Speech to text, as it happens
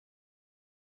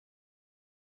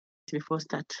before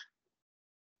start.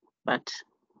 But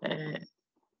I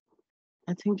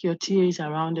think your TA is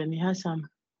around and he has some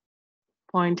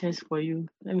pointers for you.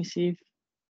 Let me see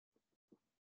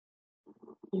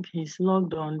if he's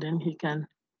logged on, then he can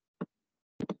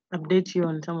update you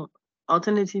on some.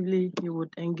 Alternatively, you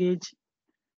would engage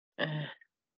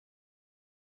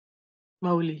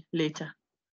Mauli later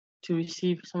to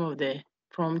receive some of the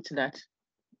prompts that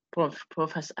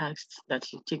Prof has asked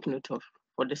that you take note of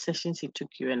for the sessions he took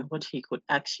you and what he could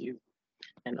ask you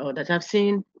and all that. I've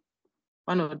seen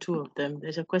one or two of them.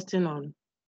 There's a question on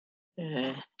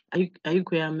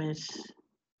Ayukweame's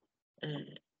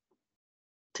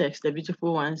text, The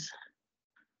Beautiful Ones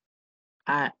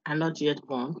are not yet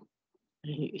born.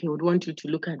 He would want you to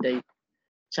look at the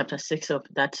chapter 6 of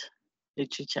that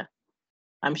literature.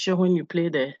 I'm sure when you play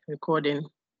the recording,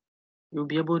 you'll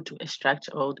be able to extract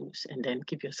all those and then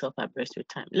keep yourself abreast with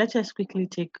time. Let us quickly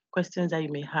take questions that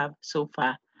you may have so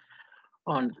far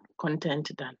on content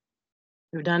done.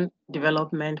 We've done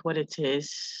development, what it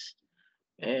is,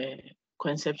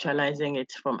 conceptualizing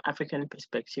it from African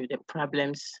perspective, the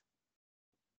problems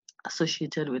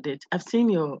associated with it. I've seen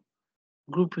your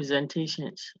group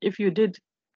presentations. If you did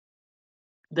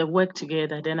the work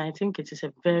together, then I think it is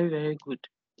a very, very good,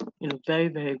 very,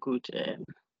 very good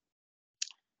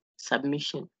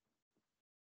submission.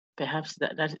 Perhaps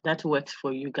that works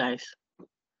for you guys,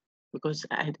 because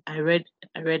I read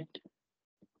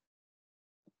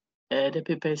the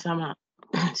paper. Some are,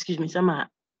 excuse me, some are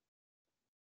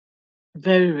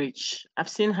very rich. I've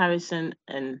seen Harrison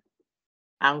and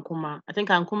Ankuma. I think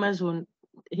Ankuma's one,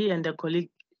 he and the colleague,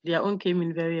 their own came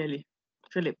in very early,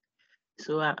 Philip.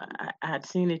 So I had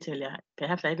seen it earlier.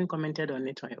 Perhaps I even commented on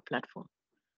it on your platform.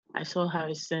 I saw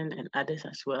Harrison and others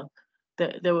as well.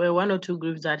 There were one or two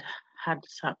groups that had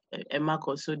a mark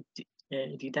also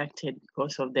deducted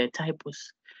because of the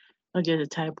typos. Not just the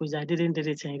typos, I didn't do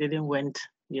it and it didn't went,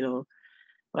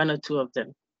 one or two of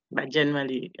them. But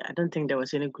generally, I don't think there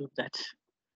was any group that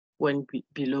went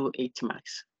below 8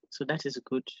 marks. So that is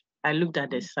good. I looked at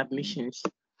the submissions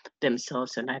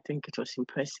themselves and I think it was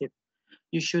impressive.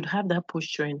 You should have that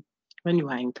posturing when you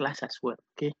are in class as well,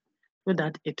 okay? So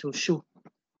that it will show.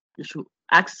 You should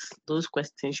ask those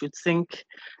questions. You should think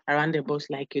around the box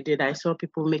like you did. I saw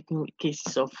people making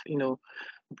cases of,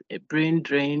 a brain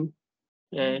drain,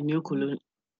 new colon,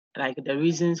 like the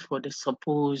reasons for the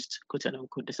supposed, quote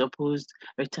unquote, the supposed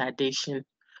retardation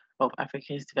of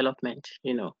Africa's development,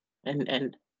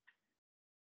 and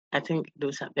I think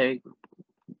those are very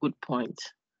good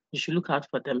points. You should look out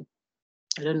for them.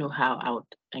 I don't know how I would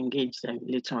engage them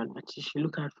later on, but you should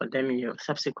look out for them in your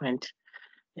subsequent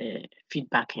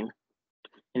feedback in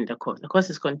the course. The course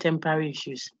is contemporary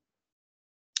issues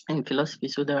in philosophy,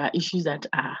 so there are issues that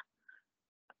are,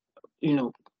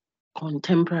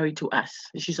 contemporary to us,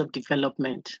 issues of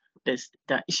development. There's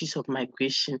the issues of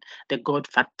migration, the God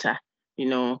factor,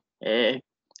 the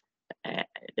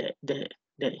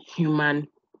human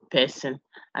person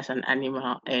as an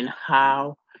animal, and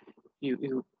how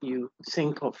you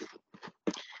think of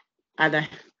other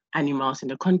animals in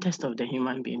the context of the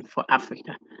human being for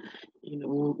Africa.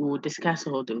 We'll discuss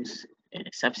all those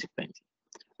subsequently.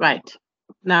 Right.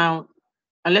 Now,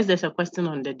 unless there's a question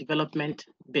on the development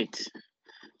bit,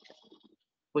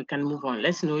 we can move on.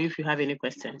 Let's know if you have any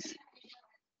questions. Is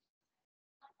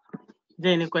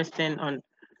there any question on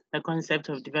the concept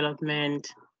of development,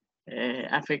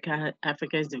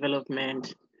 Africa's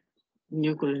development,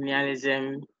 new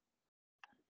colonialism,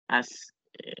 as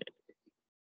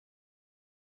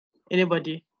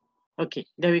anybody? Okay,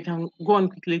 then we can go on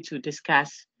quickly to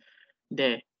discuss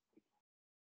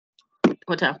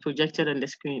what I've projected on the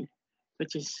screen,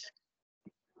 which is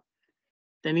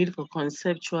the need for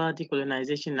conceptual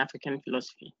decolonization in African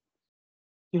philosophy.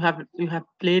 You have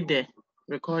played the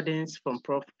recordings from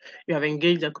Prof. You have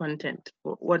engaged the content.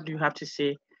 What do you have to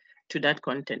say to that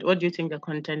content? What do you think the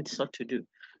content sought to do?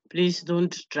 Please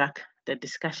don't drag the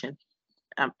discussion.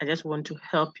 I just want to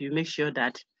help you make sure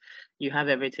that you have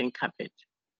everything covered.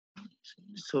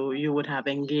 So you would have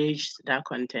engaged that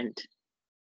content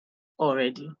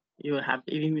already. You have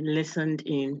even listened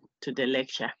in to the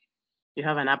lecture. You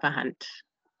have an upper hand.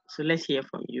 So let's hear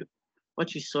from you.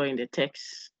 What you saw in the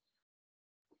text.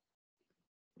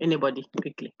 Anybody,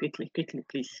 quickly,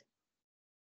 please.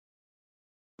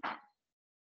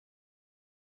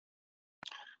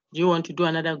 Do you want to do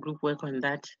another group work on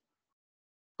that?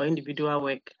 Or individual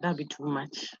work? That'd be too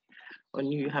much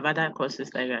on you. You have other courses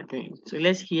that you are doing. So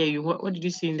let's hear you. What did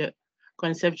you see in the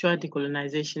conceptual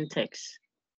decolonization text?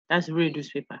 That's Redu's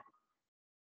paper.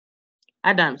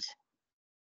 Adams.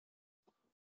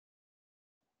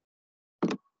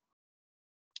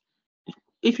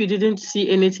 if you didn't see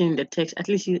anything in the text, at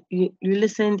least you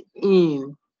listened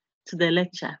in to the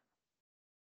lecture.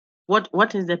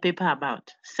 What is the paper about?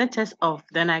 Set us off,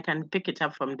 then I can pick it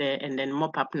up from there and then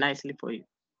mop up nicely for you.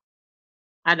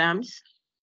 Adams?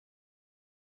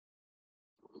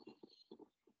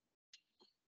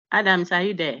 Adams, are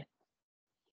you there?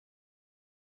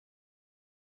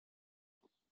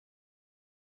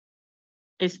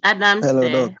 Is Adams Hello,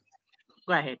 there? Doc.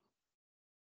 Go ahead.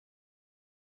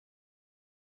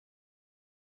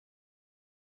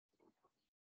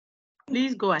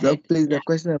 Please go Doc, ahead. please, Yeah. the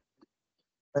question,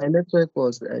 my network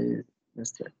was, I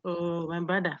missed it. Oh, my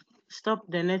brother, stop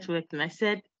the network. And I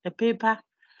said a paper,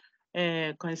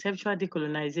 conceptual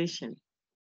decolonization,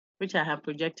 which I have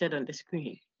projected on the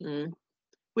screen,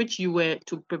 which you were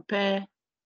to prepare,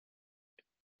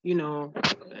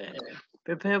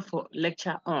 prepare for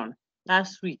lecture on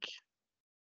last week,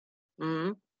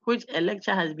 which a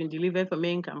lecture has been delivered for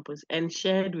main campus and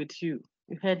shared with you.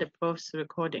 You heard the prof's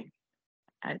recording.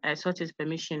 I sought his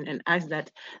permission and asked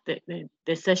that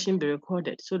the session be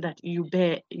recorded so that you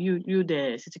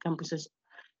the city campuses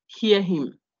hear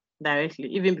him directly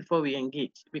even before we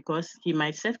engage, because he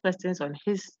might set questions on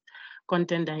his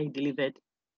content that he delivered,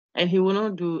 and he will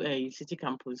not do a city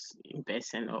campus in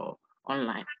person or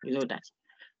online. You know that.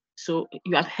 So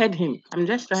you have heard him. I'm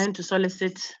just trying to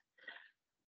solicit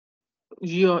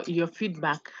your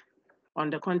feedback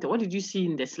on the content. What did you see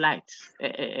in the slides,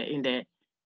 in the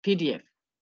PDF,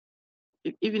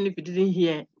 even if you didn't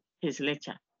hear his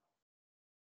lecture?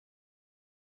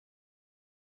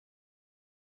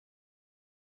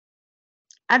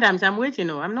 Adams, I'm waiting.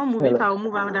 No, I'm not moving. If Hello. I'll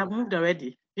move, I would have moved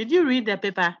already. Did you read the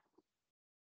paper?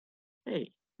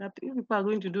 Hey, you people are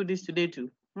going to do this today too.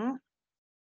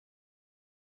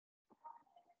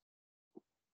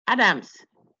 Adams,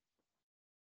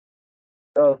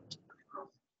 Doc,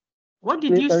 what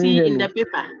did please, you can you see hear in me? the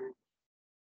paper?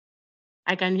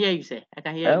 I can hear you, sir. I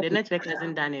can hear I you. have, The network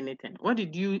hasn't done anything. What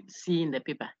did you see in the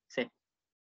paper, sir?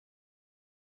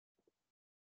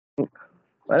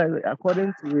 well,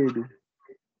 according to it,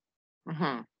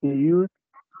 Mm-hmm. he used,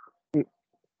 he,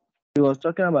 he was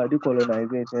talking about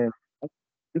decolonization.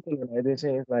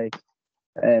 Decolonization is like,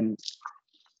 um,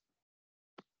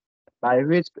 by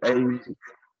which, hello.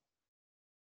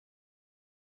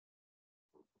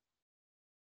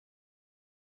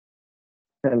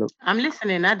 I'm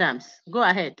listening, Adams. Go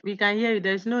ahead. We can hear you.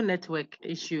 There's no network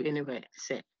issue anywhere,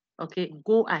 sir. Okay,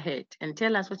 go ahead and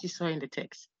tell us what you saw in the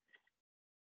text.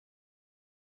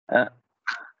 Uh,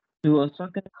 he was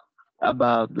talking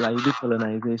about like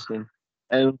decolonization,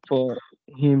 and for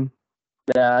him,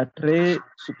 there are three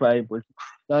superhypotheses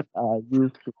that are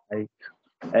used to like,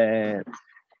 uh,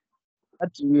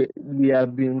 that we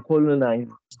have been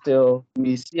colonized. Still,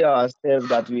 we see ourselves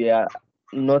that we are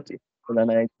not in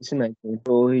colonization. I think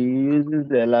so. He uses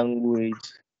the language,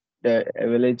 the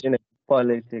religion, and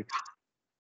politics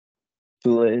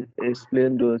to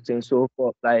explain those things. So,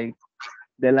 for like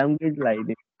the language, like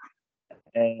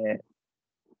uh,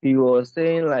 he was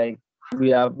saying, like we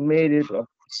have made it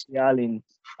official in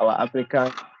our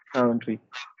African country.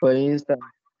 For instance,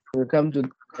 when we come to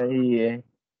Ghana here,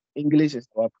 English is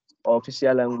our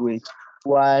official language,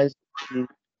 whilst it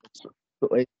is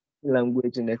a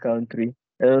language in the country.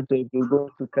 And also, if you go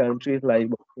to countries like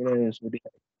Burkina and Sudan,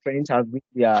 French has been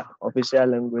their official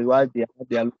language, while they have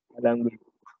their local language.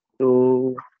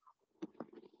 So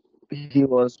he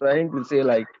was trying to say,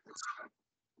 like,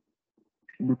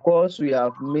 because we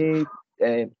have made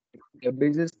uh, the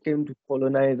British came to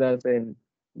colonize us and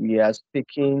we are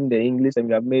speaking the English and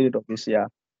we have made it official.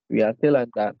 We are still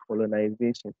under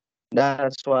colonization.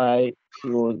 That's why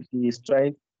he is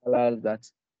trying to tell us that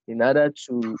in order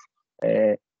to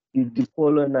be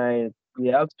decolonized, we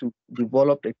have to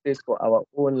develop a taste for our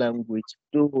own language.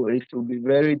 So it will be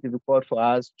very difficult for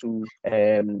us to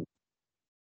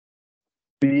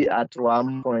be at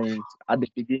one point at the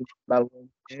beginning, but when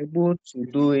we're able to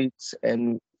do it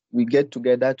and we get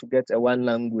together to get a one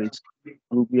language,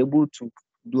 we'll be able to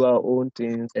do our own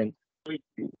things and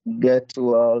get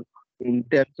well in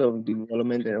terms of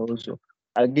development. And also,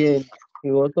 again,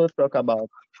 we also talk about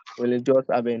religious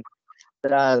having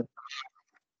that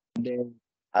the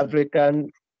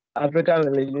African African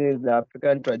religion is the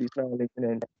African traditional religion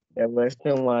and the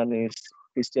Western one is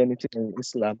Christianity and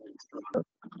Islam.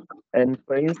 And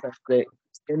for instance, the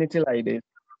Christianity like this,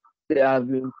 they have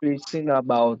been preaching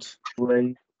about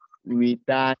when we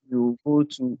die, we go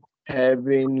to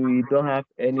heaven, we don't have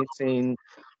anything,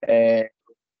 uh,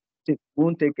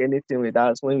 won't take anything with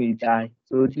us when we die.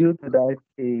 So due to that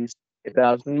case, it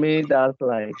has made us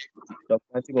like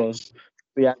dogmatic also.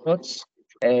 We are not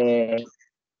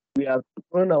we have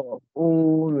thrown our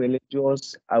own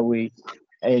religious away,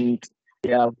 and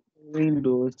they are doing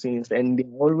those things, and they're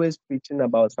always preaching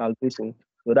about salvation.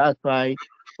 So that's why,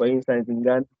 for instance, in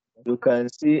Ghana, you can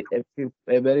see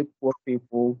a very poor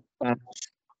people, but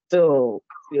still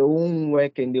they won't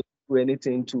work and they won't do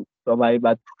anything to survive,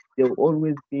 but they will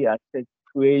always be at church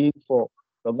praying for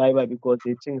survival because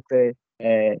they think that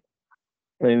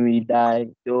when we die,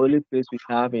 the only place we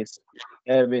have is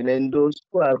heaven. And those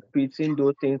who are preaching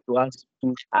those things to us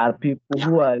too are people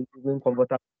who are living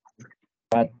comfortable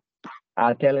but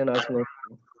are telling us not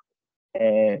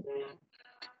to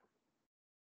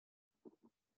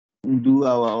do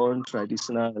our own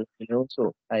traditional,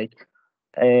 So, like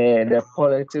the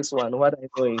politics one, what I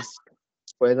know is,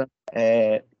 for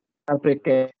example,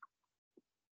 African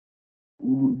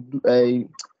uh,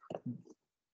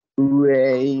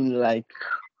 were in like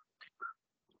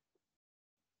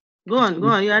Go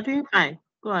on. You are doing fine.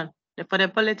 Go on. For the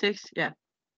politics, yeah.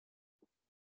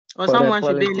 Or for the someone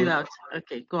should bail you politics. out.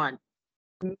 Okay, go on.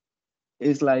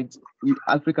 It's like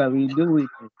Africa, we deal with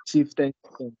chieftains,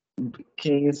 and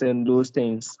kings, and those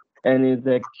things. And it's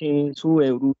the kings who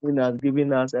were ruling us,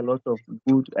 giving us a lot of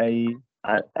good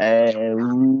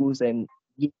rules, and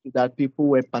due to that, people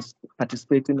were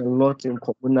participating a lot in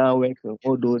communal work and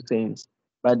all those things.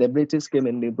 But the British came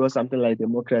and they brought something like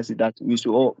democracy, that we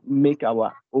should all make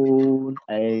our own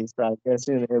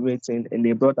strategy and everything. And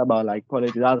they brought about like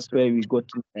politics. That's where we got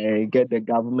to get the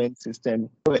government system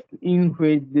in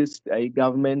which this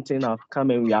government thing have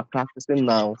come and we are practicing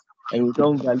now, and we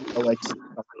don't value our chief,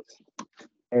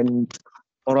 and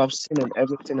corruption and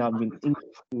everything have been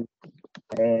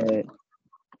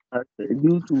uh,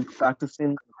 due to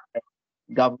practicing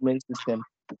government system.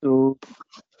 So,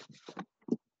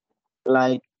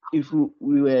 like, if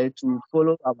we were to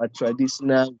follow our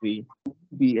traditional way, it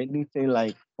would be anything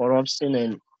like corruption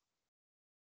and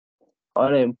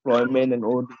unemployment and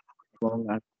all those among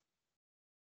us.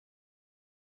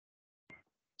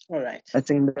 All right. I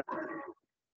think that.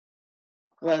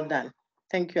 Well done.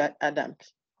 Thank you, Adam.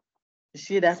 You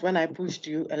see that when I pushed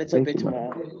you a little Thank bit you, ma'am.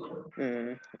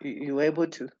 more, you were able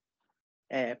to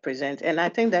present. And I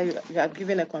think that you have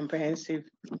given a comprehensive,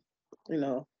 you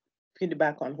know,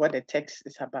 feedback on what the text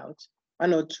is about.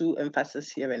 One or two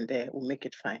emphasis here and there will make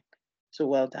it fine. So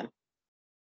well done.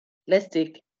 Let's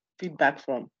take feedback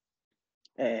from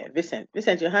Vincent.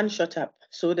 Vincent, your hand shot up.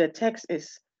 So the text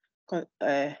is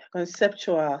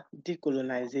conceptual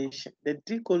decolonization. The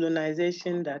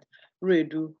decolonization that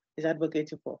Redu is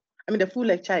advocating for. I mean, the full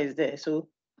lecture is there, so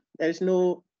there is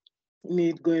no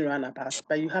need going around about it,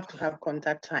 but you have to have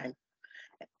contact time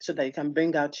so that you can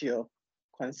bring out your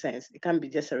concerns. It can't be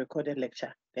just a recorded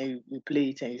lecture. Then you play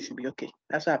it and you should be okay.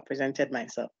 That's why I presented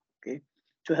myself, okay,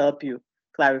 to help you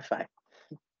clarify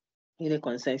any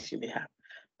concerns you may have.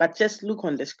 But just look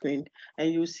on the screen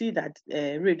and you see that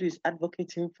Redu is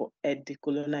advocating for a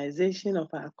decolonization of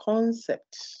our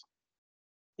concepts.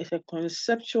 It's a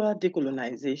conceptual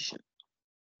decolonization.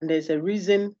 And there's a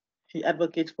reason he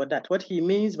advocates for that. What he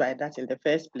means by that in the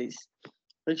first place,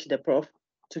 which the prof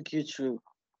took you through,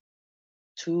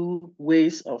 two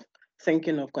ways of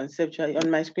thinking of conceptual.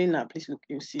 On my screen now, please look,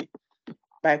 you see.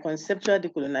 By conceptual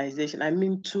decolonization, I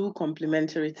mean two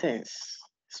complementary things.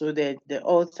 So the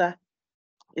author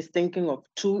is thinking of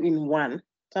two in one,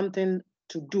 something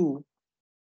to do.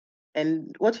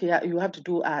 And what you have to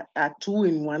do are two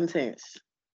in one things.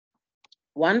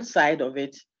 One side of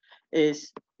it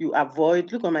is you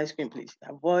avoid, look on my screen, please,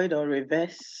 avoid or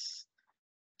reverse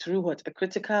through what? A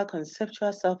critical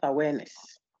conceptual self-awareness,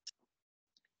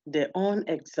 the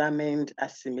unexamined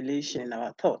assimilation in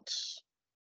our thoughts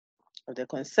of the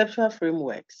conceptual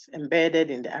frameworks embedded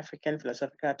in the African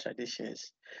philosophical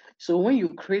traditions. So when you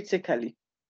critically,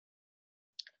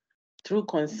 through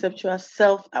conceptual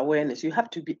self-awareness, you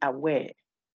have to be aware.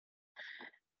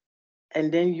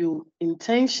 And then you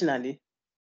intentionally,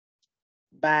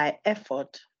 by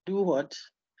effort, do what?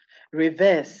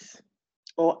 Reverse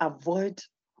or avoid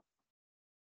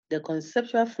the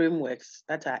conceptual frameworks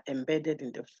that are embedded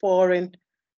in the foreign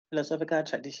philosophical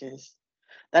traditions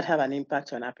that have an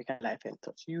impact on African life and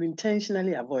thought. You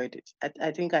intentionally avoid it.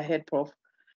 I think I heard Prof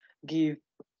give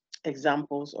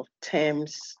examples of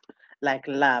terms like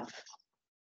love,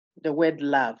 the word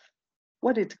love,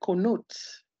 what it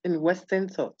connotes in Western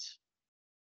thought.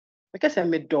 Because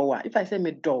I'm a doer, if I say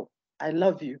me do, I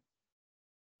love you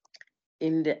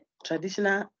in the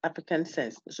traditional African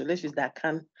sense. So let's use that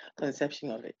Akan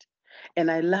conception of it.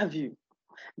 And I love you.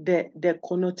 The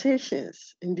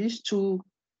connotations in these two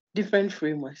different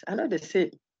frameworks are not the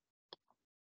same.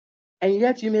 And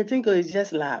yet you may think, oh, it's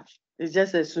just love. It's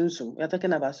just a sunsum. We are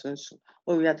talking about sunsum.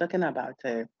 Or we are talking about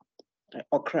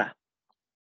okra.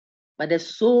 But the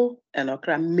so and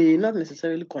okra may not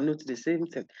necessarily connote the same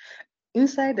thing.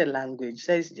 Inside the language,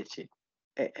 says Jechi,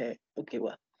 okay,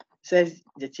 well, says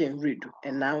Jechi and Redu,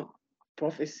 and now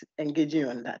Prof is engaging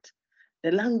on that.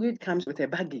 The language comes with a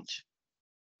baggage.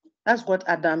 That's what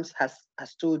Adams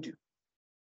has told you.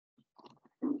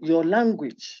 Your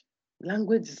language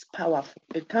is powerful.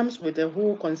 It comes with a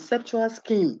whole conceptual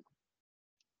scheme,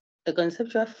 a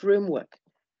conceptual framework.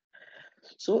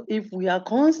 So if we are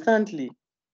constantly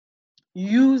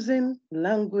using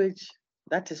language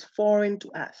that is foreign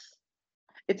to us,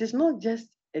 it is not just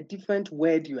a different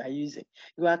word you are using.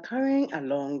 You are carrying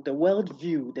along the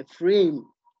worldview, the frame,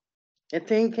 the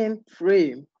thinking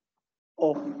frame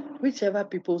of whichever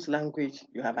people's language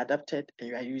you have adopted and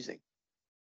you are using.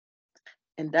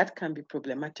 And that can be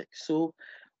problematic. So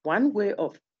one way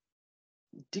of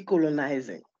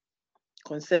decolonizing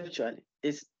conceptually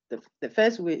is the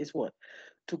first way is what?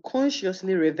 To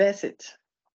consciously reverse it,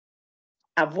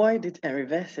 avoid it and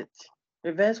reverse it.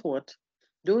 Reverse what?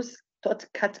 Those thought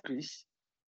categories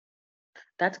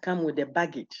that come with the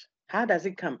baggage. How does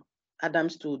it come?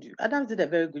 Adams told you. Adams did a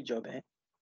very good job,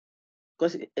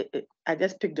 because I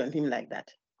just picked on him like that.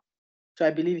 So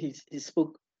I believe he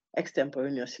spoke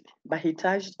extemporaneously. But he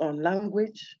touched on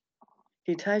language,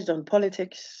 he touched on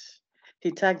politics,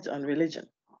 he touched on religion.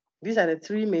 These are the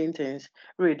three main things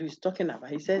Redu is talking about.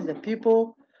 He says the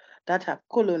people that have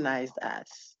colonized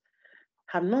us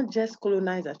have not just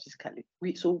colonized us physically.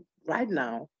 So right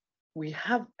now, we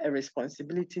have a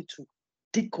responsibility to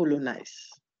decolonize.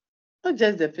 Not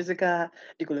just the physical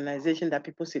decolonization that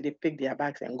people say they picked their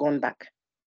bags and gone back,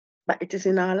 but it is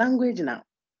in our language now.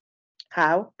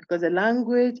 How? Because the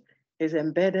language is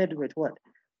embedded with what?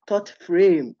 Thought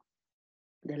frame.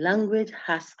 The language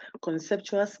has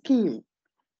conceptual scheme,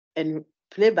 and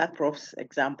play back Prof's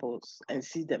examples and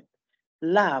see them.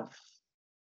 Love,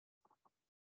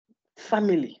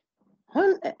 family.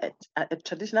 When a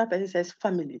traditional person says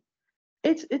family,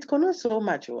 it connotes so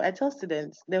much. I tell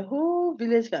students, the whole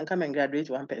village can come and graduate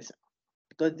one person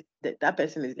because that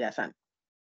person is their son.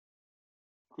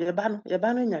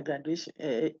 Yabano in your graduation,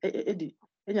 in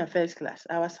your first class.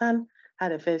 Our son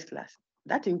had a first class.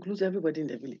 That includes everybody in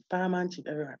the village, paramount chief,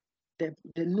 everyone. The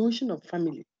notion of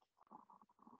family.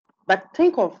 But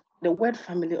think of the word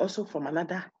family also from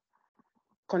another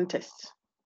context.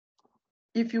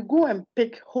 If you go and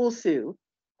pick wholesale,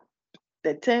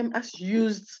 the term as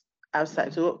used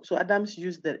outside. So Adams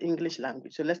used the English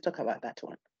language. So let's talk about that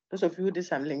one. Those of you who did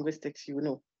some linguistics, you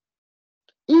know.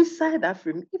 Inside that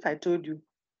frame, if I told you,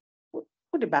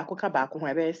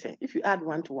 if you add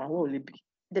 1 to 1, what will it be?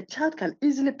 The child can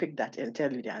easily pick that and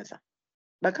tell you the answer.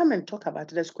 But come and talk about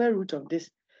the square root of this.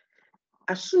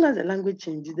 As soon as the language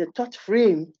changes, the thought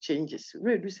frame changes.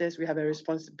 Redu says we have a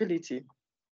responsibility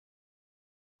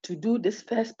to do this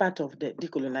first part of the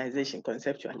decolonization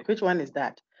conceptually. Which one is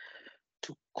that?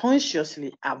 To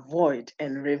consciously avoid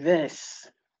and reverse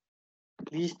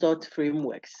these thought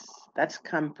frameworks that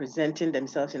come presenting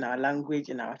themselves in our language,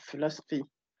 in our philosophy,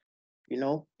 in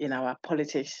our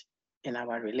politics, in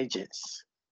our religions.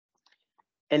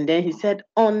 And then he said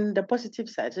on the positive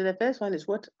side, so the first one is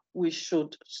what we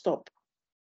should stop.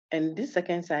 And this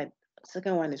second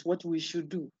one is what we should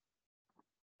do.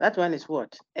 That one is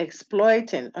what?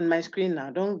 Exploiting. On my screen now,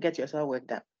 don't get yourself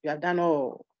worked up. You have done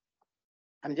all.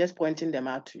 I'm just pointing them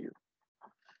out to you.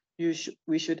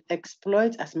 We should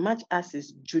exploit as much as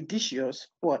is judicious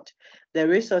what? The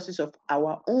resources of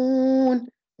our own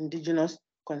indigenous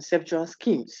conceptual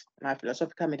schemes, our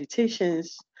philosophical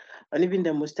meditations, and even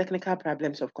the most technical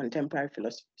problems of contemporary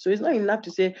philosophy. So it's not enough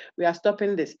to say we are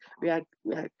stopping this. We are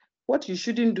what you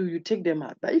shouldn't do, you take them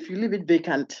out. But if you leave it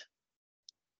vacant,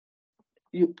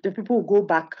 the people will go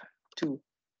back to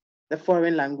the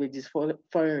foreign languages, foreign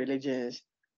religions,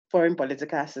 foreign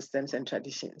political systems and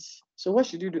traditions. So what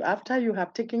should you do? After you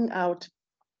have taken out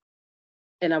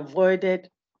and avoided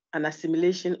an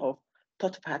assimilation of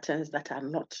thought patterns that are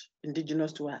not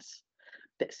indigenous to us,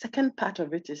 the second part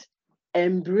of it is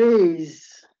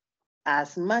embrace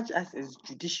as much as is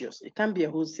judicious. It can't be a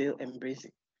wholesale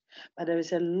embracing. But there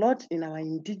is a lot in our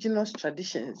indigenous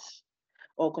traditions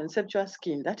or conceptual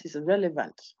scheme that is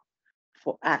relevant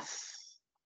for us.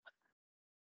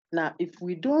 Now, if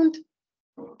we don't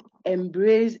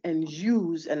embrace and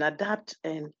use and adapt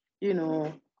and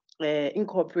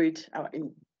incorporate our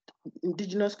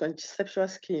indigenous conceptual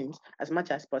schemes as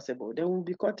much as possible, then we'll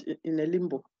be caught in a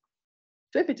limbo.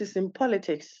 So if it is in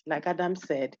politics, like Adam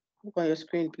said, look on your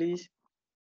screen, please.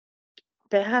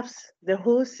 Perhaps the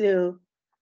wholesale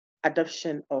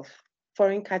adoption of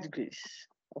foreign categories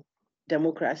of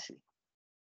democracy.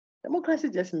 Democracy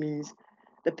just means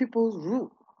the people's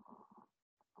rule.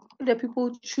 If the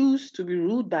people choose to be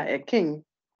ruled by a king,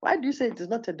 why do you say it is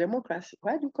not a democracy?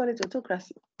 Why do you call it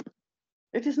autocracy?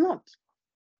 It is not.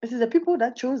 It is the people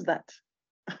that chose that.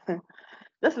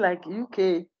 Just like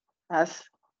UK has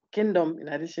kingdom in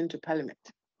addition to parliament.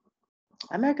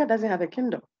 America doesn't have a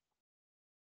kingdom.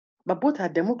 But both are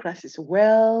democracies,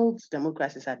 world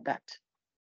democracies at that.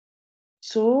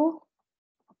 So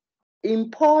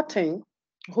importing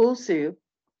wholesale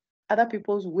other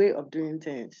people's way of doing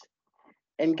things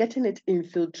and getting it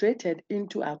infiltrated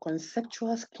into our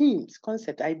conceptual schemes,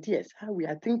 concept ideas, how we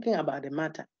are thinking about the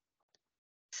matter,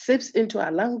 seeps into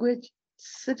our language,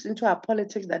 seeps into our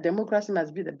politics that democracy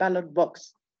must be the ballot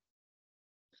box,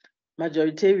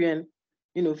 majoritarian,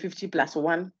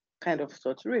 50+1 kind of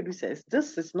sort. Really says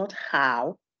this is not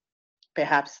how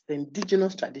perhaps the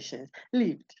indigenous traditions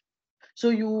lived. So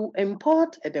you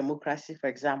import a democracy, for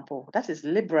example, that is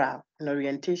liberal in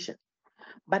orientation,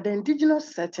 but the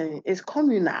indigenous setting is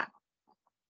communal.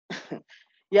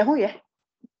 Yeah,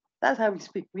 that's how we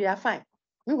speak. We are fine.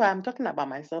 Meanwhile, I'm talking about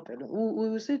myself alone. We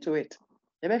will see to it.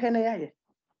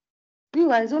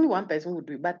 Meanwhile, it's only one person who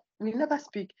do it, but we never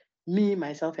speak me,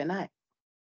 myself, and I.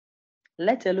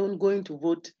 Let alone going to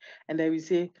vote, and then we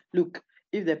say, look,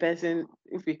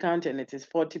 if we count and it is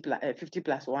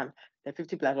 50+1, the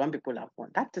 50+1 people have won.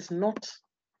 That is not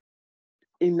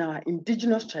in our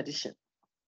indigenous tradition.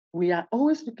 We are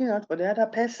always looking out for the other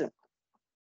person.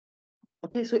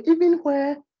 Okay, so even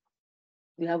where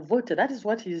we have voted, that is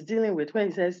what he's dealing with when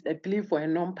he says a plea for a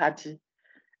non-party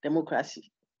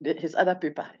democracy. His other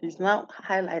paper, he's now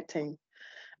highlighting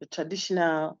the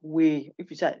traditional way. If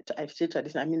you say, I say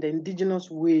traditional, I mean the indigenous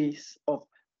ways of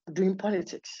doing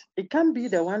politics. It can be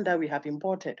the one that we have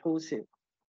imported wholesale.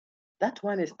 That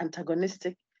one is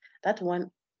antagonistic. That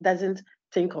one doesn't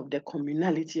think of the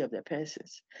communality of the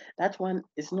persons. That one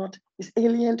is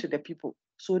alien to the people.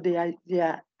 So they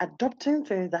are adopting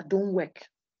things that don't work.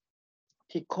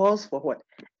 He calls for what?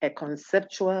 A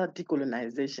conceptual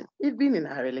decolonization, even in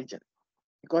our religion.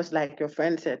 Because like your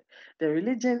friend said, the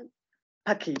religion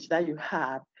package that you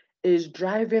have is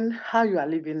driving how you are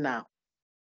living now.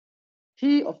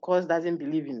 He, of course, doesn't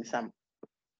believe in some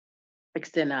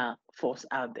external force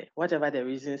out there. Whatever the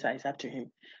reasons are, it's up to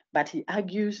him. But he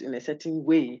argues in a certain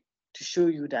way to show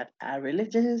you that our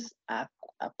religions are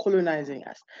colonizing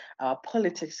us, our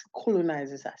politics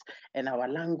colonizes us, and our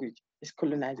language is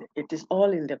colonizing. It is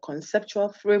all in the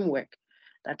conceptual framework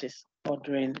that is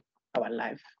ordering our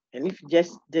life. And if you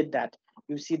just did that,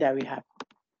 you see that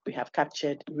we have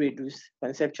captured Redu's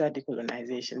conceptual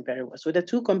decolonization very well. So the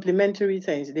two complementary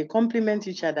things, they complement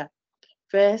each other.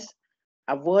 First,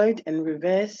 avoid and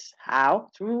reverse how?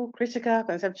 Through critical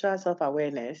conceptual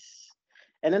self-awareness,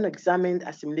 and then examined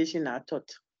assimilation in our thought.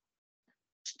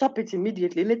 Stop it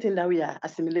immediately. Anything that we are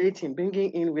assimilating,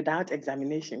 bringing in without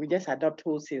examination, we just adopt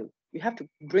wholesale. We have to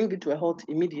bring it to a halt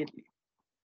immediately.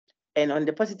 And on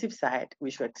the positive side,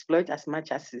 we should exploit as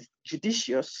much as is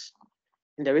judicious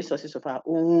in the resources of our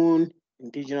own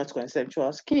indigenous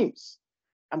conceptual schemes.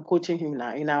 I'm quoting him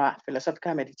now in our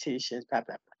philosophical meditations, blah,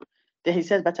 blah, blah. Then he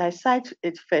says, but I cite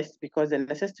it first because the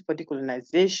necessity for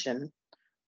decolonization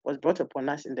was brought upon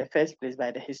us in the first place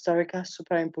by the historical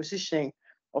superimposition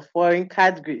of foreign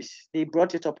categories. They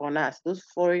brought it upon us. Those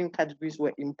foreign categories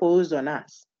were imposed on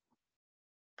us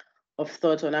of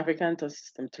thought on African thought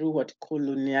system through what?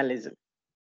 Colonialism.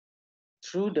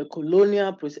 Through the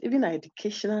colonial process, even our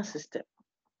educational system,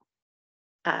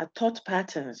 our thought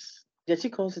patterns. Jesse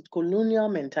calls it colonial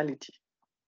mentality.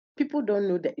 People don't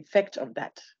know the effect of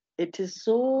that. It is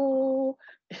so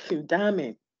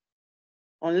damning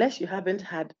unless you haven't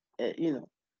had,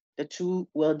 the two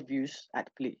worldviews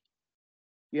at play.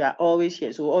 You are always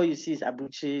here. So all you see is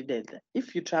Abuchi.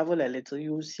 If you travel a little,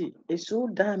 you will see. It's so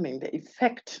damning, the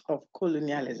effect of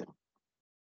colonialism.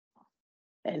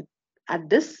 And at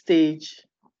this stage,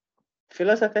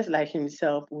 philosophers like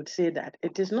himself would say that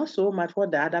it is not so much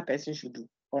what the other person should do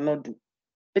or not do.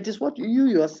 It is what you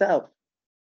yourself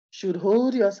should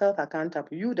hold yourself accountable.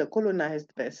 You, the colonized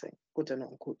person, quote and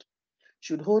unquote,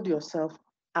 should hold yourself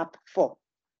up for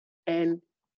and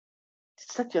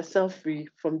set yourself free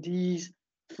from these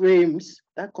frames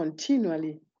that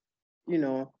continually,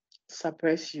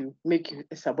 suppress you, make you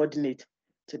a subordinate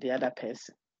to the other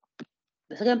person.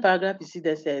 The second paragraph you see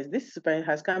there says this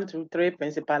has come through three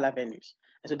principal avenues.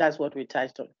 And so that's what we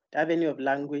touched on. The avenue of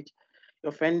language.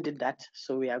 Your friend did that,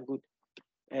 so we are good.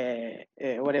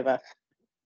 Whatever.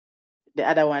 The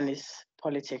other one is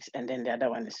politics, and then the other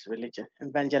one is religion.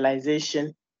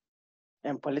 Evangelization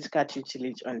and political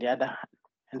tutelage on the other hand.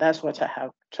 And that's what I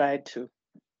have tried to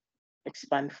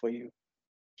expand for you.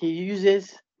 He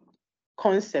uses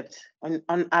concepts on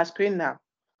our screen now.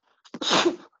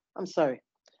 I'm sorry.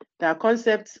 There are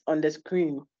concepts on the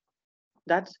screen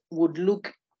that would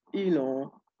look,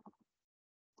 will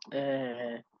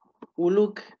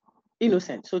look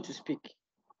innocent, so to speak.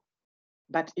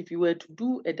 But if you were to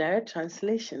do a direct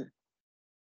translation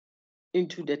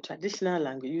into the traditional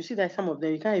language, you see that some of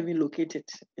them, you can't even locate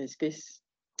it in space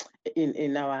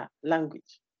in our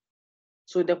language.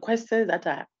 So the questions that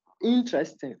are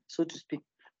interesting, so to speak,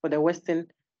 for the Western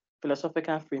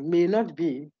philosophical frame may not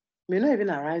even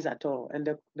arise at all. And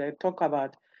the talk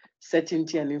about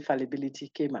certainty and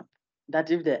infallibility came up.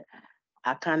 That if the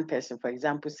Akan person, for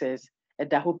example, says, I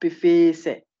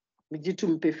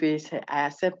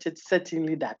accept it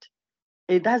certainly that.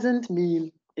 It doesn't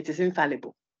mean it is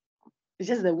infallible. It's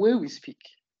just the way we speak.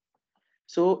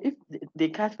 So if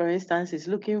Descartes, for instance, is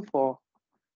looking for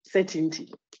certainty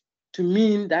to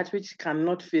mean that which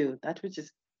cannot fail, that which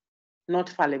is not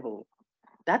fallible,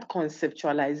 that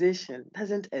conceptualization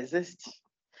doesn't exist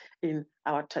in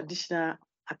our traditional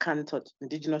Akan thought,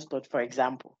 indigenous thought, for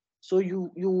example. So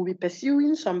you will be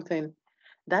pursuing something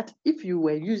that if you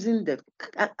were using the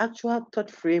actual thought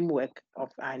framework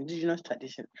of our indigenous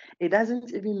tradition, it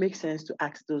doesn't even make sense to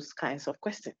ask those kinds of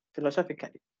questions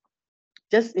philosophically.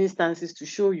 Just instances to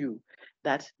show you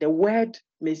that the word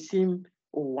may seem,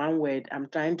 one word, I'm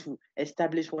trying to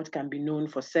establish what can be known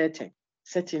for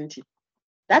certainty.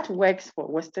 That works for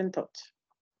Western thought.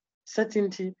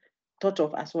 Certainty thought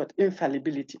of as what?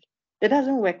 Infallibility. It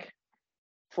doesn't work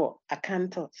for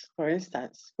Akan thought, for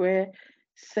instance, where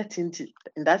certainty,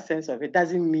 in that sense of it,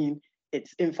 doesn't mean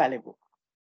it's infallible.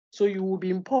 So you will be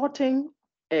importing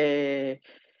a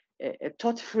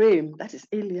thought frame that is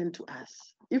alien to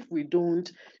us if we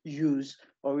don't use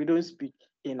or we don't speak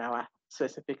in our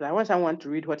specific. I want someone to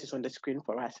read what is on the screen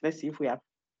for us. Let's see if we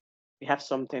have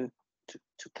something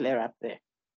to clear up there.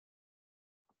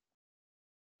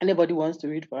 Anybody wants to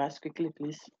read for us quickly,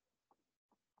 please?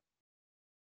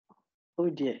 Oh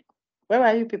dear. Where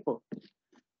are you people?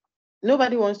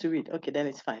 Nobody wants to read. Okay, then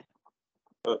it's fine.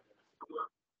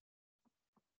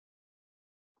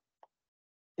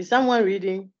 Is someone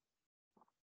reading?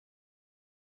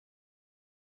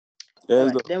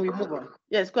 Yes. Right, then we move on.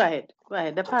 Yes, go ahead. Go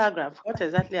ahead. The paragraph. What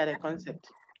exactly are the concepts?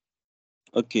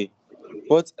 Okay.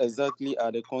 What exactly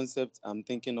are the concepts I'm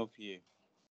thinking of here?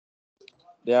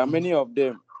 There are many of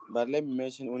them, but let me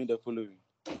mention only the following: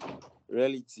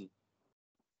 reality,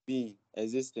 being,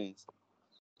 existence,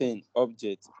 thing,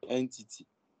 object, entity,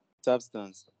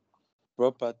 substance,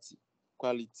 property,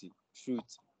 quality,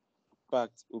 truth,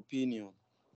 fact, opinion,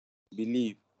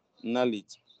 belief,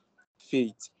 knowledge,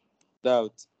 faith,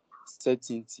 doubt,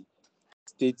 certainty,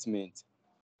 statement,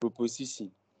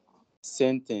 proposition,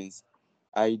 sentence,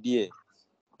 idea,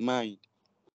 mind,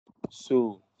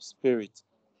 soul, spirit,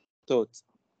 thought,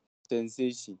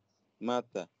 sensation,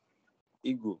 matter,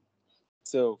 ego,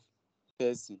 self,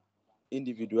 person,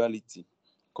 individuality,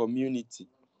 community,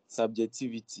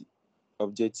 subjectivity,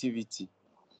 objectivity,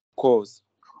 cause,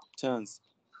 chance,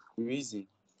 reason,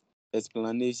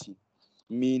 explanation,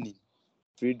 meaning,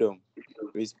 freedom,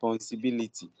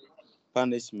 responsibility,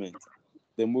 punishment,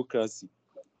 democracy,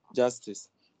 justice,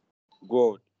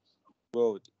 God,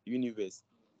 world, universe,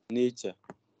 nature,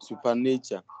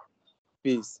 supernature,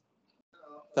 space,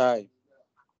 time,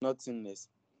 nothingness,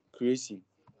 creation,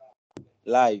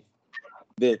 life,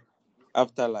 death,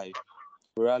 afterlife,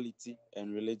 morality,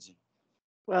 and religion.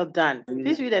 Well done.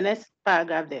 Please read the next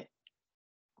paragraph there.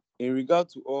 In regard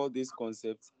to all these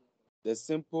concepts, the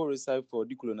simple recipe for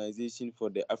decolonization for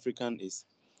the African is: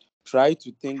 try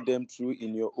to think them through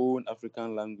in your own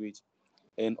African language,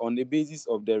 and on the basis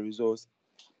of the results,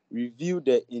 review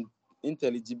the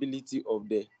intelligibility of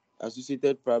the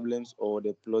associated problems or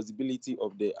the plausibility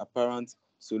of the apparent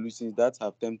solutions that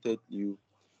have tempted you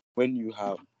when you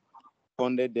have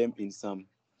pondered them in some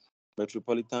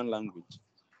metropolitan language.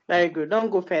 Very good.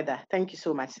 Don't go further. Thank you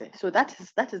so much, sir. So that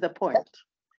is the point.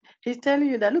 He's telling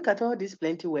you that look at all these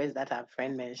plenty words that our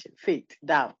friend mentioned: faith,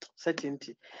 doubt,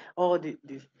 certainty, all these.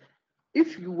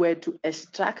 If you were to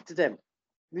extract them,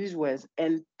 these words,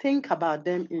 and think about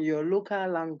them in your local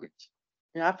language,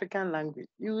 your African language,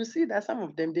 you will see that some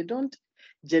of them, they don't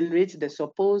generate the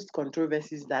supposed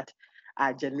controversies that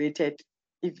are generated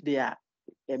if they are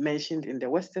mentioned in the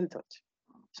Western thought.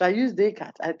 So I use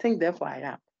Descartes. I think, therefore I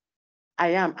am.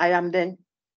 I am then.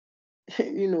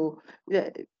 Yeah,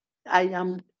 I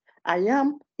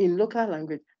am in local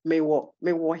language.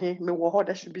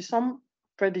 There should be some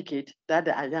predicate that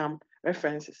the I am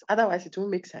references. Otherwise, it won't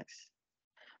make sense.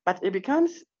 But it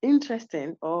becomes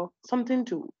interesting or something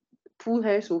to pull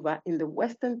hairs over in the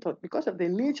Western thought because of the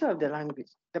nature of the language.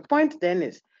 The point then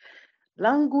is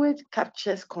Language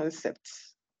captures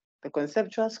concepts, the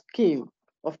conceptual scheme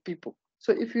of people.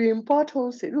 So if you import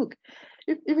wholesale, look,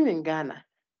 even in Ghana,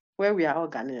 where we are all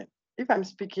Ghanaian, if I'm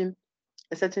speaking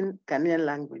a certain Ghanaian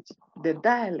language, the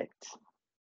dialect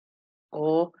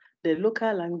or the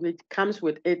local language comes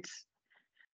with its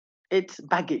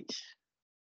baggage.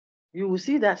 You will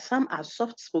see that some are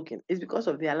soft spoken. It's because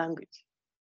of their language.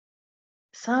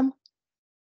 Some,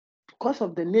 because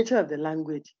of the nature of the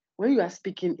language, when you are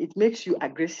speaking, it makes you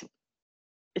aggressive.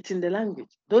 It's in the language.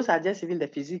 Those are just even the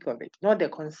physique of it, not the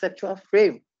conceptual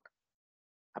frame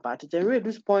about it. And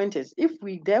Redu's point is, if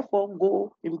we therefore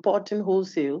go importing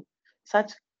wholesale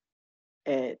such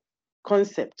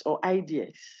concepts or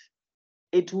ideas,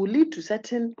 it will lead to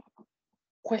certain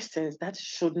questions that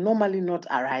should normally not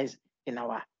arise in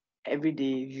our everyday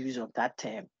use of that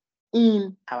term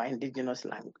in our indigenous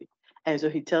language. And so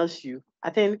he tells you, I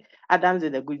think Adams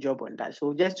did a good job on that.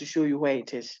 So just to show you where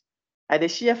it is. At the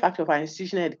sheer fact of our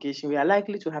institutional education, we are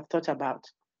likely to have thought about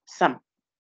some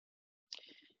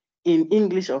in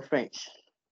English or French.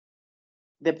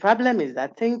 The problem is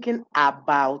that thinking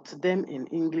about them in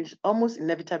English almost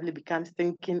inevitably becomes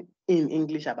thinking in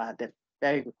English about them.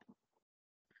 Very good.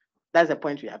 That's the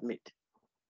point we have made.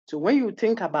 So when you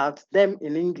think about them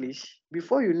in English,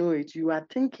 before you know it, you are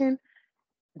thinking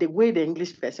the way the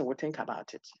English person would think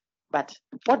about it. But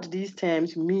what these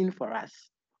terms mean for us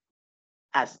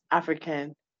as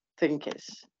African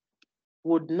thinkers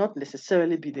would not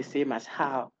necessarily be the same as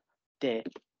how the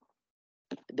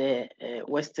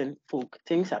Western folk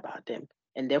thinks about them,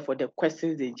 and therefore the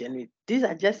questions they generate. These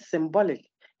are just symbolic.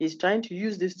 He's trying to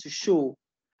use this to show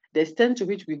the extent to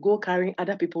which we go carrying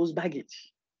other people's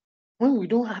baggage when we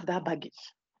don't have that baggage.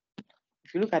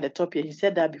 If you look at the top here, he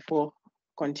said that before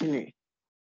continuing.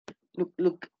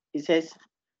 Look, he says,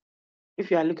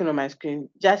 if you are looking on my screen,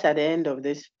 just at the end of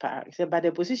this part, he said, but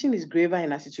the position is graver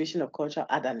in a situation of cultural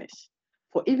otherness.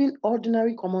 For even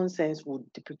ordinary common sense would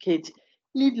deprecate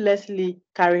needlessly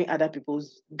carrying other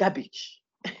people's garbage.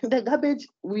 The garbage,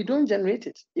 we don't generate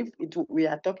it. If we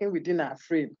are talking within our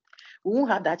frame, we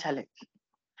won't have that challenge.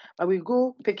 But we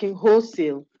go picking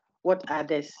wholesale what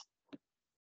others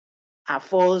are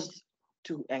forced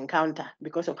to encounter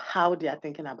because of how they are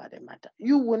thinking about the matter.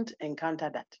 You won't encounter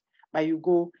that, but you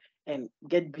go and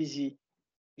get busy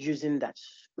using that.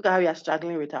 Look at how we are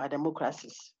struggling with our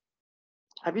democracies.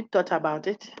 Have you thought about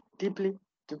it deeply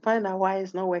to find out why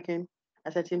it's not working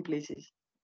at certain places?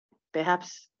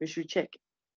 Perhaps we should check.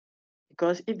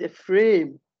 Because if the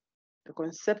frame, the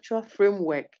conceptual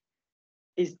framework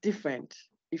is different,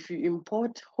 if you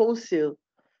import wholesale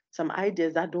some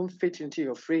ideas that don't fit into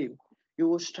your frame, you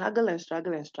will struggle and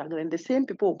struggle and struggle. And the same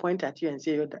people will point at you and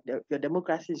say your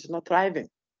democracy is not thriving.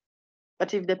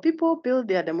 But if the people build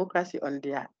their democracy on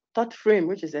their thought frame,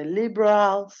 which is a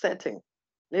liberal setting,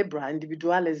 liberal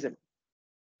individualism,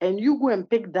 and you go and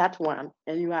pick that one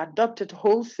and you adopt it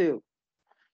wholesale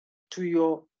to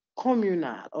your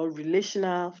communal or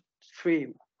relational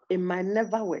frame, it might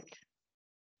never work.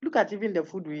 Look at even the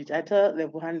food we eat. I tell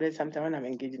level 100 sometimes when I'm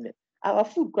engaging them. Our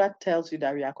food grad tells you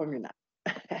that we are communal.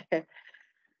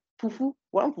 Fufu,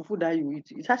 one fufu that you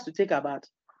eat, it has to take about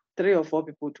 3 or 4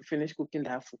 people to finish cooking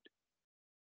that food.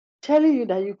 Telling you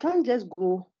that you can't just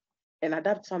go and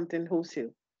adapt something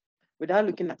wholesale without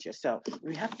looking at yourself.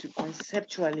 We have to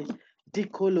conceptually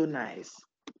decolonize.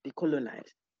 Decolonize.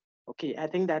 Okay, I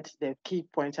think that the key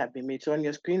points have been made. So on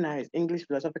your screen now is English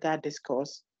philosophical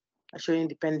discourse, showing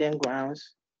dependent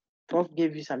grounds. Prof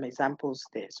gave you some examples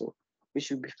there, so we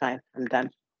should be fine. I'm done.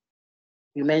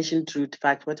 You mentioned truth,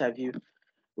 fact, what have you?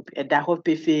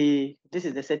 This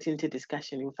is the certainty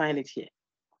discussion. You'll find it here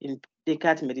in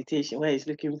Descartes' meditation, where he's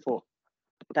looking for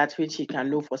that which he can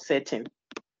know for certain.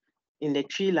 In the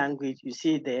tree language, you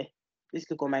see it there. Please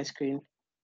look on my screen.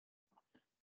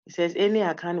 It says any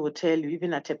account will tell you,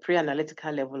 even at a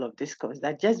pre-analytical level of discourse,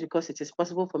 that just because it is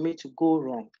possible for me to go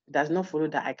wrong, it does not follow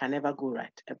that I can never go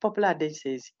right. A popular adage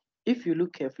says, if you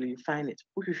look carefully, you find it.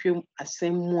 If you feel a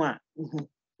same moi.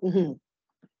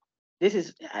 This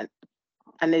is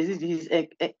and he's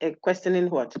questioning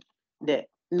what? The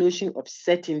notion of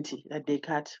certainty that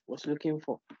Descartes was looking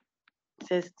for. It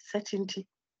says certainty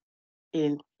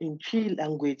in tree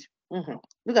language.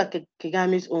 Look at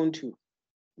Kagami's own too.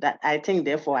 That I think,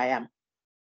 therefore I am.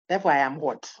 Therefore I am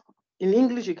what? In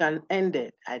English, you can end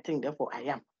it. I think, therefore I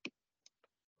am.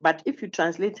 But if you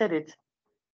translated it,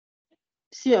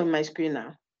 see on my screen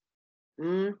now.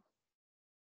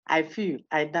 I feel,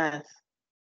 I dance,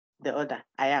 the other,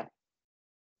 I am.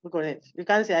 Look on it. You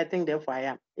can't say I think, therefore I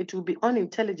am. It will be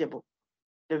unintelligible.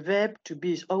 The verb to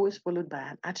be is always followed by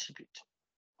an attribute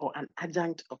or an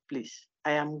adjunct of place.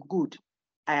 I am good.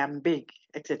 I am big,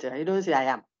 etc. You don't say I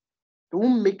am. It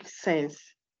won't make sense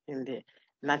in the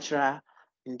natural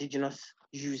indigenous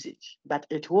usage, but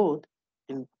it would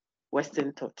in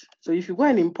Western thought. So if you go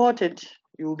and import it,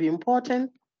 you will be importing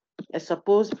a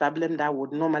supposed problem that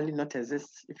would normally not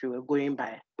exist if you were going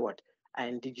by what? An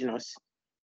indigenous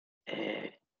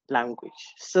language.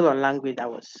 Still on language,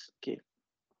 that was okay.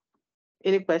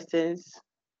 Any questions?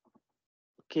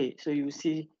 Okay, so you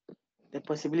see the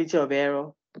possibility of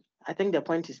error. I think the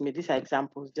point is made. These are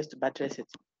examples just to buttress it.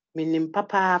 Meaning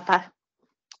papa,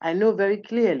 I know very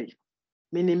clearly.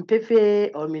 Meaning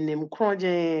pefe or meaning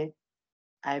kroje,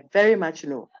 I very much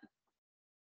know.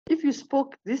 If you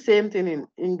spoke the same thing in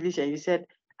English and you said,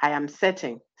 I am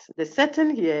certain, the certain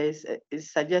here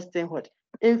is suggesting what?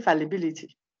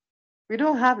 Infallibility. We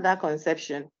don't have that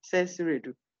conception, says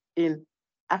Suredu, in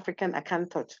African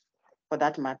account thought for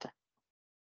that matter.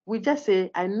 We just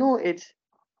say, I know it,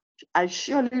 I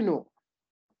surely know.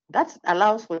 That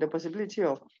allows for the possibility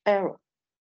of error.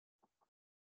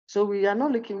 So we are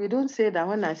not looking, we don't say that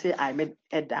when I say I made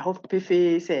a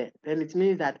say, then it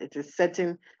means that it is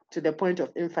certain to the point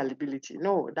of infallibility.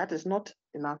 No, that is not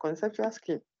in our conceptual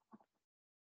scheme.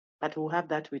 But we'll have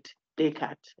that with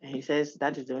Descartes. And he says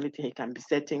that is the only thing he can be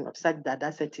certain of, such that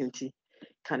that certainty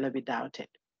cannot be doubted.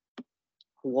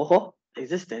 Woho,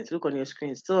 existence, look on your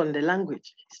screen, still on the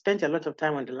language. He spent a lot of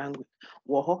time on the language.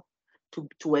 Woho,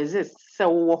 to exist, say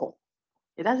woho.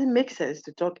 It doesn't make sense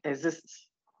to talk exists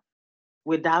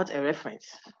without a reference.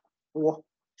 Wo,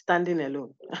 standing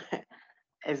alone.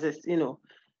 Exists, you know.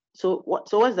 So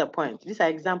what's the point? This is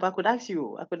an example. I could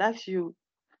ask you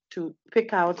to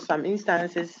pick out some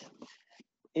instances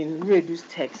in Redu's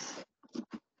text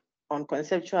on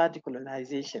conceptual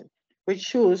decolonization, which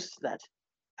shows that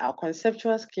our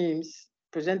conceptual schemes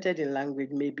presented in language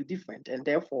may be different, and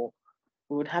therefore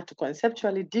we would have to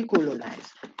conceptually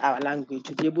decolonize our language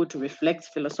to be able to reflect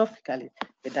philosophically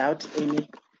without any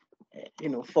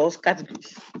false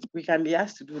categories. We can be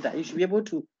asked to do that. You should be able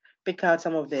to pick out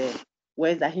some of the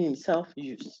words that he himself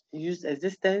used. He used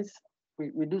existence,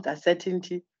 we looked at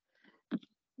certainty,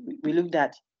 we looked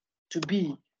at to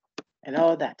be and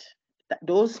all that.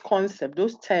 Those concepts,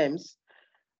 those terms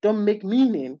don't make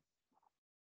meaning.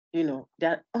 They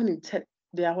are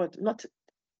they are not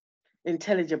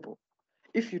intelligible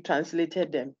if you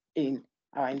translated them in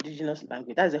our indigenous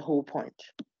language. That's the whole point.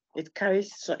 It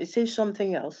says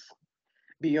something else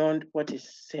beyond what is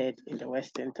said in the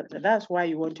Western thought. And that's why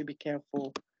you want to be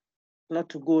careful not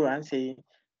to go around saying,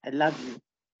 I love you.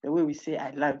 The way we say,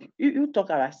 I love you. You talk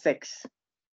about sex.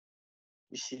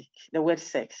 You see, the word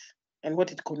sex and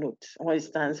what it connotes, and what it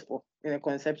stands for in a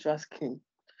conceptual scheme,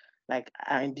 like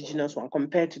our indigenous one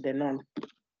compared to the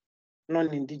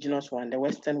non-indigenous one, the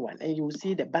Western one. And you will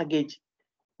see the baggage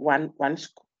one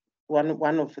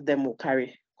of them will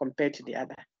carry compared to the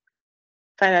other.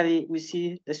 Finally, we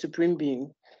see the Supreme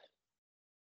Being,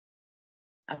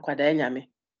 Akwadai Nyame.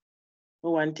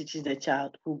 No one teaches the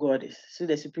child who God is. So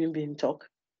the Supreme Being talk,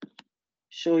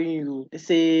 showing you the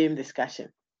same discussion.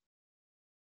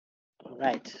 All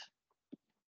right.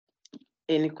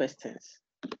 Any questions?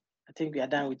 I think we are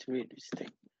done with this thing.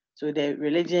 So the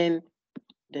religion,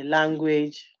 the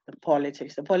language, the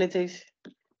politics. The politics,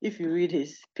 if you read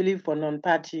his plea for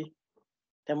non-party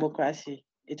democracy,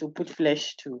 it will put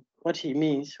flesh to what he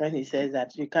means when he says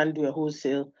that you can't do a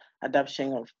wholesale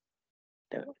adoption of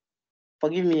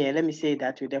forgive me, let me say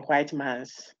that with the white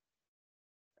man's,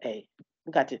 hey,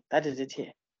 look at it, that is it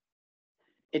here.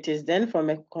 It is then from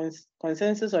a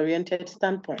consensus-oriented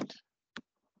standpoint.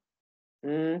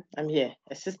 I'm here.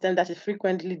 A system that is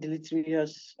frequently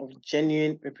deleterious of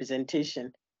genuine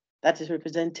representation. That is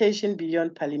representation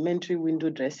beyond parliamentary window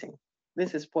dressing.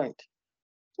 This is point.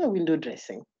 No window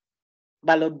dressing.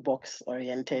 Ballot box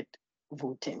oriented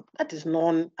voting. That is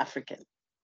non-African.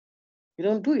 You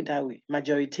don't do it that way.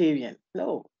 Majoritarian.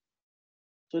 No.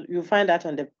 So you find that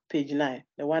on the page 9,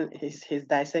 the one his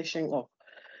dissection of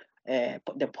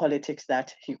the politics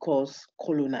that he calls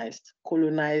colonized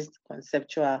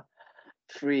conceptual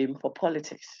frame for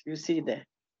politics. You see there.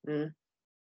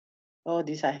 All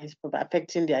these are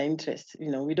affecting their interests.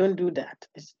 We don't do that.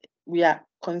 We are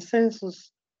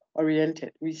consensus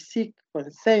oriented. We seek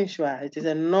consensual. It is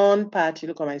a non-party.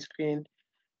 Look on my screen.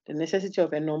 The necessity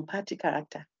of a non-party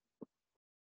character.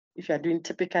 If you are doing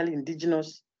typically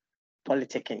indigenous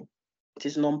politicking, it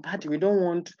is non-party. We don't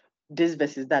want this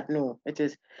versus that. No, it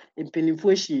is in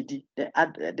Penifuashidi, the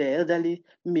elderly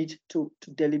meet to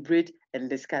deliberate and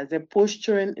discuss. The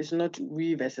posturing is not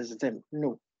we versus them.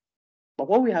 No. But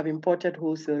what we have imported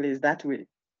wholesale is that way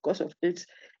because of its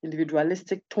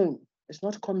individualistic tone. It's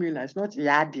not communal. It's not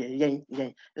yadi,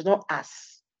 yang. It's not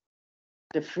us.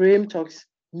 The frame talks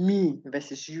me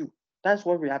versus you. That's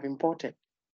what we have imported.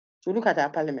 So look at our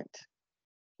parliament.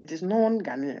 It is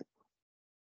non-Ghanaian.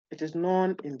 It is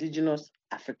non-indigenous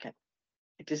African.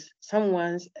 It is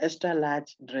someone's extra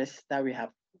large dress that we have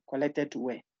collected to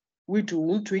wear. We too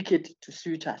won't tweak it to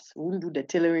suit us. We won't do the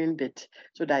tailoring bit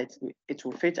so that it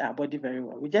will fit our body very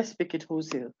well. We just pick it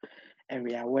wholesale and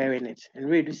we are wearing it. And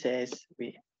Redu says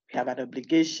we have an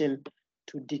obligation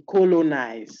to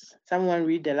decolonize. Someone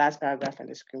read the last paragraph on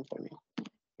the screen for me.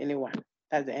 Anyone?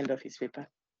 That's the end of his paper.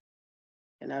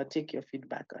 And I'll take your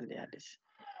feedback on the others.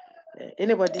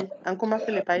 Anybody? Ankuma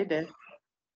Philip, are you there?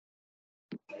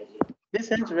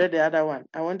 Listen to read the other one.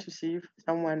 I want to see if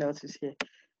someone else is here.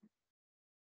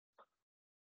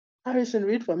 Harrison,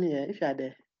 read for me if you are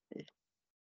there.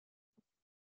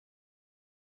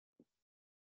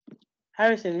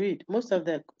 Harrison, read most of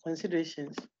the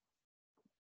considerations.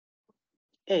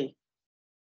 Hey.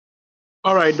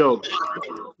 All right, Doc.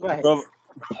 Go ahead.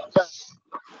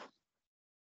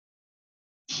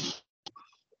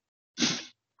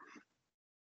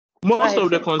 Most of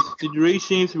the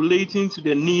considerations relating to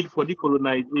the need for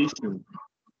decolonization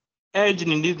urged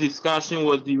in this discussion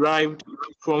was derived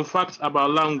from facts about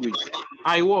language.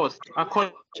 I was,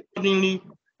 accordingly,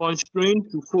 constrained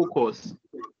to focus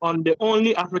on the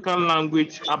only African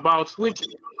language about which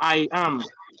I am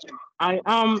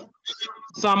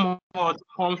somewhat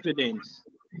confident.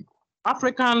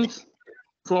 Africans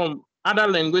from other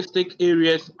linguistic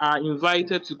areas are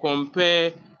invited to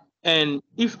compare and,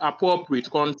 if appropriate,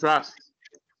 contrast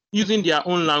using their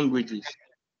own languages.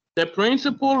 The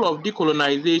principle of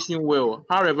decolonization will,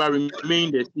 however,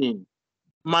 remain the same.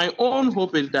 My own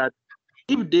hope is that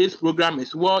if this program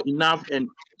is well enough and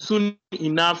soon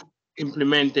enough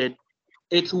implemented,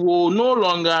 it will no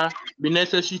longer be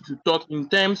necessary to talk in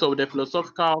terms of the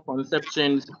philosophical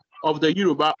conceptions of the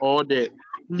Yoruba or the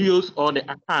Leos or the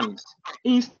Akans.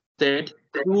 Instead,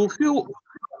 we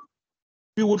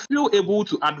would feel able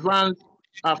to advance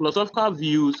our philosophical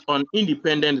views on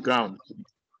independent grounds.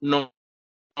 Nor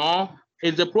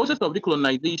is the process of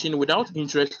decolonization without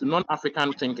interest to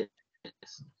non-African thinkers.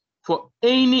 For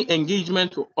any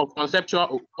engagement of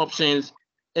conceptual options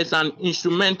is an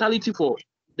instrumentality for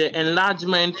the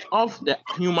enlargement of the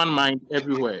human mind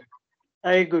everywhere.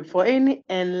 Very good. For any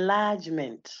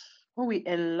enlargement, when we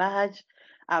enlarge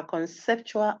our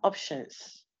conceptual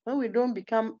options, when we don't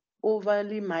become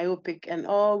overly myopic and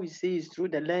all we see is through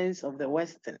the lens of the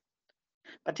Western,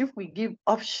 but if we give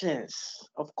options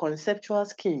of conceptual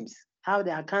schemes, how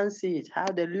the Akan see it, how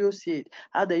the Leo see it,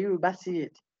 how the Yoruba see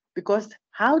it, because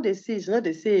how they see is not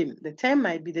the same. The term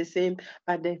might be the same,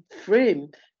 but the frame,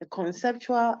 the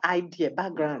conceptual idea,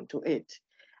 background to it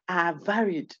are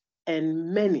varied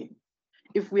and many.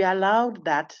 If we allowed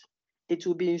that, it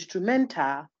will be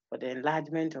instrumental for the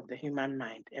enlargement of the human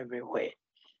mind everywhere.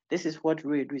 This is what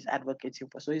Redu is advocating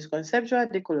for. So his conceptual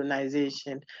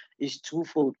decolonization is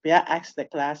twofold. May I ask the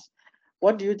class,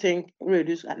 what do you think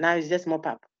Redu's, now it's just mop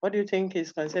up, what do you think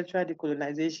his conceptual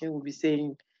decolonization will be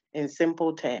saying in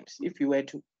simple terms if you were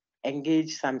to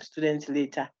engage some students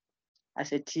later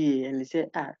as a TA and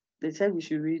they said we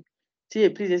should read, TA,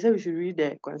 please, they said we should read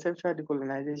the conceptual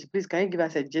decolonization. Please, can you give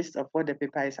us a gist of what the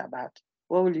paper is about?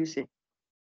 What will you say?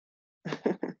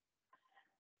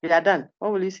 We are done.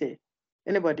 What will you say?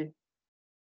 Anybody?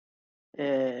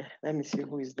 Let me see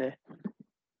who is there.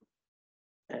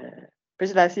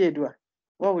 Priscilla Edua,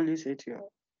 what will you say to your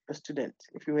student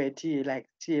if you were a TA like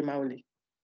TA Mauli?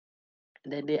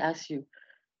 Then they ask you,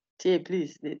 TA,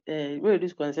 please, we will do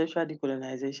conceptual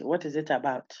decolonization. What is it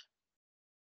about?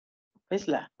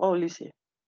 Priscilla, what will you say?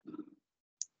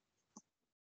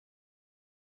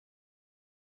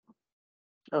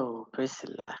 Oh,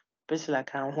 Priscilla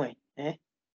can't win.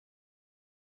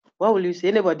 What will you say?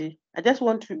 Anybody? I just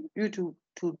want you to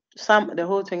sum the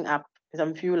whole thing up in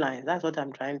some few lines. That's what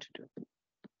I'm trying to do.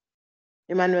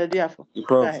 Emmanuel Diafo,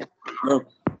 go ahead.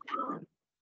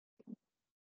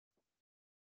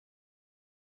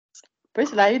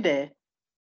 Priscilla, are you there?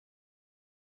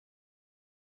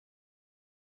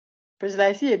 Priscilla,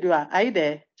 I see Edua. Are you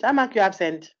there? Shall I mark you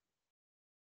absent?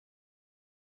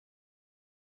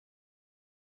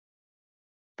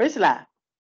 Priscilla.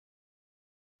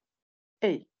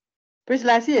 Hey,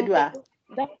 Priscilla, I see Edua.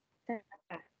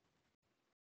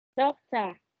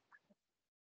 Doctor.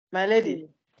 My lady,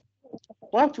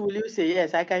 what will you say?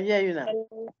 Yes, I can hear you now.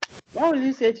 What will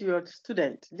you say to your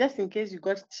student? Just in case you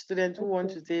got students who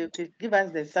want to say, okay, give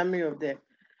us the summary of the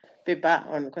paper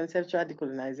on conceptual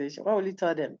decolonization. What will you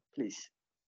tell them, please?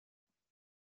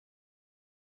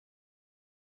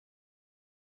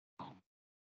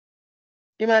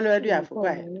 Emmanuel Diafo, go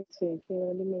ahead.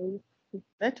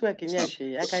 Network in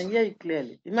Yashi. I can hear you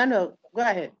clearly. Emmanuel, go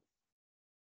ahead.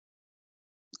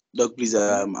 Doc, please,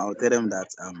 I'll tell them that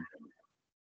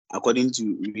according to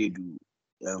Redu,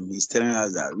 he's telling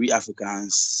us that we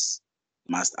Africans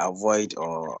must avoid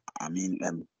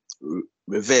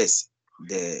reverse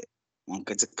the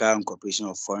uncritical incorporation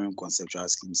of foreign conceptual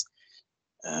schemes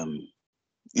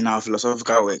in our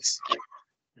philosophical works.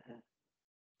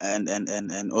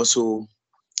 And also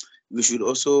we should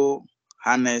also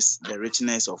harness the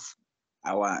richness of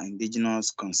our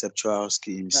indigenous conceptual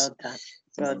schemes.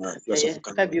 Well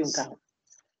done.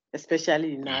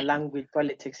 Especially in our language,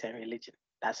 politics, and religion.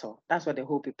 That's all. That's what the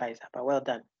whole paper is about. Well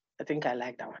done. I think I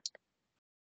like that one.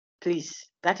 Please,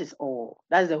 that is all.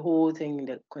 That's the whole thing in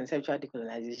the conceptual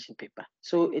decolonization paper.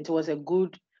 So it was a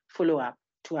good follow-up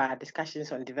to our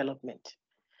discussions on development.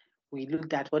 We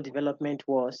looked at what development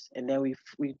was, and then we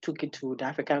took it to the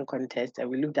African context, and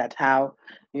we looked at how,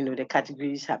 the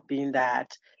categories have been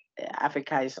that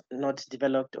Africa is not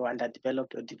developed or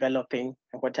underdeveloped or developing,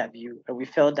 and what have you. And we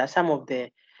felt that some of the,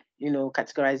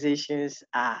 categorizations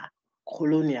are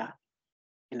colonial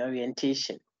in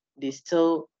orientation. They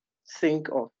still think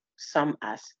of some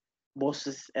as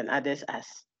bosses and others as,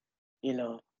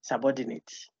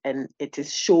 subordinates. And it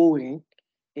is showing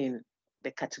in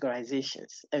the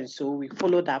categorizations. And so we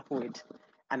followed up with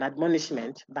an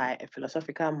admonishment by a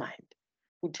philosophical mind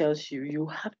who tells you you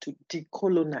have to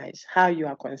decolonize how you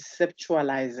are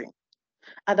conceptualizing.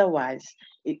 Otherwise,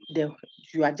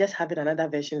 you are just having another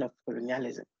version of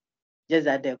colonialism, just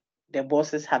that the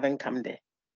bosses haven't come there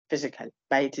physically,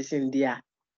 but it is in the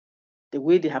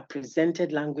way they have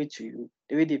presented language to you,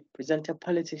 the way they presented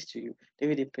politics to you, the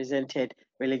way they presented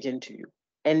religion to you.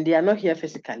 And they are not here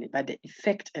physically, but the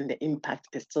effect and the impact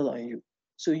is still on you.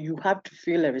 So you have to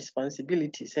feel a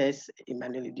responsibility, says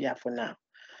Emmanuel Dia for now,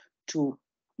 to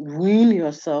wean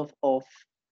yourself off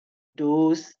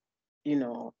those,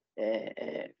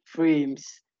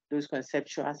 frames, those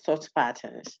conceptual thought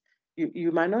patterns.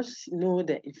 You might not know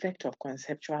the effect of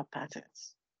conceptual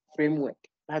patterns, framework,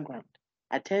 background.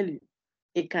 I tell you,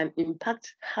 it can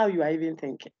impact how you are even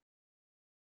thinking.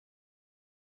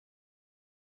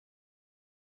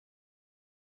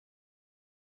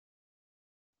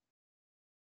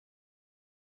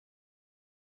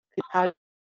 How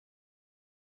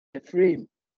the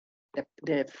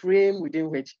frame within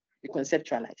which you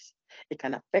conceptualize, it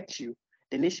can affect you.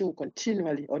 The nation will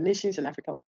continually, or nations in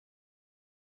Africa,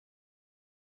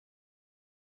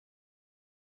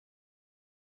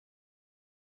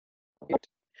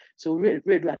 so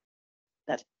read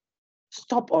that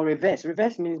stop or reverse.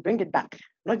 Reverse means bring it back,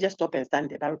 not just stop and stand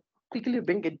there, but quickly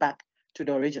bring it back to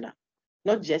the original.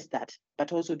 Not just that,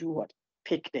 but also do what?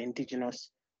 Pick the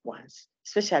indigenous ones,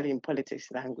 especially in politics,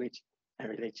 language, and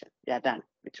religion. Yeah, done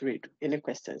with read. Any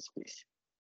questions, please?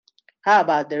 How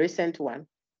about the recent one,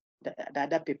 the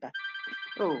other paper?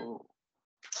 Oh,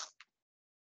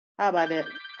 how about the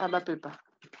other paper?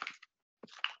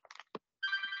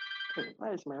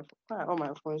 Why are all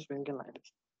my phones ringing like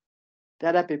this? The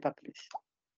other paper, please.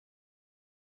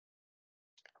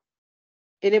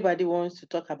 Anybody wants to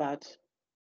talk about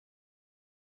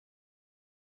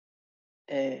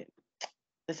the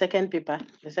second paper?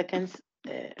 The second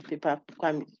paper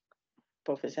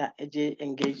Professor Eje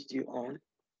engaged you on?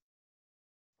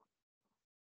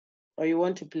 Or you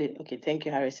want to play? Okay, thank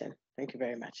you, Harrison. Thank you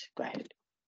very much. Go ahead.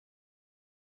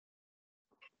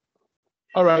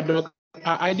 All right, Doc.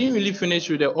 I didn't really finish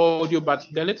with the audio, but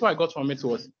the little I got from it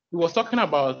was he was talking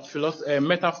about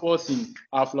metaphors in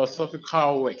our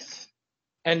philosophical works.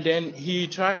 And then he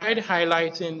tried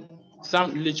highlighting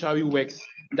some literary works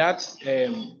that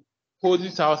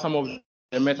poses out some of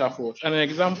the metaphors. And an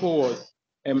example was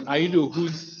Aido,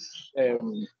 whose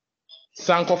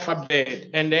Sankofa bed.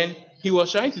 And then he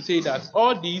was trying to say that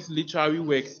all these literary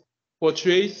works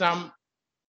portray some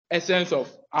essence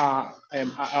of our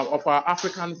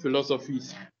African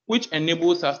philosophies, which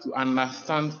enables us to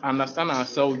understand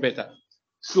ourselves better.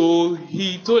 So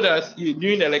he told us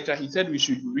during the lecture, he said we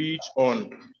should read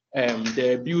on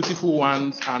the beautiful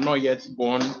ones are not yet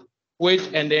born, which,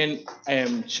 and then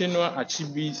Chinua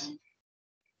Achebe's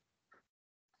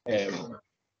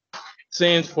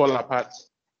Saints Fall Apart,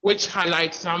 which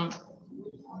highlights some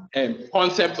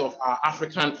concepts of our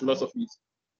African philosophies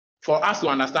for us to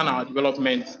understand our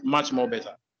development much more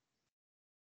better.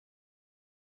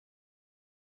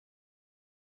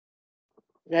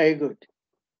 Very good.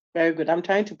 Very good. I'm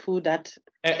trying to pull that.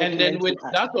 And then with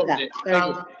that of the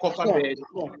Sankofa bed,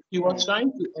 he was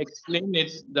trying to explain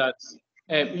it that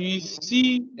you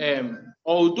see,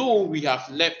 although we have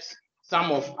left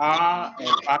some of our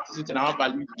practices and our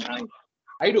values behind,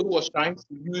 Aido was trying to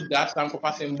use that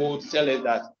Sankofa symbol to tell us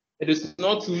that it is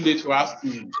not too late for us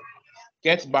to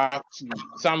get back to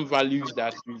some values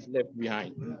that we've left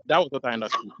behind. That was what I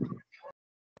understood.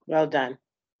 Well done.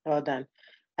 Well done.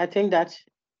 I think that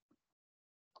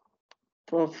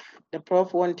the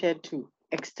prof wanted to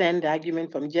extend the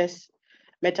argument from just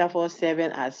metaphors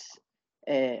serving as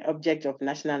object of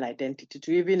national identity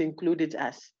to even include it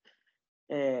as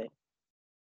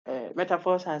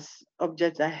metaphors as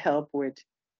objects that help with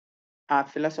our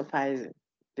philosophizing.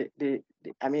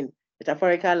 I mean,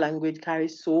 metaphorical language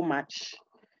carries so much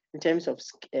in terms of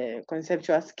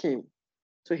conceptual scheme.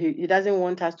 So he doesn't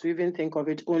want us to even think of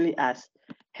it only as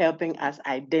helping us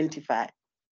identify,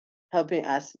 helping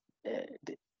us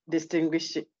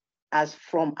distinguish us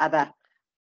from other,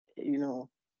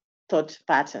 thought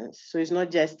patterns. So it's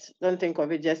not just, don't think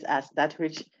of it just as that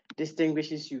which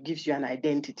distinguishes you, gives you an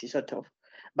identity, sort of,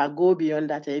 but go beyond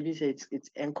that. Maybe say it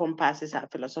encompasses our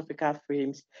philosophical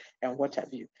frames and what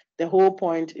have you. The whole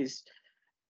point is,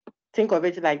 think of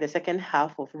it like the second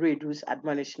half of Redu's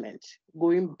admonishment,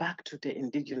 going back to the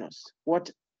indigenous, what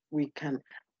we can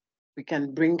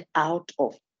bring out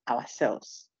of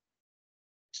ourselves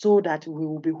so that we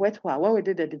will be worthwhile. When we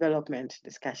did the development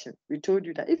discussion, we told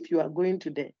you that if you are going to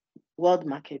the world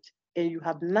market and you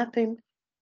have nothing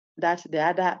that the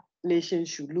other nations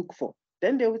should look for,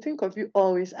 then they will think of you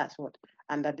always as what?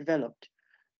 Underdeveloped,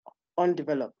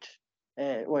 undeveloped,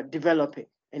 or developing.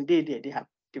 And they have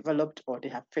developed or they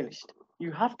have finished.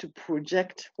 You have to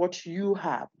project what you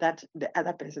have that the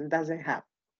other person doesn't have.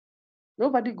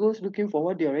 Nobody goes looking for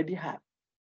what they already have.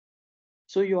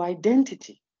 So your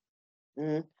identity,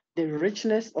 the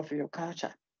richness of your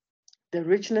culture, the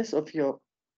richness of your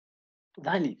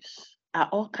values are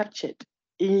all captured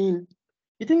in.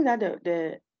 You think that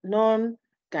the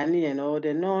non-Ghanaian or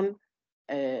the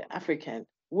non-African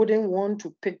wouldn't want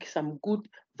to pick some good,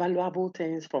 valuable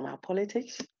things from our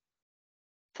politics,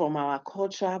 from our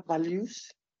cultural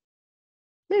values?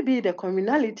 Maybe the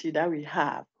communality that we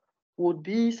have would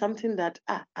be something that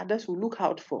others will look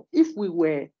out for if we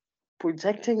were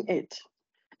projecting it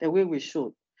the way we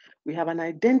should. We have an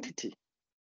identity.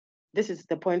 This is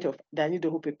the point of the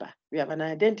Anidoho paper. We have an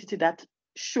identity that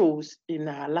shows in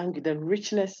our language, the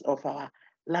richness of our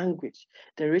language,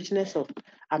 the richness of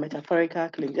our metaphorical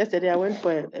claims. Yesterday, I went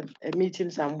for a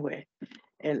meeting somewhere,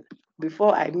 and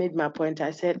before I made my point,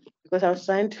 I said, because I was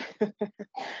trying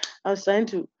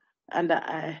to,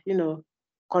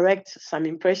 correct some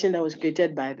impression that was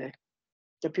created by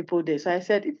the people there. So I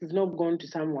said, if you've not gone to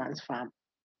someone's farm,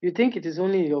 you think it is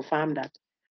only in your farm that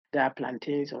there are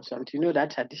plantains or something. You know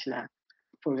that traditional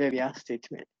proverbial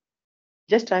statement.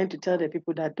 Just trying to tell the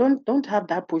people that don't have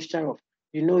that posture of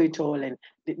you know it all and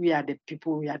we are the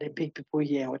people, we are the big people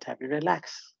here and what have you.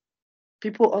 Relax.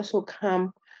 People also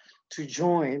come to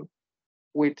join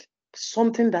with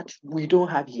something that we don't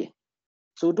have here.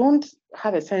 So don't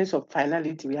have a sense of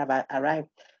finality. We have arrived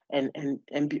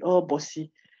and be all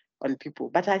bossy on people.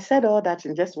 But I said all that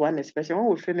in just one expression.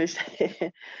 When we finish,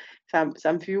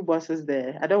 some few bosses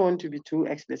there. I don't want to be too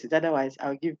explicit. Otherwise,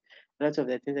 I'll give lots of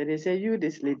the things. And they say, you,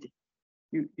 this lady,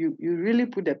 you really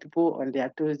put the people on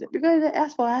their toes there. Because they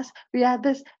asked for us, we are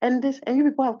this, and you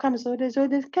people have come. So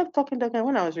they kept talking.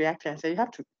 When I was reacting, I said, you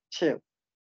have to chill.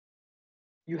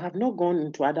 You have not gone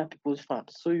into other people's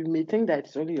farms. So you may think that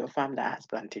it's only your farm that has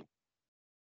plantain.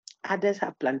 Others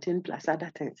have plantain plus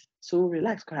other things. So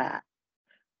relax, cry.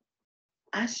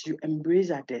 As you embrace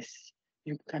others,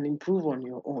 you can improve on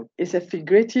your own. It's a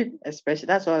figurative expression.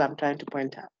 That's all I'm trying to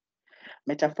point out.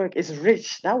 Metaphoric is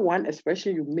rich. That one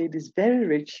expression you made is very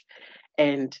rich,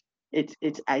 and it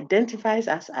identifies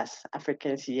us as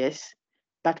Africans, yes,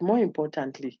 but more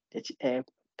importantly,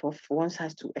 Prof wants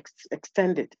us to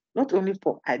extend it not only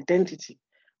for identity,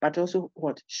 but also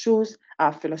what shows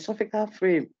our philosophical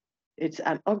frame. It's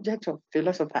an object of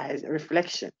philosophizing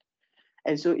reflection,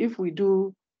 and so if we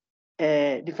do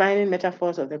defining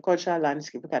metaphors of the cultural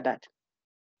landscape, look at that.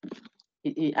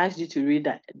 He asked you to read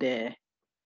that the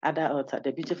other author,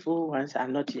 the beautiful ones are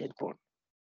not yet born.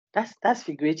 That's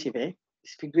figurative, eh?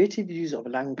 It's figurative use of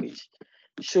language,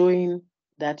 showing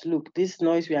that look, this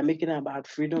noise we are making about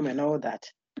freedom and all that,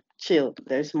 chill.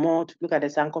 There's more to look at the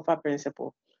Sankofa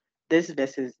principle. This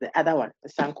versus the other one, the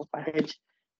Sankofa hedge.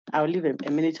 I'll leave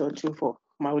a minute or two for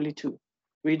Mauli to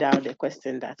read out the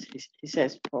question that he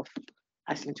says, Prof,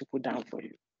 asking to put down for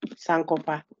you.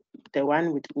 Sankofa, the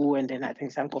one with O, and then I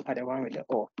think Sankofa, the one with the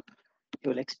O. He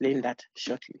will explain that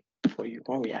shortly for you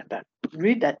when we are done.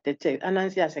 Read that the text,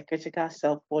 Anansi as a critical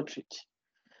self-portrait.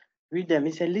 Read them.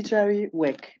 It's a literary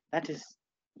work that is,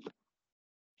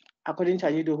 according to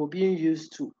Anidoho, being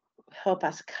used to help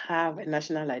us carve a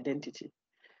national identity.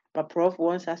 But Prof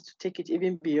wants us to take it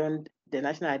even beyond the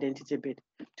national identity bit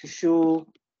to show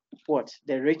what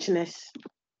the richness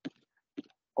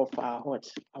of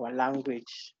our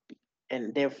language,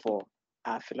 and therefore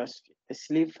our philosophy, the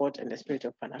slave thought and the spirit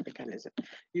of Pan-Africanism.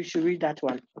 You should read that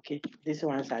one. Okay, these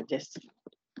ones are just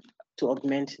to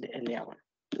augment the earlier one.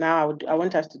 Now I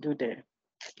want us to do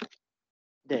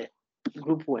the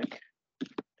group work,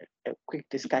 a quick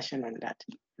discussion on that.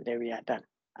 Then we are done.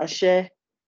 I'll share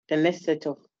the next set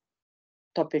of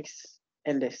topics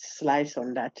and the slides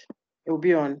on that. It will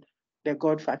be on the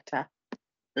God factor,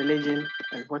 religion,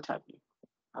 and what have you.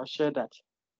 I'll share that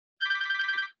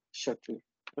shortly.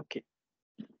 Okay.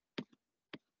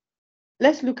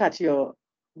 Let's look at your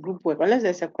group work, unless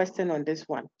there's a question on this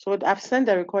one. So I've sent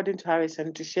the recording to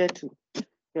Harrison to share to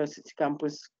your City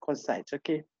Campus course sites,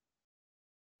 okay?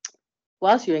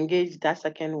 Whilst you engage that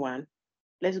second one,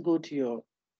 let's go to your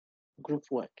group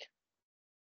work.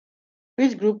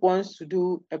 Which group wants to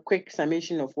do a quick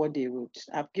summation of what they wrote?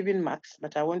 I've given marks,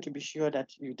 but I want to be sure that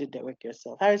you did the work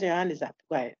yourself. Harrison, your hand is up.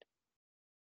 Go ahead.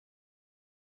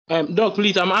 Doc,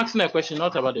 please, I'm asking a question,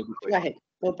 not about the group work. Go ahead.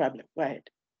 No problem. Go ahead.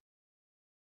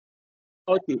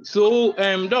 Okay, so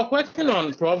Doc, working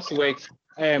on Prof's work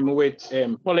with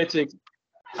politics,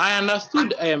 I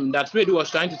understood that Freddie was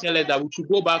trying to tell us that we should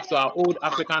go back to our old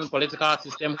African political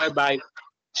system whereby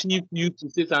chiefs used to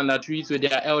sit under trees with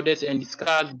their elders and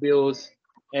discuss bills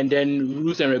and then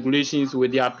rules and regulations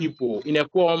with their people. In a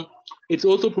form, it's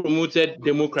also promoted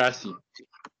democracy.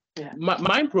 Yeah.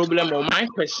 My problem or my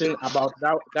question about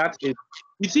that is,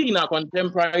 you see, in our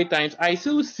contemporary times, I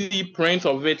still see prints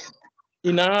of it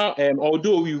in our,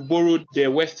 although we borrowed the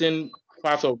Western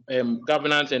part of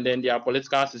governance and then their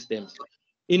political systems,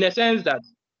 in a sense that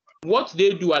what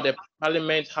they do at the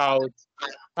Parliament House,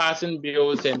 passing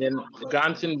bills and then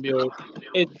granting bills,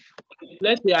 is,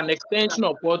 let's say, an extension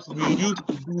of what we used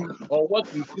to do or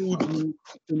what we still do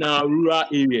in our rural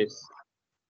areas.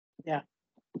 Yeah.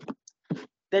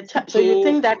 So you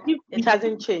think that it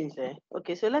hasn't changed, eh?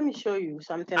 Okay, so let me show you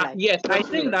something like. Yes, I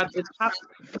think that it has.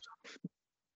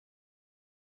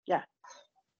 Yeah.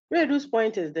 Redu's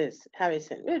point is this,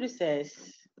 Harrison. Redu says,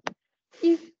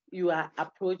 if you are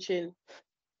approaching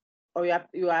or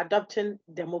you are adopting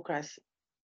democracy,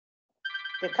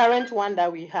 the current one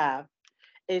that we have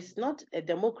is not a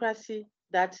democracy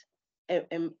that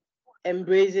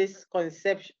embraces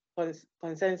consensus.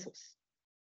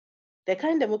 The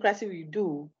kind of democracy we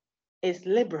do is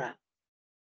liberal,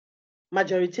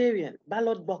 majoritarian,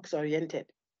 ballot box oriented.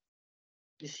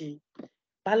 You see,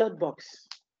 ballot box.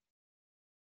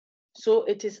 So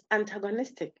it is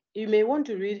antagonistic. You may want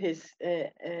to read his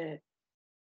a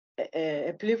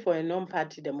plea for a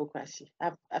non-party democracy.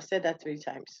 I've said that 3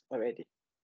 times already.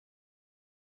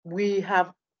 We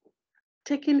have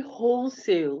taken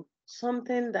wholesale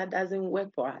something that doesn't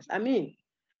work for us. I mean,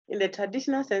 in the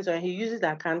traditional sense, when he uses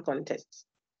the account contests,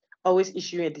 always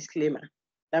issuing a disclaimer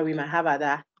that we might have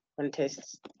other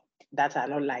contests that are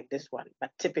not like this one,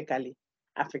 but typically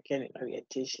African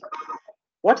orientation.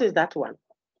 What is that one?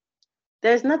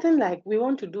 There's nothing like we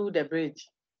want to do the bridge.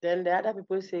 Then the other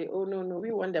people say, oh, no,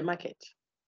 we want the market.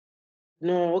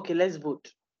 No, okay, let's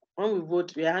vote. When we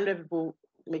vote, we are 100 people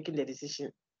making the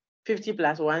decision. 50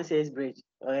 plus 1 says bridge,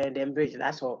 then bridge,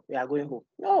 that's all, we are going home.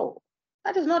 No,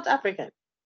 that is not African.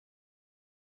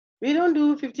 We don't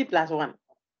do 50 plus 1.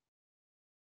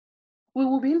 We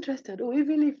will be interested, or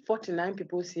even if 49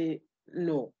 people say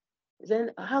no,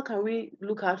 then how can we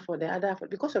look out for the other?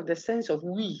 Because of the sense of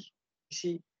we, you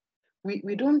see, we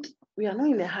are not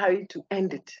in a hurry to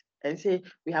end it and say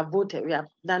we have voted, we have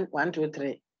done 1, 2,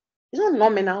 3. It's not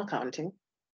nominal counting.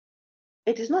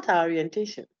 It is not our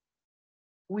orientation.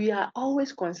 We are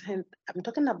always concerned. I'm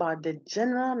talking about the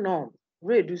general norm,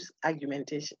 reduce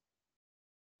argumentation.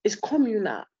 It's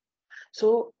communal.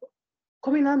 So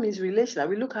communal means relational.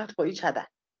 We look out for each other.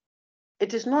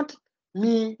 It is not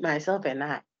me, myself, and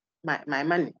I. My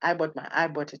money. I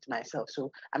bought it myself.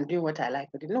 So I'm doing what I like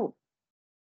with it. No.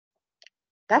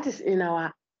 That is in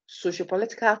our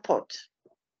socio-political thought.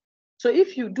 So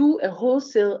if you do a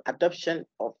wholesale adoption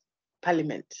of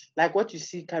parliament, like what you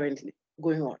see currently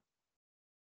going on,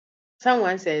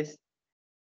 someone says,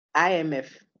 IMF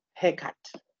haircut.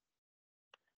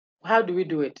 How do we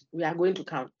do it? We are going to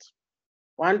count.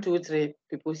 1, 2, 3,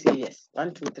 people say yes.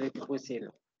 1, 2, 3, people say no.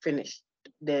 Finish.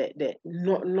 What's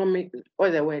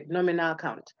the word? Nominal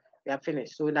count. We are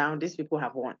finished. So now these people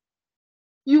have won.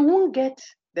 You won't get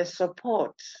the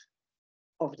support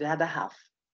of the other half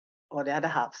or the other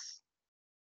halves.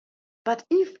 But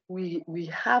if we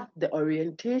have the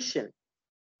orientation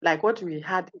like what we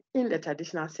had in the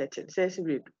traditional setting, says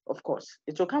read, of course,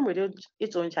 it will come with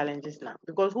its own challenges now,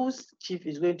 because whose chief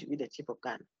is going to be the chief of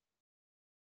Ghana?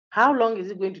 How long is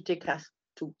it going to take us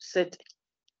to sit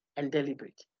and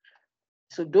deliberate?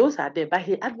 So those are there, but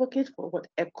he advocates for what?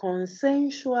 A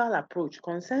consensual approach,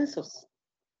 consensus.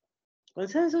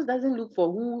 Consensus doesn't look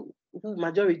for who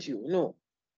majority, no.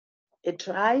 It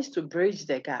tries to bridge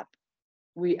the gap.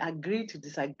 We agree to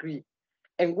disagree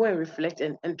and go and reflect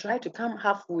and try to come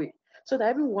halfway so that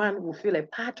everyone will feel a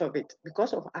part of it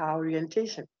because of our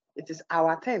orientation. It is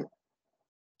our thing.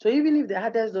 So even if the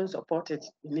others don't support it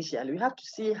initially, we have to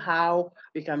see how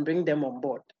we can bring them on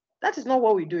board. That is not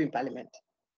what we do in Parliament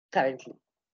currently.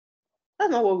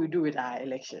 That's not what we do with our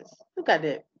elections. Look at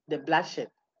the bloodshed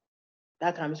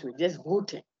that comes with just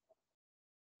voting.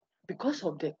 Because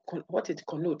of what it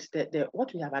connotes,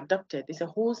 what we have adopted is a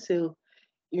wholesale,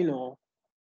 you know,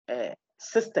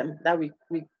 system that we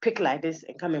pick like this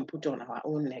and come and put on our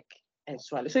own neck and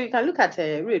swallow. So you can look at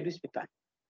Redu's paper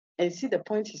and see the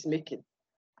point he's making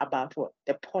about what?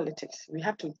 The politics. We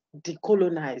have to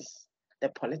decolonize the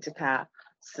political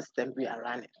system we are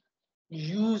running.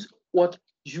 Use what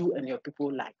you and your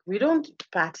people like. We don't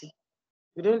party.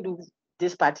 We don't do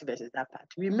this party versus that party.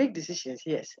 We make decisions,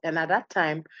 yes. And at that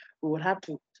time, we will have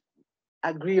to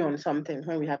agree on something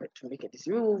when we have to make a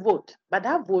decision. We will vote. But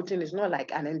that voting is not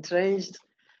like an entrenched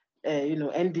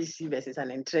NDC versus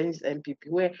an entrenched MPP,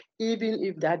 where even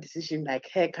if that decision, like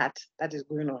haircut, that is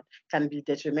going on, can be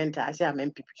detrimental, I say I'm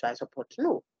MPP, so I support.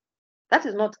 No, that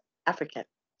is not African,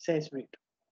 says Reid.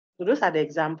 So those are the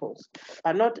examples,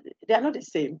 but they are not the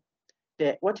same.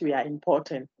 What we are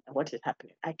important and what is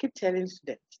happening. I keep telling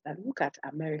students that look at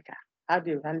America, how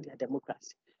they run their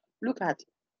democracy. Look at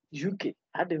UK,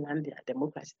 how they run their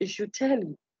democracy. It should tell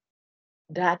you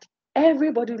that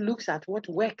everybody looks at what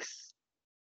works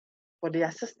for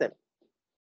their system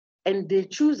and they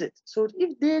choose it. So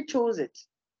if they chose it,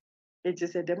 it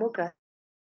is a democracy.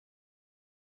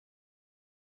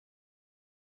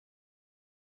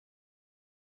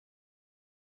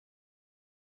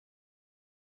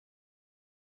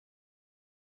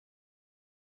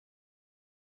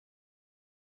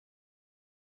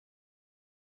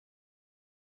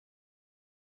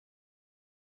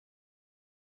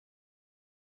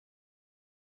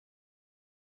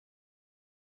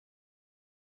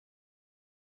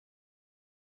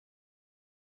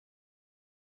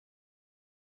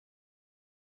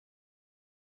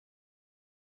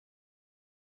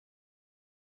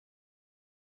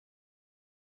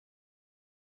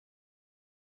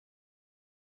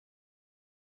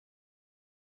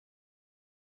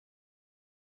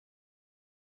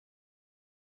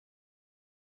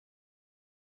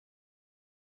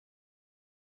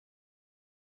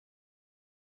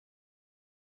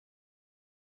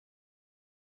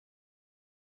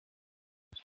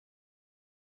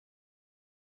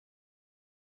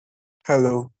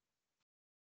 Hello.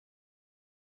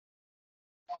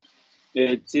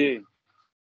 It's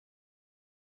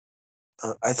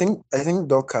I think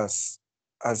Doc has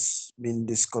been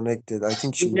disconnected. I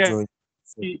think she'll Yeah, join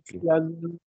he, separately. he has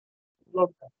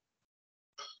loved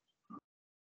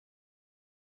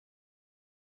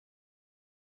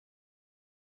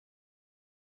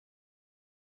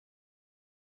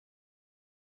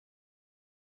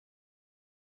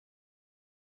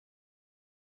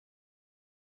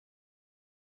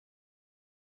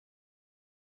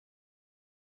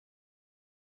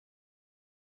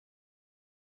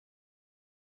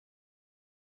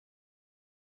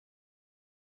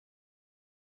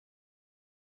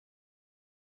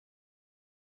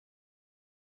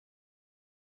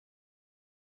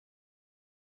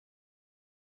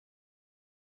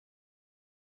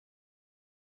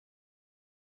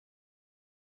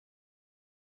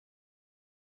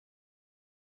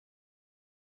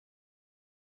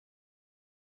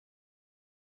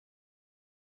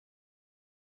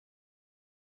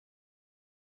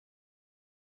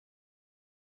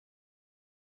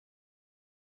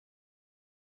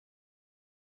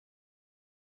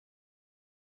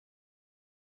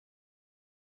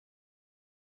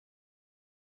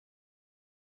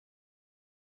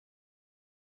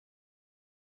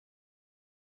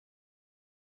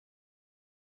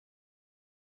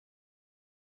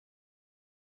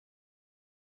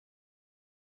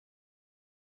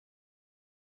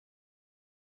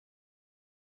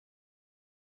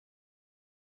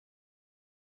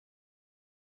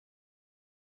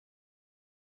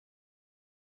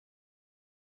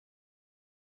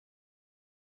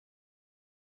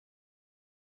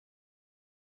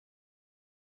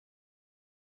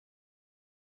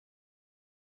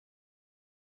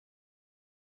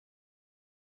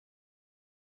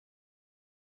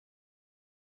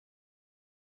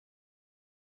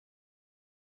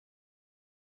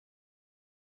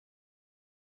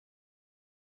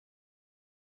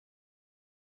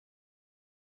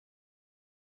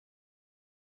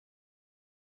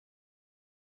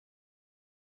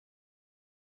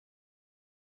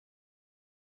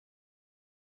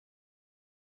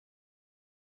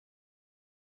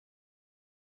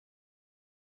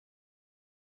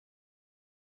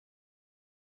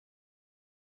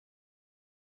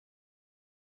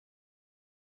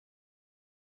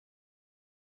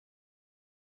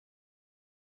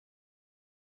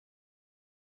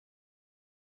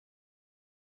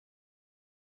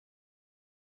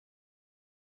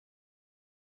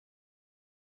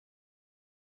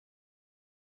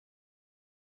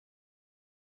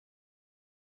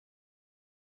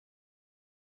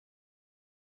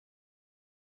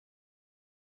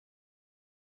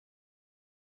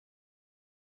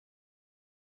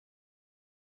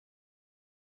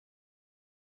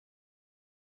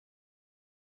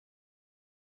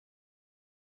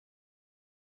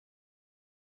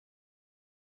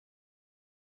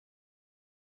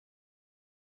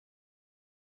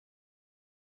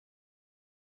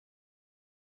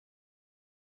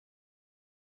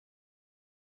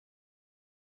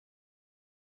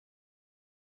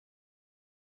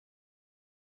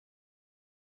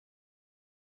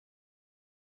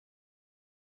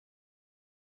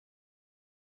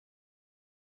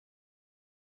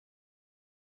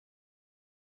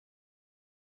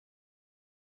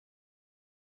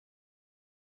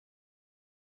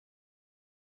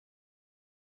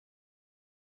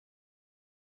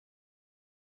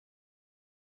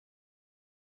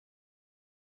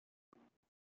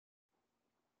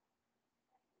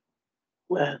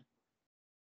Well,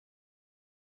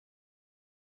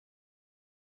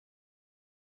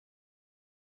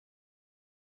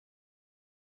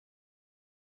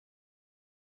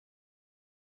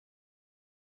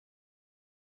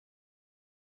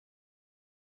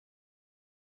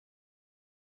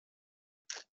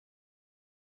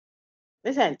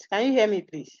 listen, can you hear me,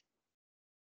 please?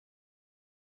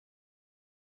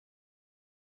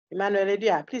 Emmanuel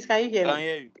Edia, please, can you hear me? Can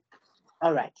hear you.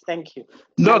 All right, thank you.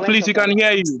 Doc, please, you can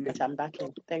hear you. But I'm back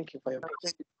in. Thank you for your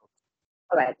patience.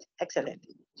 All right, excellent.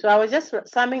 So I was just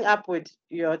summing up with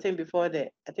your thing before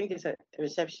I think it's a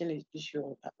reception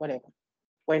issue, whatever,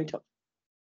 went off.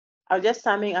 I was just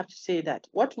summing up to say that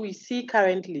what we see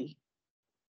currently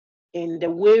in the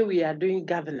way we are doing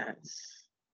governance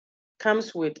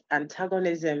comes with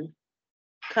antagonism,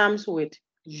 comes with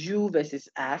you versus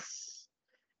us.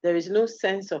 There is no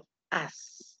sense of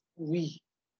us, we,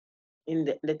 in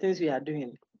the things we are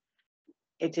doing.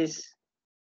 It is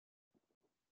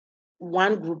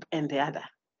one group and the other.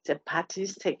 It's a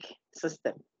partistic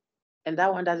system. And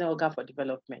that one doesn't work out for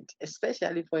development,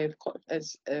 especially for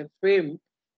a frame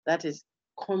that is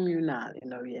communal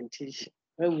in orientation,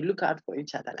 where we look out for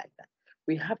each other like that.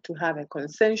 We have to have a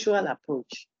consensual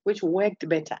approach, which worked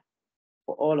better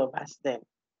for all of us then,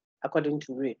 according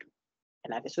to Reid.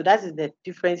 And so that is the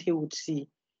difference he would see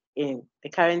in the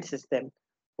current system,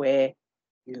 where,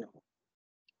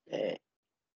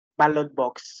 ballot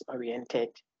box oriented,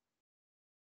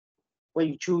 where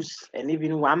you choose and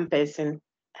even one person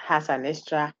has an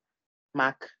extra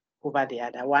mark over the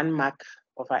other. One mark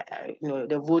of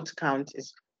the vote count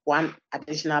is one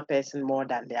additional person more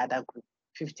than the other group,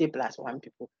 50 plus one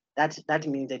people. That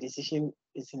means the decision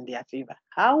is in their favor.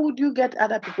 How would you get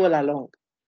other people along?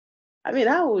 I mean,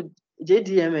 how would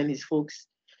JDM and his folks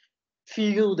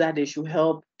feel that they should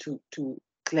help to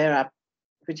clear up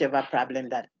whichever problem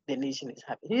that the nation is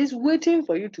having? He's waiting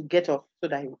for you to get off so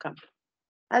that he will come.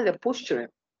 That's the posturing.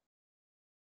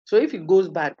 So if he goes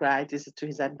back, right, it's to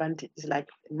his advantage. It's like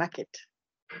a market.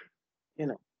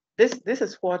 This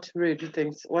is what Reid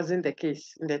thinks wasn't the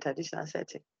case in the traditional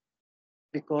setting,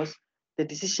 because the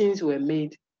decisions were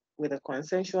made with a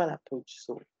consensual approach.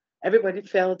 So everybody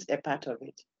felt a part of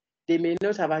it. They may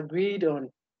not have agreed on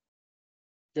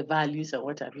the values or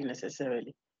what have you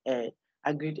necessarily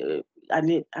agreed.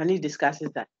 Annie discusses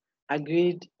that,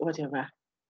 agreed whatever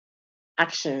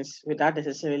actions without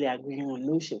necessarily agreeing on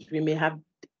notions. We may have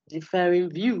differing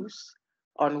views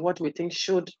on what we think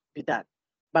should be done,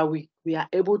 but we are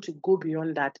able to go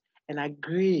beyond that and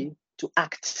agree to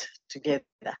act together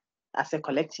as a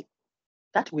collective.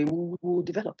 That way we will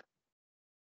develop.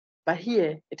 But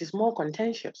here it is more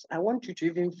contentious. I want you to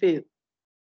even fail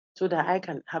so that I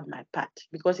can have my part,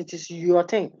 because it is your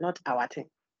thing, not our thing.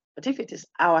 But if it is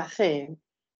our thing,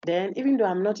 then even though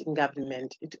I'm not in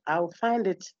government, I'll find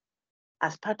it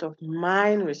as part of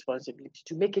my responsibility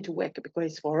to make it work, because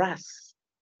it's for us.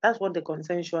 That's what the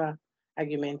consensual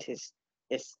argument is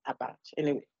about.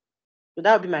 Anyway, so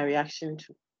that would be my reaction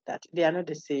to that. They are not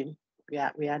the same.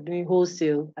 We are doing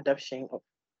wholesale adoption of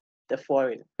the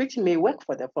foreign, which may work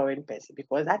for the foreign person,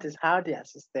 because that is how their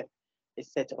system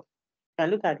is set up. You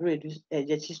can look at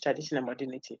Jechi's traditional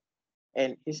modernity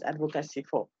and his advocacy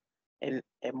for a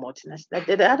multinational.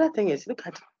 The other thing is, look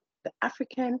at the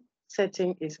African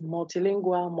setting is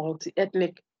multilingual,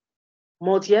 multi-ethnic,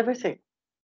 multi-everything.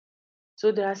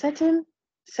 So there are certain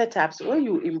setups when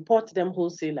you import them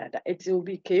wholesale like that, it will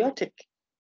be chaotic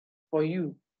for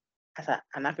you as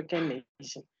an African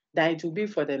nation than it will be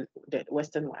for the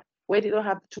Western one, where they don't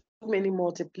have too many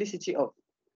multiplicity of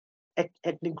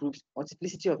ethnic groups,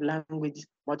 multiplicity of languages,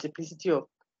 multiplicity of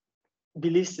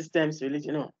belief systems,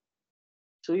 religion.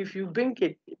 So if you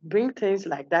bring things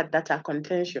like that are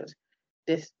contentious,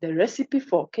 the recipe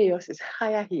for chaos is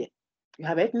higher here. You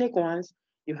have ethnic ones,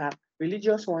 you have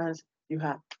religious ones, you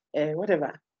have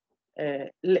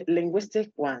linguistic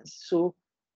ones. So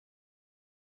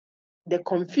the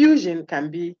confusion can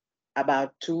be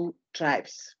about two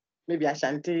tribes, maybe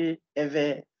Ashanti,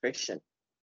 Ewe, friction.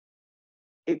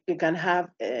 You can have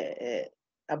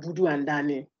Abudu and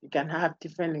Dani. You can have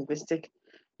different linguistic,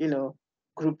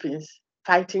 groupings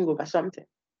fighting over something,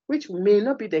 which may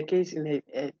not be the case in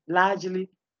a largely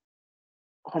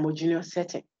homogeneous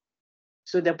setting.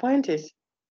 So the point is,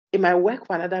 it might work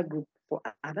for another group, for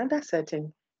another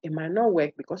setting, it might not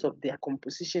work because of their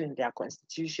composition and their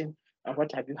constitution and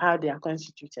what have you, how they are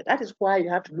constituted. That is why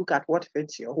you have to look at what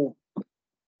fits your home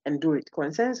and do it.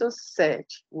 Consensus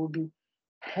search will be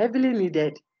heavily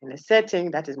needed in a setting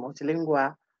that is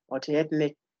multilingual,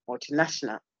 multi-ethnic,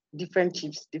 multinational, different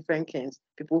chiefs, different kings,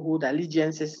 people hold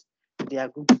allegiances to their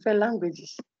group, different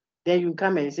languages. Then you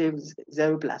come and say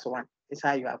 0+1 is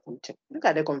how you are voting. Look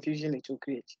at the confusion it will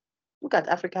create. Look at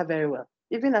Africa very well.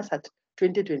 Even as at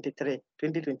 2023,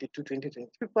 2022, 2020,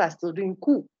 people are still doing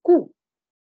cool.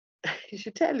 He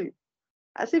should tell you.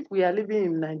 As if we are living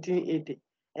in 1980,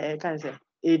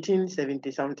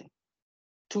 1870 something.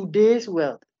 Today's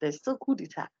world, there's still coup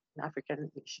d'etat in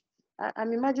African nations.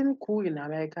 I'm imagining coup in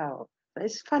America.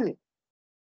 It's funny.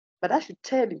 But that should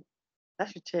tell you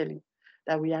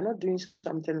that we are not doing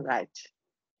something right.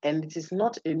 And it is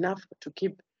not enough to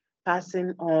keep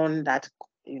passing on that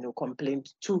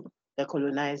complaint to the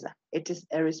colonizer. It is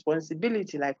a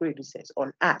responsibility, like Redu says,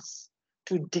 on us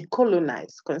to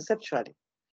decolonize conceptually.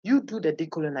 You do the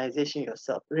decolonization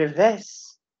yourself.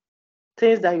 Reverse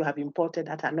things that you have imported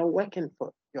that are not working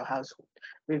for your household.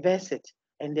 Reverse it.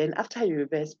 And then after you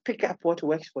reverse, pick up what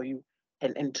works for you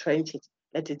and entrench it.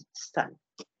 Let it stand.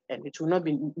 And it will not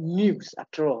be news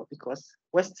after all, because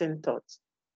Western thoughts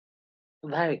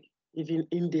vary even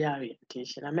in their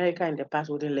orientation. America in the past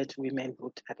wouldn't let women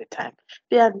vote at the time.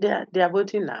 They are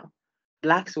voting now.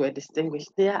 Blacks were distinguished.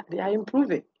 They are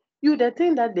improving. The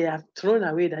thing that they have thrown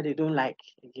away that they don't like,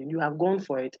 again, you have gone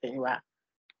for it and you are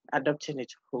adopting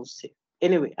it wholesale.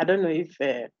 Anyway, I don't know if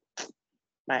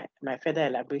my further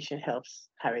elaboration helps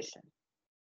Harrison.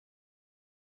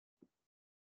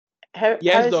 Yes,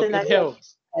 Harrison, Doc, it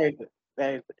helps. very good,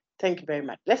 very good. Thank you very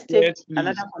much. Let's take Yes, please.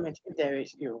 another comment if there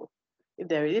is.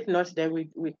 If not, then we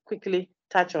quickly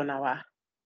touch on our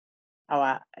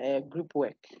group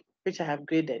work, which I have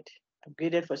graded. I've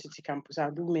graded for City Campus.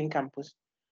 I'll do main campus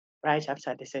right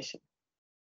after the session.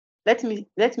 Let me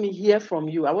hear from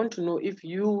you. I want to know if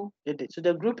you did it. So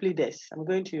the group leaders, I'm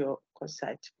going to your course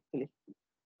site quickly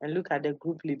and look at the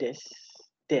group leaders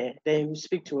there. Then you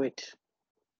speak to it.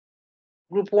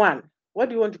 Group 1, what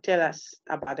do you want to tell us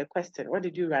about the question? What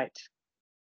did you write?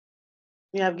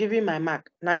 You have given my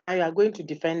mark. Now you are going to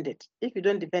defend it. If you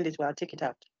don't defend it, well, I'll take it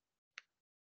out.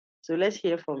 So let's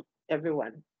hear from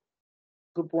everyone.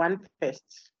 Group 1 first.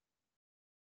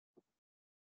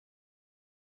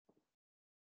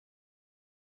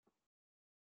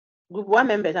 Group 1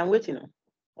 members, I'm waiting.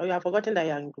 Or you have forgotten that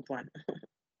you are in group 1.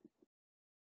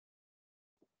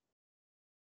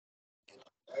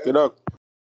 Good luck.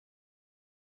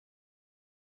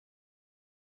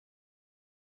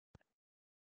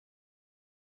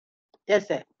 Yes,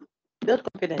 sir. Build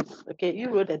confidence. Okay, you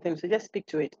wrote the thing, so just speak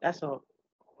to it. That's all.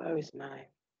 Where is mine?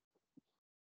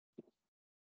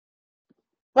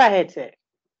 Go ahead, sir.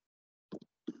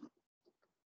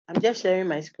 I'm just sharing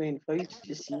my screen for you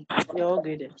to see. You're all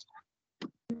graded.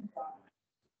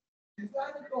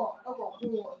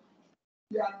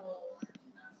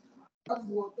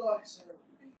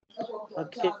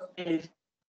 Okay.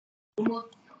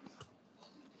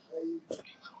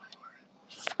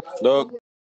 Doc.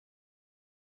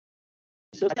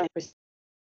 So,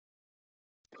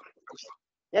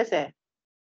 yes, sir.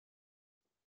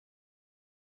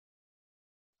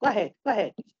 Go ahead.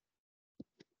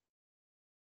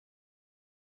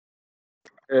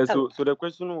 So the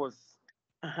question was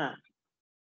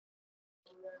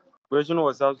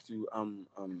how to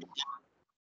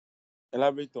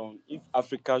elaborate on if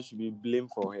Africa should be blamed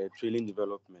for her trailing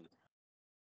development.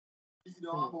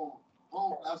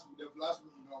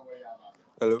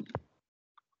 Hello.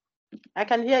 I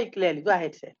can hear you clearly. Go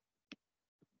ahead, sir.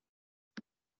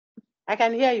 I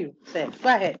can hear you, sir. Go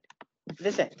ahead.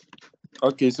 Listen.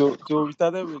 Okay, so we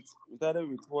started with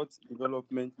what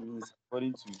development means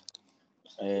according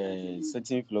to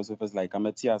certain philosophers like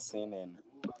Amartya Sen and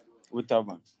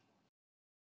Uttavan.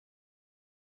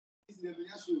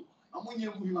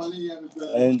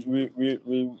 And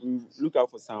we look out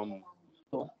for some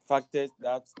factors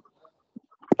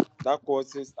that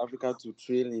causes Africa to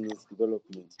trail in its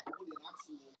development.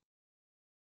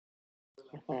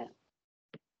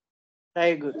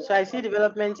 Very good. So I see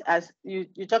development as you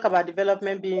talk about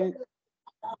development being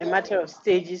a matter of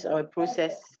stages or a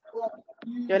process.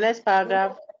 Your next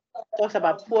paragraph talks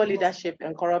about poor leadership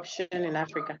and corruption in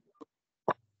Africa.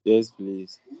 Yes,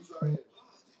 please.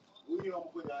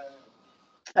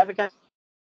 African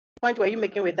point were you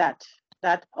making with that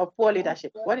of poor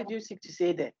leadership? What did you seek to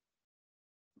say there?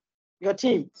 Your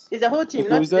team. It's the whole team,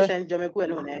 not Vincent Jomeku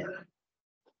alone.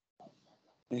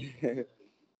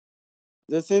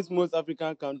 Since most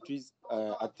African countries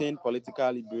attain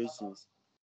political liberations,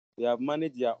 they have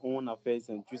managed their own affairs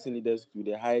and choosing leaders to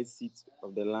the highest seats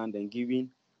of the land and giving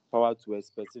power to a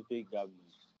specific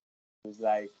government. It's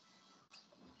like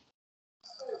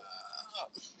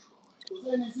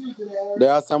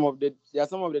there are some of the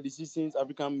decisions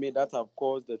Africa made that have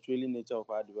caused the trailing nature of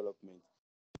our development.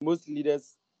 Most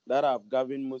leaders that have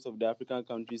governed most of the African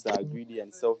countries are greedy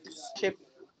and selfish. Ship.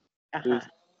 So,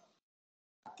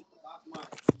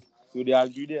 so they are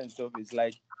greedy and selfish.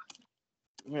 Like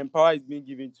when power is being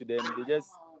given to them, they just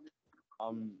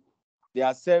they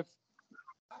are self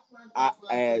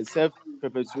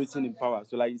perpetuating in power.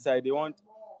 So like you said, they want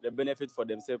the benefit for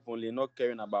themselves only, not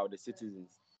caring about the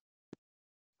citizens.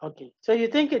 Okay. So you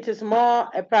think it is more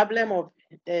a problem of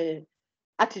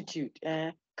attitude,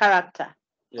 character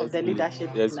of the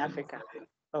leadership in Africa?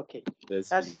 Okay.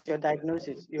 That's your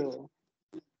diagnosis. You.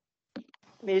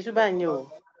 Okay.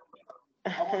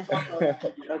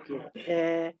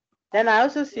 Then I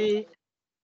also see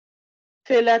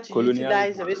failure to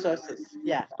utilize resources.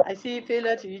 Yeah, I see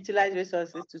failure to utilize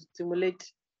resources to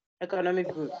stimulate economic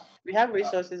growth. We have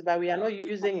resources, but we are not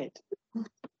using it.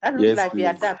 That looks like we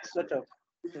are tapped, sort of.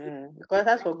 Because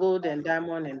as for gold and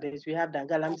diamond and this, we have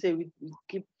that. I'm saying we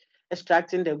keep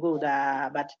extracting the gold,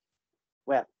 but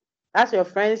well, that's your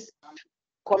friend's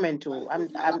comment too.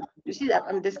 You see,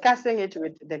 I'm discussing it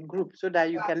with the group so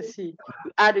that you can see,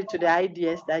 you add it to the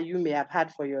ideas that you may have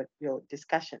had for your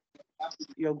discussion,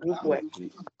 your group work.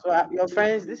 So your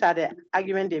friends, these are the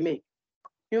arguments they make.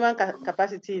 Human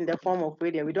capacity in the form of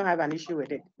radio, we don't have an issue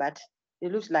with it, but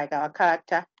it looks like our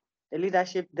character, the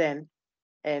leadership then,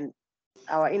 and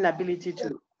our inability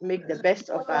to make the best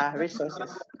of our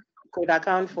resources could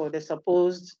account for the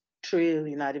supposed trail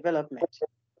in our development.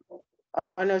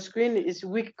 On your screen is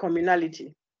weak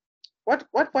communality.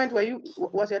 What point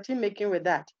was your team making with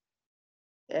that?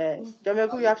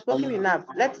 Jomeku, you have spoken enough.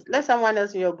 Let someone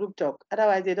else in your group talk.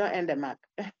 Otherwise, they don't end the map.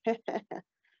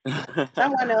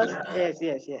 Someone else,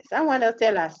 yes. Someone else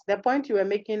tell us the point you were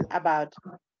making about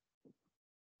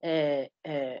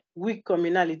weak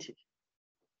communality.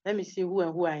 Let me see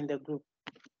who are in the group.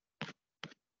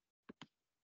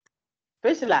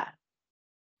 Priscilla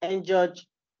and George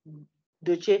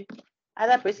Duce.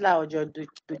 Either Priscilla or George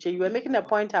Duce, you were making a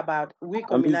point about weak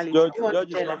communality. George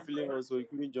is not feeling well, so he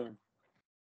couldn't join.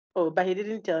 Oh, but he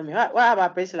didn't tell me. What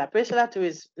about Priscilla? Priscilla too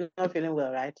is not feeling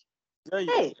well, right?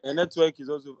 Hey, the network is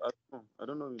also. I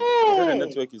don't know. Hey. The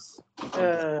network is.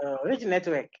 Which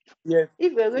network? Yes.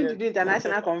 If we're going to do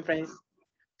international conference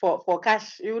for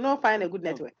cash, you will not find a good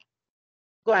network.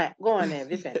 Go on,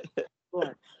 Vincent. Go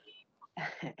on.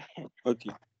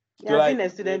 Okay. You have been a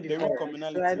student before, so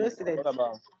I know students.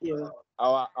 What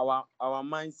about our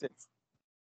mindset?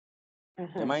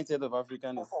 The mindset of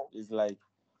Africans is like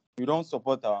we don't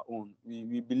support our own.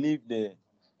 We believe the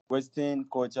Western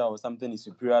culture or something is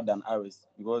superior than ours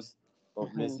because of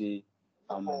let's say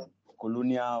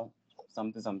colonial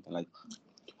something like.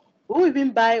 Who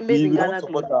even buy made in Ghana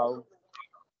clothing?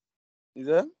 Is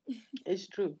that? It's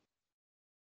true.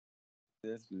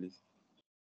 Yes, please.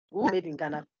 Who made in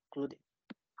Ghana clothing?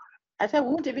 I said, we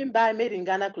won't even buy made in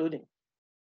Ghana clothing.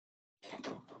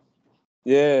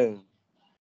 Yeah.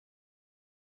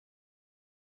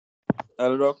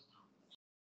 Hello, Doc.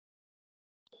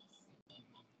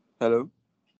 Hello.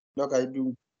 Doc, I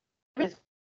do.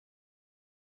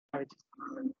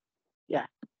 Yeah.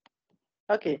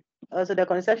 Okay. Also, the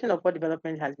conception of what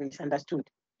development has been misunderstood.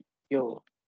 A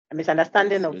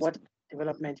misunderstanding of what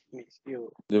development means.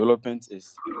 Development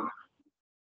is.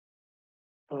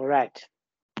 All right.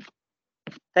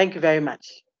 Thank you very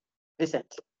much,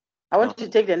 Vincent. I want you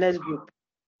to take the next group.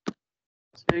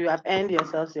 So you have earned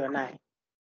yourselves your 9.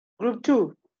 Group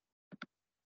 2.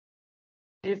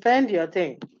 Defend your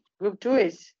thing. Group 2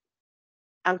 is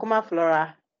Ankuma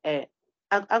Flora.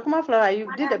 Ankuma Flora, you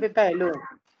did the paper alone.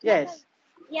 Yes.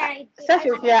 Yeah.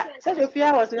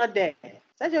 Sejofia was not there.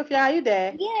 Sejofia, are you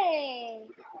there? Yeah.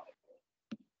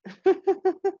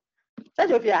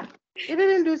 Sejofia, you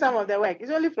didn't do some of the work.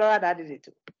 It's only Flora that did it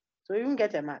too. So you won't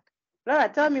get a mark. Flora,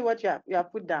 tell me what you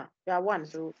have put down. You are 1.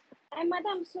 So.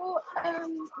 Madam, so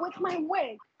with my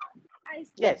work, I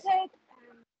started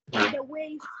the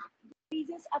ways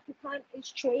Business African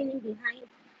is training behind,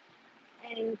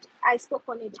 and I spoke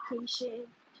on education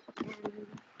and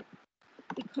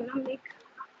economic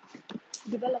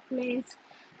development,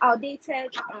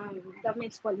 outdated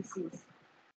government policies,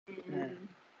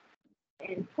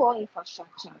 and poor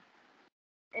infrastructure.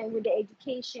 And with the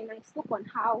education, I spoke on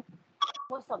how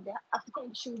most of the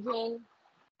African children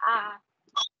are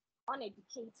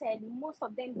uneducated, most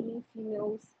of them being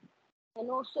females, and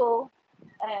also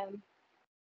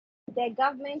the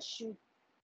government should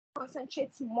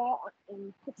concentrate more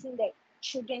on putting the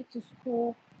children to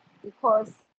school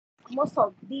because most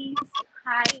of these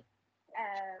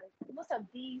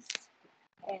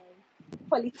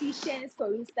politicians,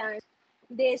 for instance,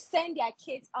 they send their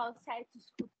kids outside to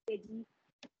school to study,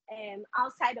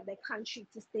 outside of the country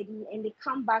to study, and they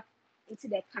come back into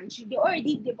the country. They've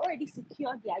already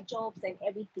secured their jobs and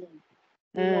everything,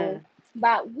 you know.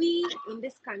 But we in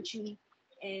this country,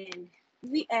 and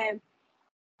we that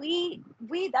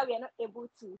we are not able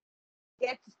to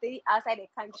get to stay outside the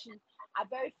country are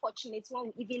very fortunate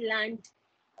when we even land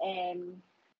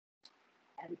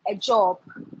a job.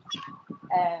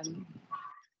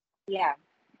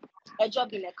 A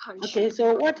job in a country. Okay,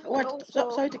 so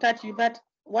sorry to cut you, but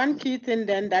one key thing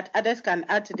then that others can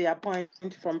add to their point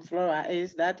from Flora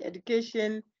is that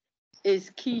education is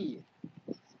key.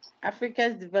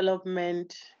 Africa's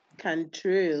development can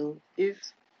trail if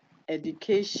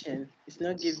education is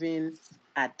not given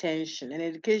attention. And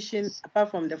education, apart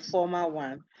from the formal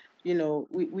one, you know,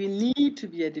 we need to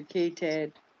be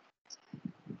educated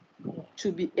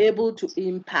to be able to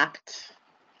impact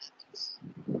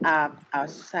our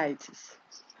societies.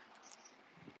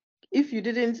 If you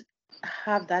didn't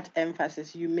have that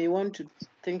emphasis, you may want to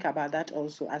think about that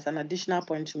also as an additional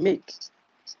point to make.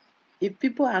 If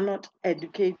people are not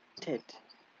educated,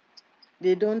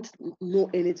 they don't know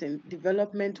anything,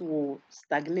 development will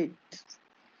stagnate.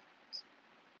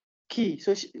 Key.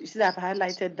 So you see, I've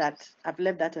highlighted that, I've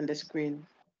left that on the screen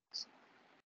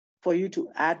for you to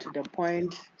add to the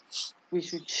point. We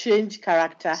should change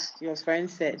character, your friend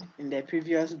said in the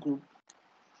previous group.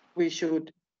 We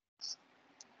should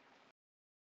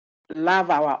love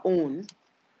our own,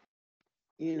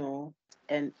 you know,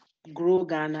 and grow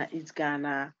Ghana, eat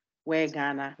Ghana, wear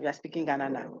Ghana. We are speaking Ghana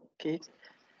now, okay?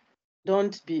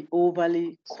 Don't be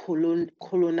overly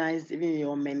colonized even in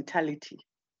your mentality,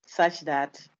 such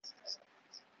that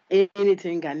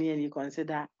anything Ghanaian you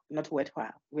consider not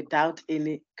worthwhile without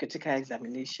any critical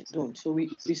examination. Don't. So we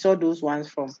saw those ones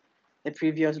from the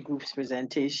previous group's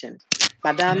presentation.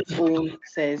 Madame's own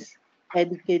says,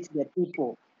 educate the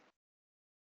people.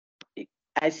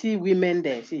 I see women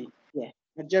there. See, yeah,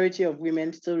 majority of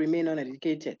women still remain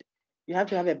uneducated. You have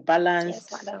to have a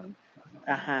balanced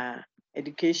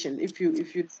education. If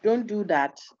you don't do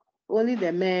that, only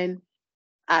the men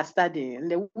are studying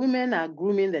and the women are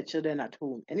grooming the children at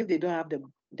home. And if they don't have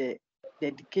the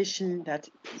education that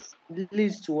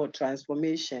leads to a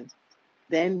transformation,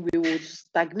 then we will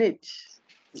stagnate.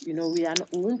 You know, we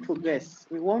won't progress.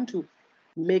 We want to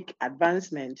make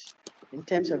advancement in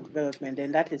terms of development,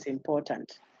 and that is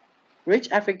important. Rich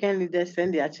African leaders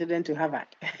send their children to Harvard.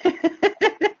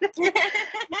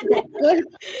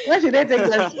 What should they take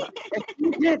them to?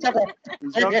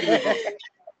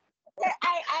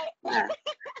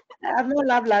 I have no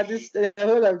love like this the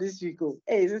whole of this week. Oh.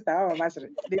 Hey, sister,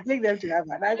 they take them to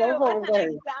Harvard. I go for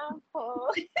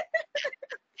example.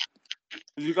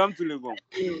 You come to Legon.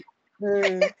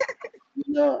 You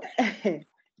know,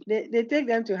 they take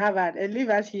them to Harvard and leave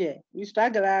us here. We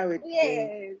struggle out with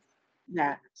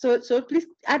yeah. So please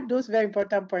add those very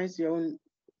important points to your own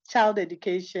child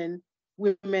education,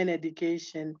 women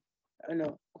education, you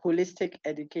know, holistic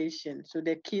education. So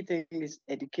the key thing is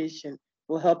education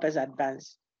will help us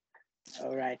advance.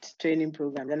 All right, training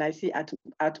programs. And I see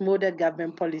outmoded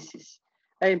government policies.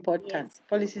 Very important.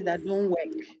 Policies that don't work.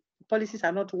 Policies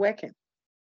are not working.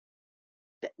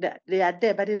 They are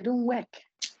there, but they don't work.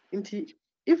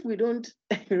 If we don't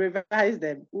revise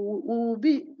them, we will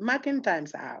be marking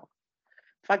times out.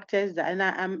 Factors that, and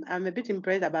I'm a bit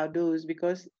impressed about those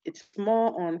because it's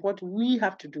more on what we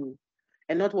have to do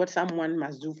and not what someone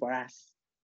must do for us.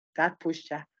 That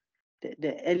posture,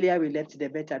 the earlier we left, the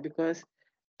better, because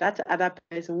that other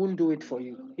person won't do it for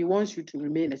you. He wants you to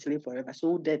remain a slave forever.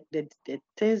 So the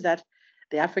things that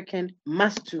the African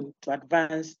must do to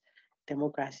advance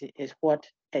democracy is what,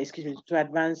 to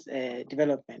advance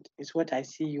development is what I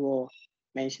see you all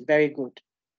mentioned. Very good.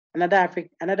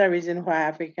 Another reason why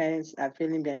Africans are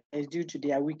failing there is due to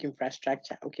their weak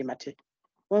infrastructure. Okay, Mate.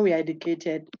 When we are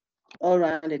educated, all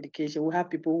around education, we have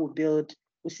people who build,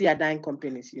 who see dying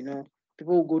companies, you know,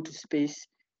 people who go to space,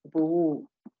 people who,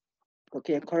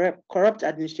 okay, corrupt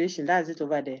administration, that's it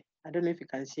over there. I don't know if you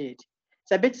can see it.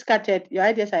 It's a bit scattered. Your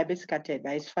ideas are a bit scattered,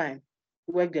 but it's fine.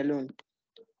 Work alone.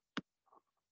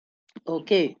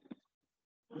 Okay.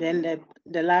 Then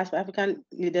the last, African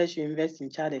leaders should invest in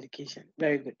child education.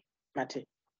 Very good, Mate.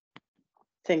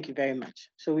 Thank you very much.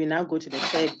 So we now go to the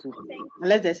third group,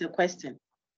 unless there's a question.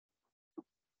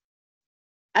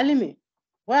 Alimi,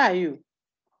 where are you?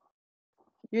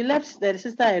 You left the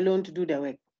sister alone to do the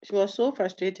work. She was so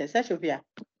frustrated. Seshopia,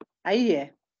 are you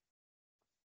here?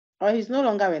 Or he's no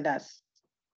longer with us?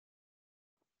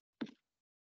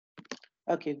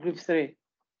 Okay, group 3.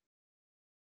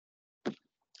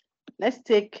 Let's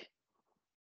take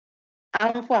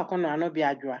Amfo Akono Anobi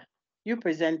Adwa. You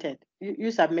presented, you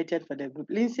submitted for the group.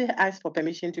 Lindsay asked for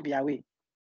permission to be away.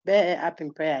 bear up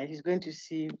in prayer. He's going to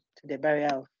see to the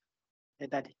burial of the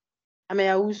daddy.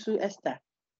 Ameyawusu Esther.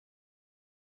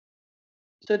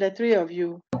 So the three of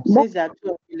you, since there are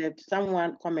two of you left,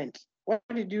 someone comment. What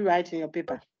did you write in your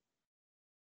paper?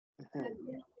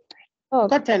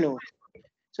 Cotton.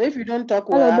 So if you don't talk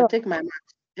well, I'll take my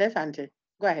marks. Yes, Auntie.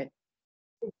 Go ahead.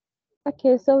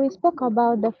 Okay, so we spoke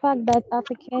about the fact that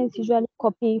Africans usually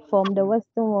copy from the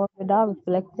Western world without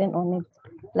reflecting on it.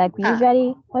 Like we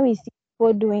usually, when we see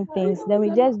people doing things, then we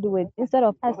just do it instead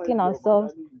of asking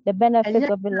ourselves the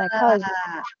benefits of it, like how is it?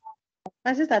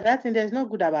 My sister, that thing there's no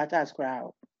good about us,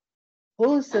 crowd.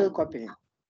 Wholesale copying.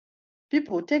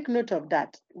 People take note of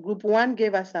that. Group 1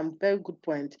 gave us some very good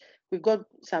points. We got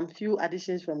some few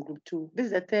additions from group 2. This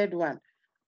is the third one.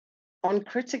 On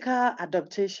critical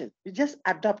adaptation. You just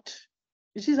adopt.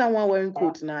 You see someone wearing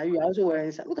coats now, you are also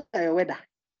wearing some. Look at your weather.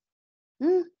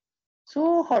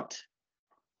 So hot.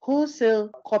 Wholesale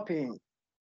copying.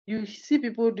 You see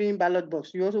people doing ballot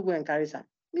box, you also go and carry some.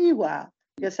 Meanwhile,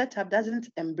 your setup doesn't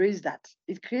embrace that.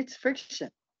 It creates friction.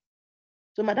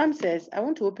 So Madam says, I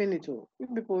want to open it all. You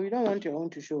people, you don't want your own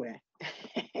to show.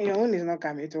 Your own is not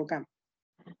coming, it will come.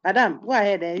 Madam, go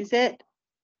ahead. He said,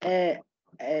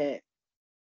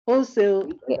 wholesale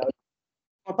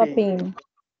copying.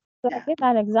 So I gave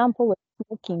an example with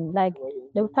smoking, like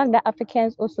the fact that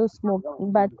Africans also smoke,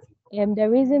 but the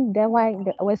reason why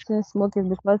the Western smoke is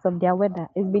because of their weather.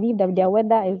 It's believed that their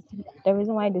weather is the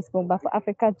reason why they smoke. But for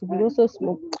Africa to be also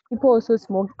smoke, people also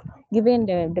smoke, given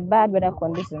the bad weather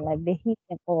condition, like the heat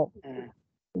and all.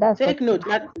 That's take note,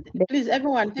 please,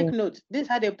 everyone, take note. This is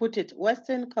how they put it: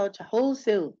 Western culture,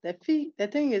 wholesale. The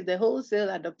thing is the wholesale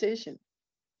adaptation.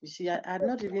 You see, I had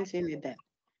not even seen it then.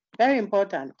 Very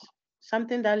important.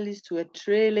 Something that leads to a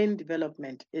trailing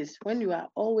development is when you are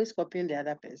always copying the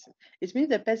other person. It means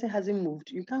the person hasn't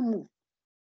moved. You can't move.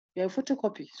 You're a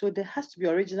photocopy. So there has to be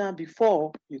original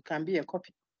before you can be a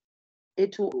copy.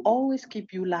 It will always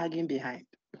keep you lagging behind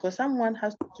because someone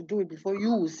has to do it before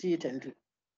you will see it and do.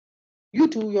 You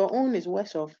too, your own is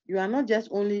worse off. You are not just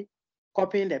only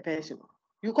copying the person.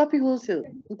 You copy wholesale,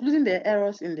 including the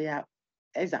errors in their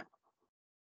exam.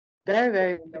 Very,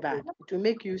 very bad. It will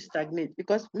make you stagnate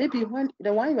because maybe when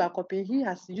the one you are copying, he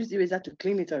has used eraser to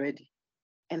clean it already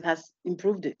and has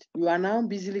improved it. You are now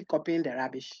busily copying the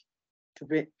rubbish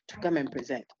to come and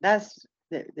present. That's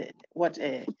what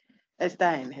Esther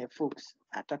and her folks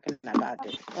are talking about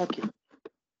there. Okay.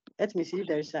 Let me see if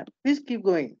there is a. Please keep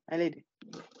going, my lady.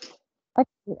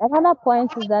 Okay. Another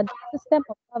point is that the system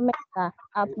of government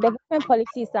development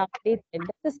policies are updated.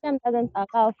 The system doesn't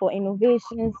allow for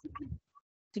innovations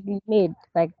to be made.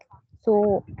 Like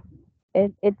so,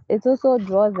 it also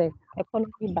draws the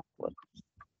economy backward.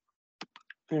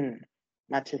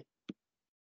 Matthew.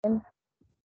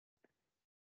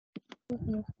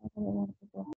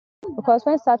 Because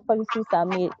when such policies are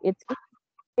made, it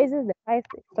raises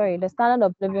the standard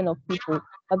of living of people.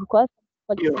 But because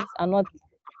policies are not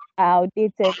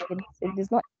outdated, it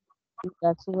is not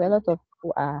that so a lot of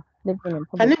people are living in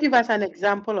poverty. Can you give us an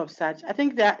example of such? I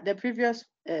think that the previous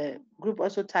group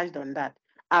also touched on that.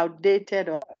 Outdated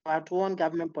or outworn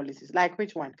government policies. Like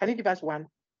which one? Can you give us one?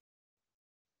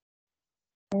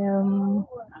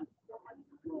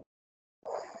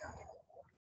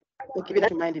 Okay, we have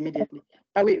to mind immediately.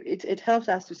 But it helps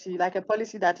us to see like a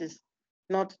policy that is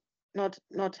not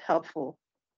helpful.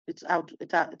 It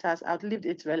has outlived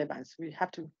its relevance. We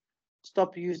have to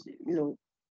stop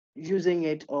using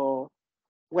it or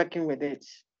working with it.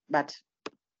 But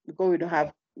because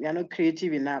we are not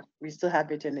creative enough, we still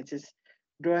have it and it is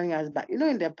drawing us back. In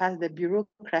the past, the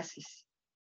bureaucracies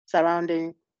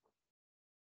surrounding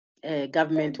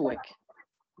government work.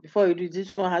 Before you do,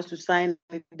 this one has to sign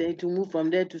there to move from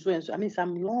there to so and so. I mean,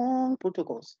 some long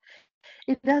protocols.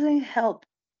 It doesn't help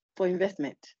for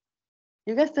investment.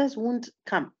 Investors won't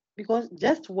come because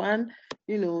just one,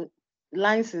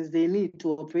 license they need to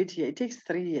operate here, it takes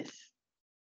 3 years.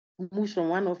 Moves from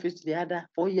one office to the other.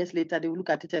 4 years later, they will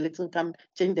look at it a little, come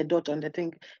change the dot on the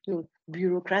thing.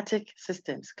 Bureaucratic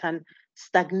systems can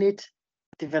stagnate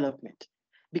development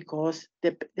because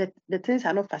the things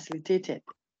are not facilitated.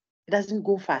 It doesn't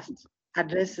go fast.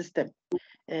 Address system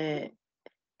and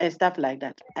stuff like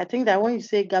that. I think that when you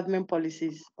say government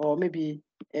policies or maybe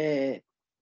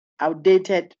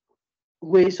outdated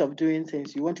ways of doing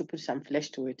things, you want to put some flesh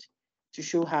to it to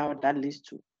show how that leads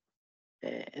to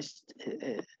a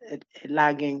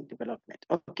lagging development.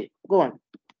 Okay, go on.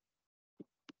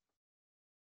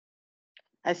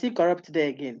 I see corrupt there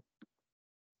again.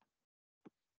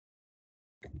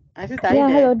 I see that. Yeah,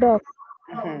 hello, Doc.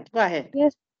 Go ahead.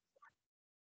 Yes.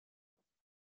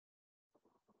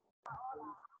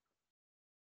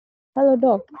 Hello,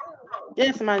 Doc.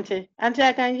 Yes, Manche. Auntie,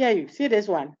 I can hear you. See this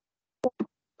one.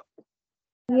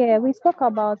 Yeah, we spoke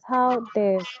about how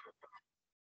the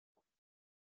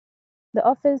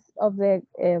office of the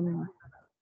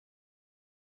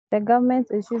government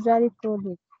is usually filled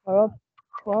with corrupt.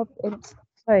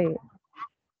 Sorry,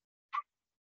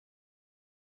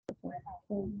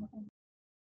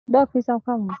 Doc, please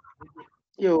come.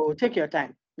 You take your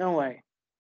time. Don't worry.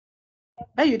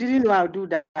 Hey, you didn't know I'll do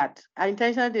that. I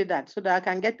intentionally did that so that I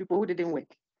can get people who didn't work.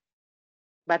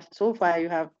 But so far, you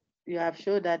have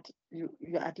showed that you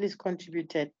at least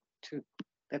contributed to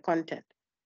the content.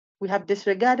 We have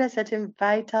disregarded certain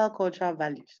vital cultural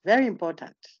values. Very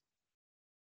important.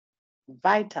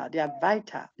 Vital. They are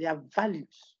vital. They are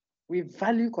values. We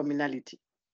value communality.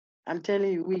 I'm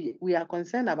telling you, we are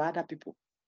concerned about other people.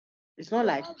 It's not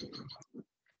like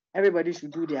everybody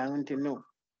should do their own thing. No,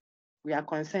 we are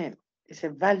concerned. It's a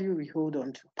value we hold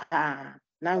on to.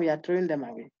 Now we are throwing them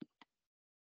away.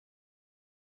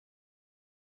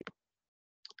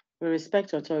 We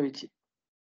respect authority.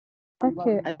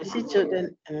 Okay. I see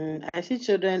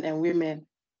children and women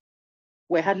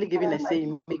were hardly given a say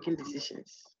in making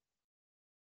decisions.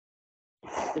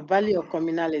 The value of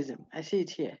communalism. I see it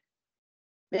here.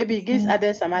 Maybe it gives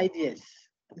others some ideas.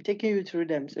 I'm taking you through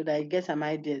them so that you get some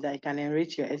ideas that you can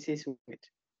enrich your essays with.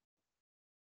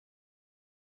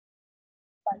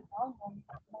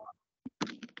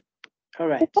 All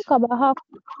right. We talk about how.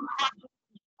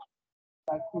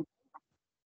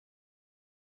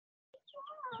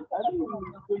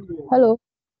 Hello.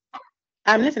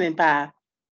 I'm listening, Pa.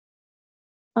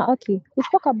 Okay. We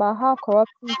spoke about how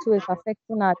corruption too is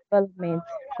affecting our development.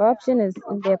 Corruption is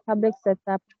in the public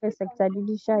sector, private sector,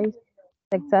 judiciary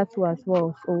sector too as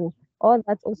well. So all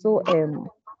that also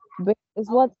is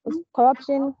what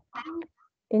corruption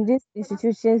in these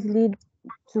institutions lead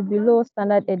to below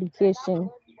standard education,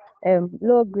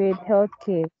 low grade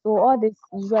healthcare. So all this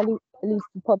usually leads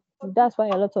to poverty. That's why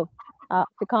a lot of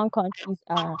African countries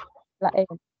are like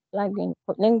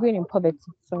lingering in poverty.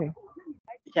 Sorry.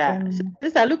 Yeah.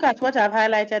 Sister, look at what I've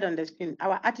highlighted on the screen.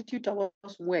 Our attitude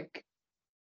towards work.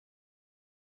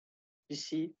 You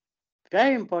see,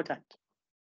 very important.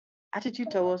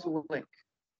 Attitude towards work.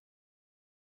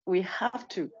 We have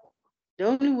to. The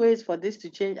only ways for this to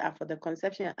change are for the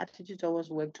conception and attitude towards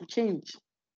work to change.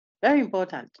 Very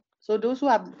important. So those who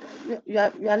are you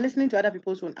are listening to other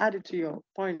people's own, add it to your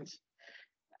points.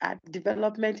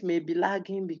 Development may be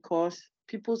lagging because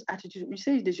people's attitude. You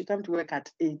say they should come to work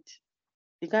at 8.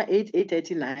 You can 8,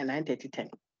 8:30, 9, 9:30, 10.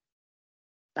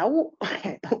 Now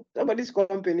somebody's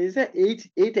company say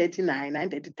 8, 8:30, 9,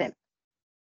 9:30, 10.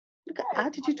 Look at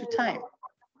attitude to time.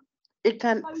 It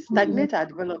can stagnate our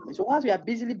development. So whilst we are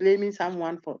busily blaming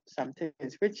someone for some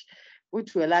things, which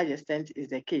to a large extent is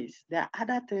the case, there are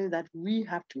other things that we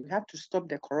have to stop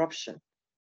the corruption.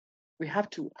 We have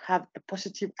to have a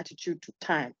positive attitude to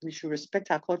time. We should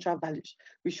respect our cultural values.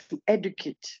 We should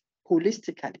educate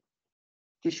holistically.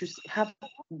 We should have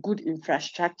good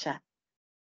infrastructure,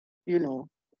 the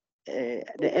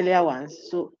earlier ones.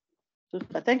 So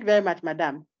but thank you very much,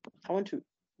 Madam. I want to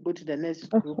go to the next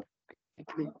group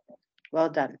quickly. Well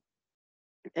done.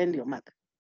 End your mark.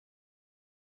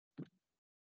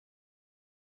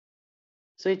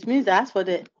 So it means that as for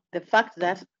the fact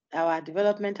that our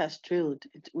development has trailed,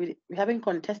 we haven't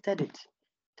contested it.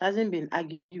 It hasn't been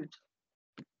argued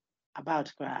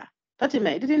about. Totime,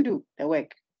 it didn't do the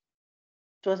work.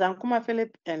 It was Ankuma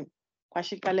Philip and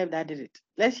Kwashi Caleb that did it.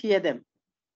 Let's hear them.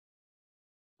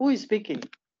 Who is speaking?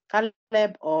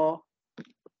 Caleb or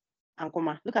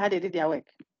Ankuma? Look at how they did their work.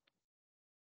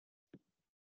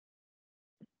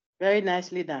 Very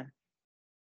nicely done.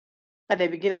 At the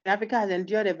beginning, Africa has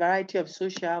endured a variety of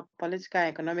social, political, and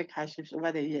economic hardships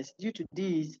over the years. Due to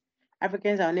these,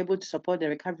 Africans are unable to support the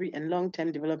recovery and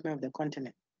long-term development of the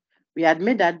continent. We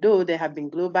admit that though there have been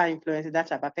global influences that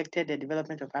have affected the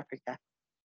development of Africa,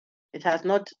 it has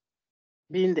not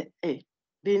been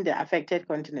the affected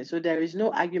continent. So there is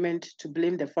no argument to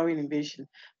blame the foreign invasion,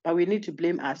 but we need to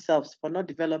blame ourselves for not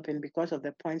developing because of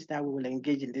the points that we will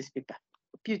engage in this paper.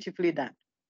 Beautifully done.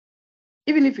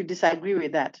 Even if you disagree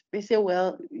with that, they say,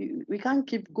 well, we can't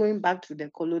keep going back to the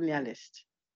colonialist.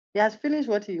 He has finished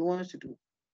what he wants to do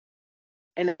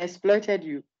and exploited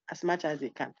you as much as they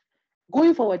can.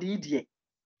 Going forward, EDA,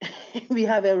 we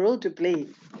have a role to play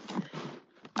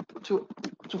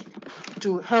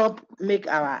to help make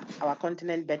our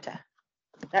continent better.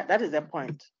 That is the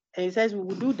point. And he says we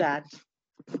will do that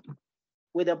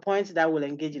with the points that will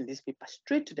engage in this paper.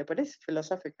 Straight to the point. This is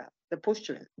philosophical, the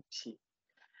posturing. See.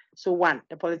 So 1,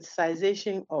 the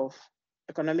politicization of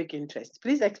economic interest.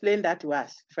 Please explain that to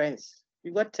us, friends.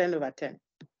 You got 10 over 10.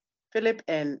 Philip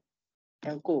and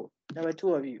Co. There were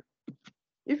two of you.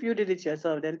 If you did it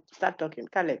yourself, then start talking.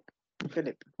 Caleb,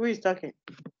 Philip, who is talking?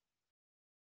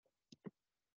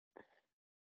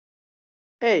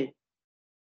 Hey,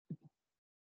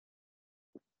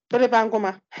 Philip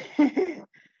Ankuma.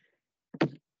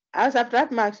 I'll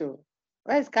subtract marks.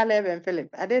 Where is Caleb and Philip?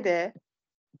 Are they there?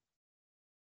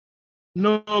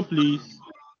 No, please.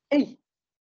 Hey,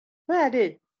 where are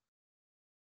they?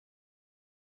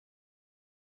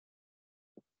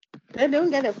 They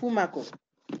don't get a full mark.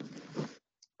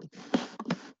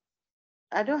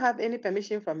 I don't have any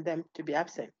permission from them to be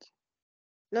absent.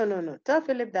 No. Tell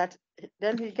Philip that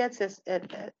then he gets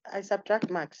I subtract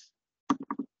marks.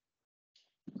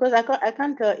 Because I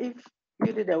can't tell if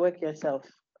you did the work yourself.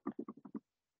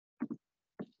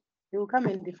 You will come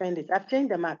and defend it. I've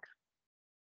changed the mark.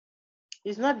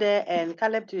 He's not there and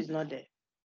Caleb too is not there.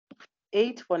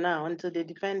 8 for now until they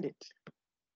defend it.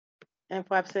 And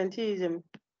for absenteeism,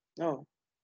 no.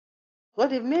 Well,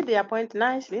 they've made their point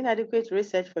nicely. Inadequate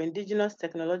research for indigenous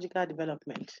technological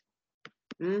development.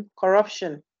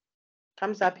 Corruption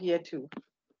comes up here too.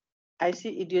 I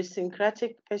see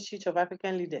idiosyncratic pursuit of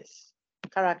African leaders.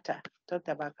 Character, talked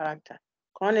about character.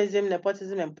 Cronyism,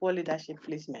 nepotism, and poor leadership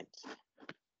placement.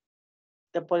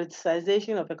 The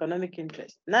politicization of economic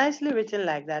interest. Nicely written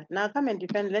like that. Now come and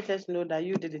defend, let us know that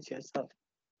you did it yourself.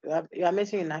 You are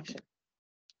missing in action.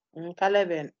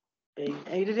 Caleb and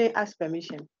you didn't ask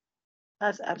permission.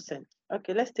 That's absent.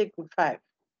 Okay, let's take group 5.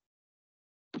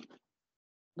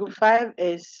 Group 5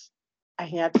 is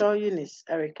Ahiato Eunice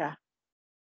Erica,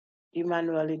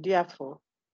 Emmanuel Idia,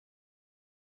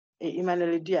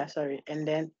 sorry, and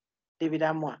then David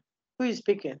Amwa. Who is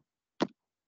speaking?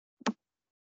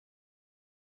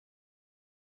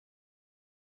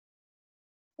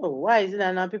 Oh, why is it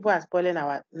that now people are spoiling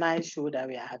our nice show that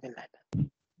we are having like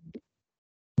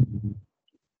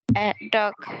that?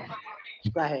 Doc.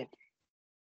 Go ahead.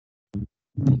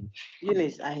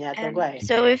 Eunice, Ahiato, go ahead.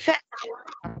 So we first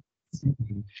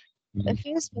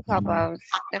spoke about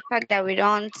the fact that we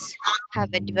don't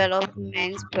have a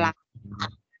development plan.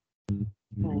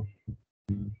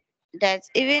 That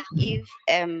even if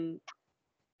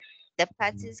the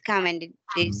parties come and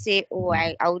they say, oh,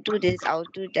 I'll do this, I'll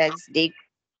do that, they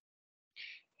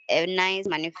a nice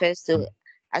manifesto.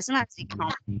 As soon as they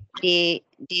come, they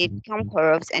become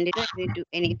corrupt and they don't even do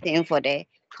anything for the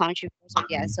country because of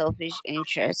their selfish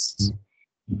interests.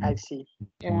 I see.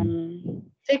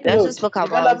 Take note. also spoke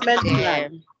about Development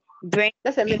the plan.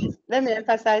 Just a minute. Let me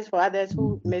emphasize for others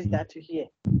who missed that to hear.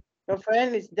 Your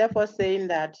friend is therefore saying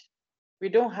that we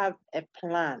don't have a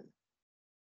plan,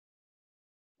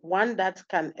 one that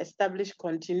can establish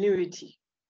continuity,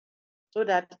 so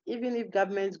that even if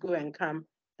governments go and come,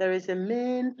 there is a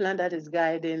main plan that is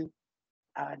guiding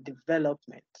our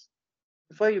development.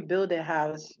 Before you build a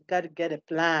house, you got to get a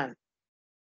plan.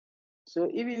 So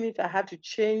even if I have to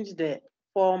change the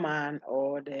foreman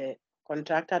or the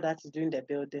contractor that is doing the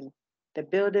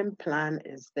building plan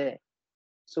is there.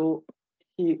 So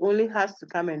he only has to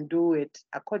come and do it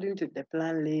according to the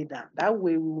plan laid down. That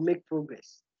way we will make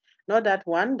progress. Not that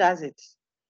one does it,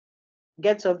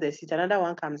 gets off the seat, another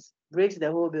one comes, breaks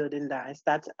the whole building down and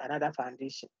starts another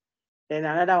foundation. Then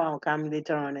another one will come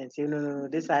later on and say, no,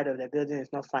 this side of the building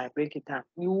is not fine, break it down.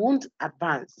 You won't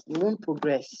advance, you won't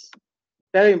progress.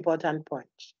 Very important point.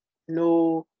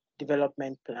 No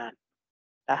development plan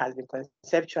that has been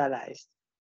conceptualized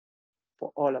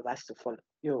for all of us to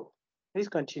follow. Please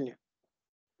continue.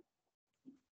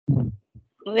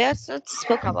 We also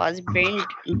spoke about brain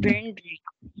drain.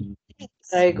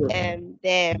 Very good.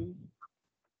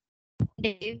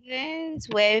 The events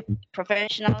where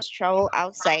professionals travel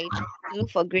outside to look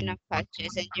for greener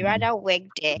pastures and they rather work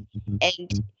there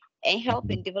and help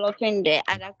in developing the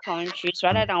other countries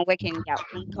rather than work in their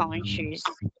own countries.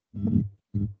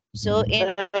 So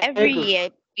in every year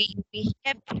we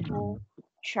hear people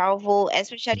travel,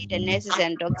 especially the nurses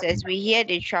and doctors. We hear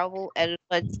they travel a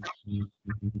lot.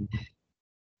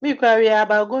 Me we are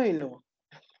about going no.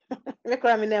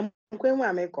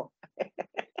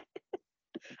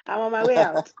 I'm on my way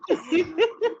out.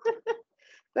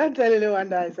 Don't tell anyone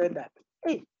that I said that.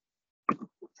 Hey,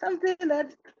 something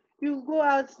that you go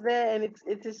out there and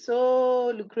it is so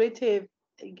lucrative.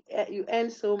 You earn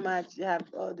so much. You have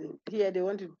all here they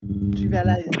want to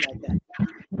trivialize it like that.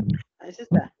 My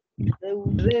sister, they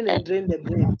will drain and drain the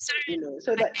brain.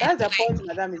 So that's the point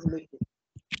Madam is making.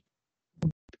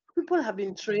 People have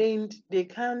been trained, they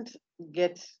can't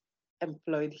get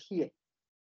employed here.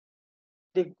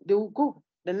 They will go.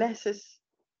 The nurses,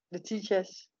 the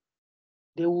teachers,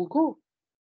 they will go.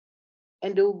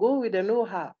 And they will go with the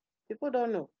know-how. People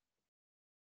don't know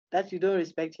that you don't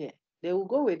respect here. They will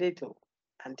go with it,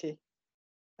 auntie.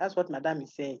 That's what Madam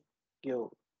is saying.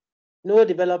 Yo, no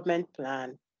development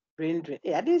plan, brain drain.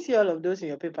 Hey, I didn't see all of those in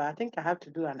your paper. I think I have to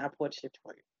do an upward shift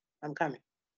for you. I'm coming.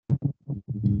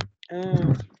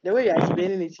 The way you're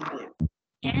explaining it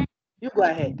here, you go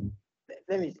ahead.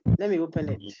 Let me open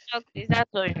it. Okay, that's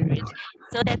all you read.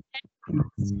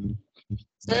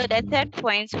 So the third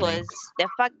point was the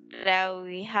fact that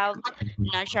we have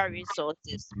natural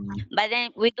resources. But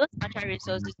then with those natural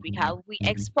resources we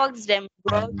export them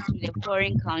raw to the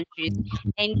foreign countries,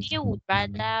 and they would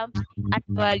rather add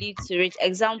value to it.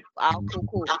 Example, our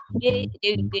cocoa. They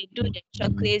do the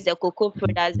chocolates, the cocoa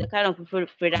products, the kind of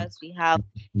products we have.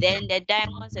 Then the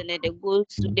diamonds and then the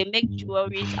golds, they make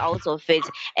jewelries out of it,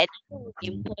 and they would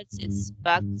import it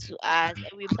back to us,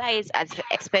 and we buy it at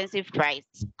expensive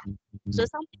price. So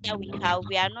something that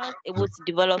we are not able to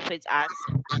develop it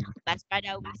ourselves, but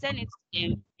rather we send it to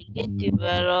them and they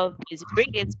develop it,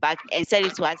 bring it back and sell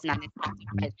it to us in an expensive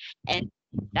price. And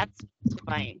that's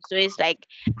fine. So it's like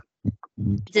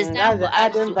it is time That's for the us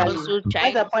adding to value. also That's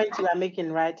try the point you are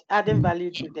making, right? Adding value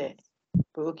to the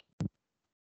okay.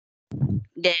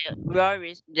 the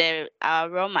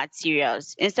raw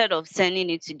materials instead of sending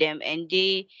it to them and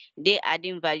they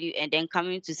adding value and then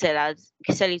coming to sell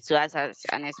it to us at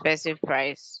an expensive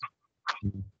price.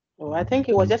 Oh, I think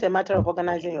it was just a matter of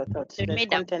organizing your thoughts. So it There's made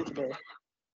them content there.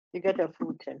 You get a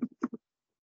full 10.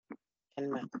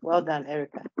 Well done,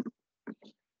 Erica.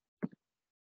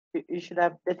 You should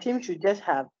have, the team should just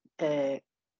have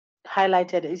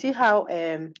highlighted. You see how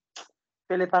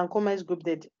Philip and Comer's group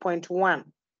did? Point 1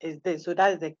 is this. So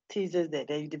that is the teasers there.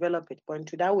 Then you develop it. Point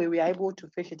 2. That way we are able to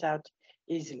fish it out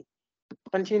easily.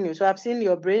 Continue. So I've seen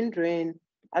your brain drain.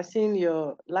 I've seen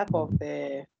your lack of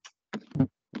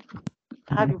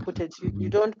how do you put it? You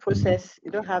don't process.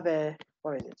 You don't have a,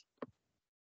 what is it?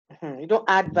 You don't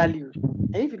add value.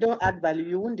 And if you don't add value,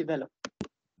 you won't develop.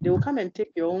 They will come and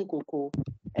take your own cocoa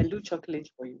and do chocolate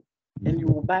for you. And you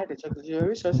will buy the chocolate. Your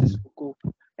resources will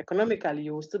go. Economically,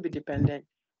 you will still be dependent,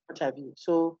 what have you.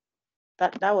 So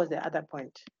that was the other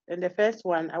point. Then the first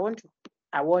one, I want to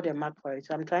award a mark for it.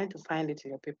 So I'm trying to find it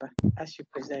in your paper as you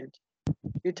present.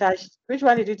 You touched, which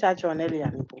one did you touch on earlier?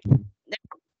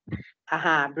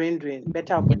 Brain drain,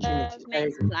 better opportunities.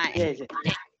 Very good. plan. Here is it.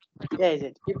 Here is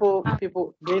it. People,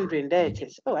 brain drain. There it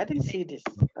is. Oh, I didn't see this.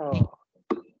 Oh,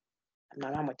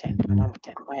 Mama 10.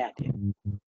 Why are they?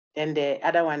 Then the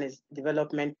other one is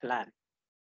development plan.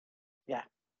 Yeah,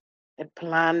 a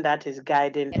plan that is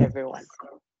guiding everyone.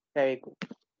 Very good.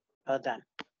 Well done,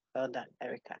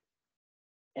 Erica,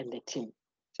 and the team.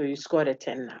 So you scored a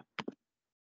 10 now.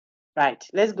 Right.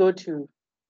 Let's go to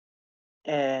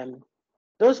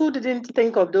those who didn't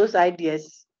think of those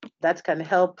ideas that can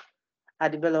help our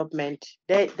development.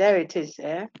 There it is.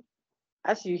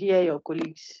 As you hear your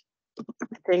colleagues,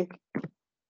 I think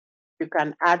you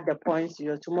can add the points.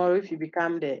 Tomorrow, if you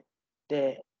become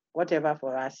the whatever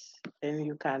for us, then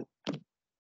you can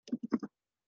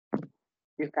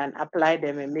apply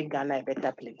them and make Ghana a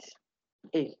better place.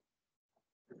 Hey,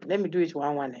 let me do it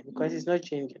 1-1 because it's not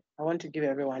changing. I want to give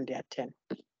everyone their 10.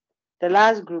 The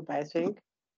last group, I think.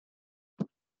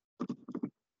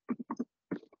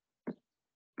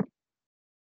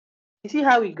 You see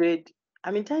how we grade?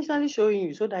 I'm intentionally showing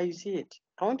you so that you see it.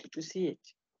 I want you to see it.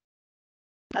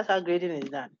 That's how grading is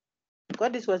done.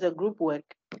 Because this was a group work.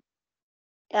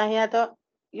 And I thought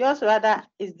yours rather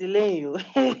is delaying you.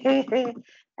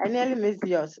 I nearly missed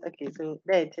yours. Okay, so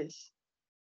there it is.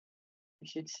 You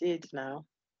should see it now.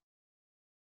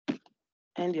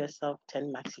 End yourself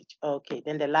 10 marks each. Okay,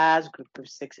 then the last group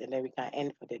 6, and then we can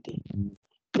end for the day.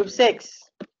 Group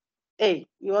 6. Hey,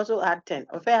 you also add 10.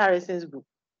 Ofe Harrison's group.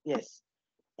 Yes.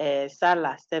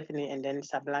 Salah, Stephanie, and then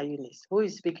Sabla Eunice. Who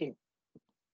is speaking?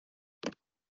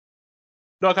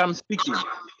 Doc, I'm speaking.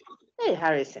 Hey,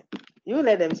 Harrison. You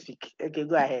let them speak. Okay,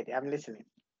 go ahead. I'm listening.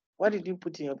 What did you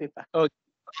put in your paper?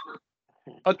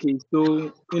 Okay,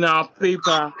 so in our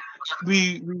paper,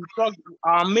 we talked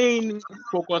our main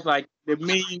focus, like the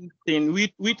main thing,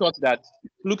 we thought that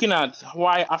looking at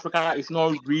why Africa is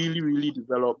not really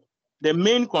developed, the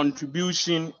main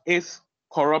contribution is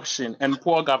corruption and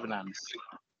poor governance.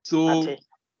 So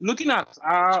looking at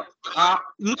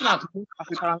most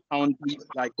African countries,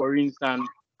 like for instance,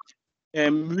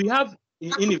 we have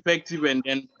ineffective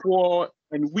and poor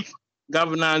and weak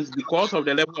governance because of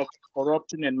the level of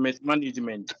corruption and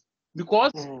mismanagement.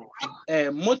 Because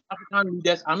most African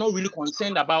leaders are not really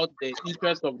concerned about the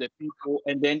interests of the people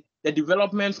and then the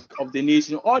development of the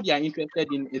nation. All they are interested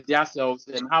in is themselves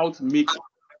and how to make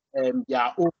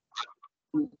their own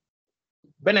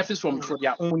benefits from for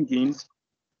their own gains.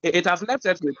 It has left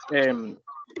us with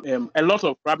a lot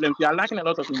of problems. We are lacking a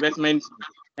lot of investment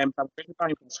and critical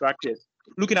infrastructures.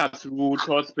 Looking at roads,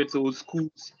 hospitals,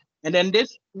 schools, and then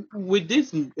this with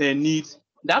these needs,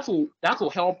 that will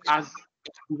help us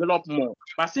develop more.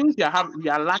 But since we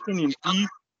are lacking in these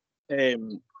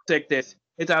sectors,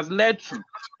 it has led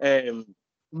to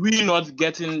we not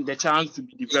getting the chance to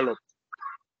be developed.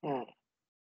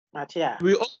 Matia.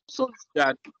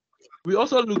 We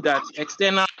also looked at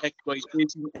external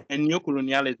exploitation and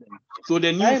neocolonialism. So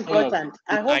the new Very form of important.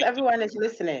 I hope everyone is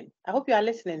listening. I hope you are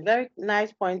listening. Very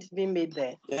nice points being made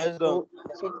there. Yes, So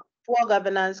poor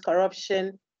governance,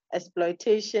 corruption,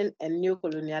 exploitation, and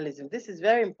neocolonialism. This is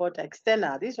very important.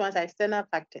 External. These ones are external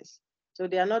factors. So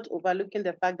they are not overlooking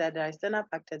the fact that there are external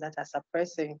factors that are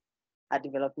suppressing our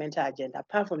developmental agenda,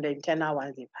 apart from the internal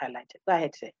ones they've highlighted. Go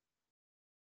ahead, sir.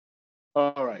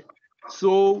 All right.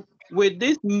 So with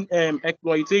this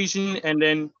exploitation and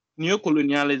then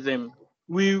neocolonialism,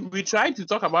 we try to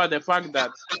talk about the fact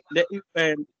that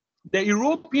the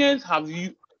Europeans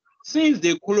since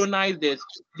they colonized us,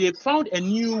 they found a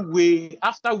new way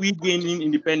after we gaining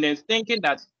independence, thinking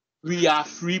that we are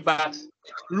free, but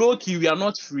low-key, we are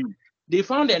not free. They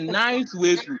found a nice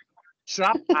way to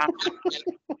trap us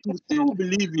to still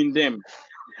believe in them.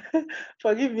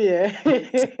 Forgive me.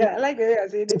 I like the way I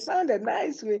say they found a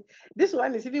nice way. This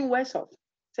one is even worse off.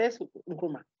 Says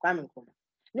Nkrumah, Kwame Nkrumah.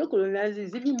 Neocolonialism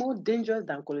is even more dangerous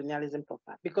than colonialism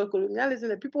proper, because colonialism,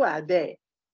 the people are there.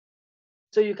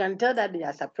 So you can tell that they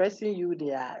are suppressing you,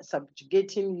 they are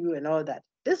subjugating you and all that.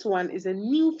 This one is a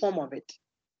new form of it.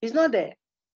 He's not there.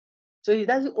 So he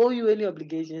doesn't owe you any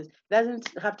obligations, doesn't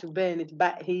have to bear it,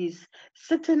 but he's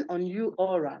sitting on you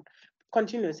all around.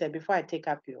 Continue, sir, before I take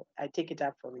it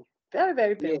up from you. Very,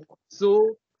 very painful.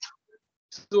 Yeah.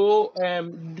 So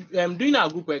doing our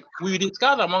group work, we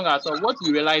discussed among ourselves. What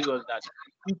we realized was that,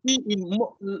 you see,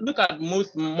 look at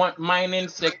most mining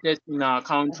sectors in our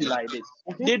country like this.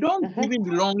 They don't even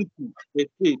belong to the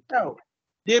state. No.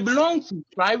 They belong to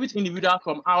private individuals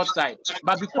from outside.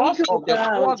 But because of the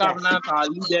poor governance our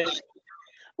leaders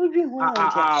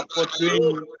are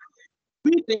portraying,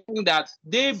 we think that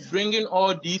they bringing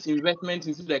all these investments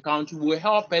into the country will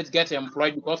help us get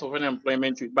employed because of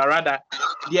unemployment rate, but rather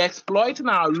they're exploiting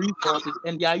our resources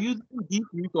and they are using these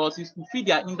resources to feed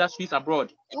their industries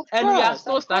abroad. And we are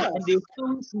still stuck, and they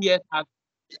still see us as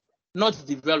not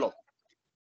developed.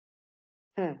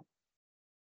 I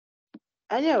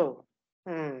know.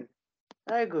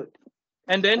 Very good.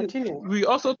 And then we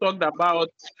also talked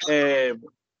about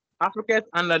Africa's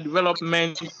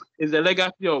underdevelopment is a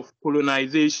legacy of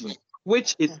colonization,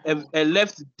 which is a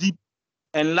left deep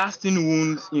and lasting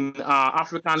wounds in our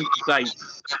African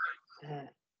societies.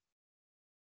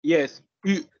 Yes,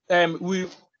 we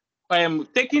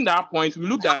taking that point, we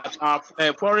looked at our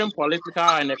foreign political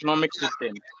and economic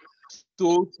system.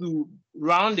 So to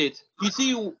round it, you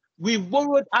see, we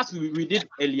borrowed, as we did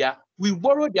earlier, we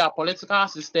borrowed their political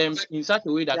systems in such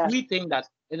a way that we think that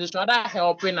it is rather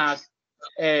helping us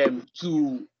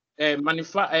to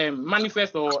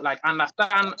manifest or like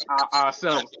understand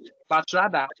ourselves, but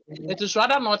rather it is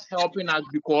rather not helping us,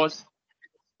 because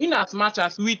in as much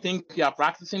as we think we are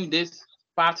practicing this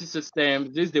party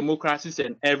system, this democracies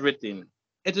and everything,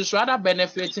 it is rather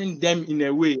benefiting them in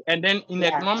a way. And then in the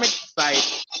economic side,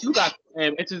 look at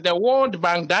it is the World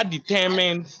Bank that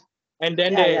determines, and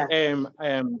then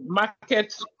the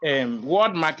market,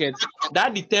 world markets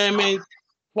that determines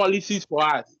policies for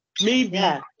us. Maybe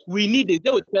we need it.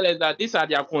 They will tell us that these are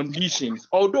their conditions.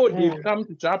 Although they've come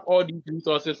to trap all these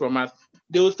resources from us,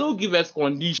 they will still give us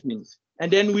conditions. And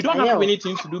then we don't have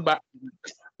anything to do but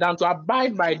than to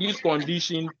abide by these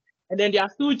conditions. And then they are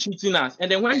still cheating us. And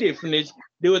then when they finish,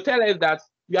 they will tell us that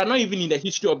we are not even in the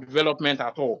history of development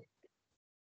at all.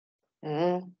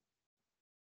 So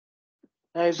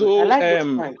I like this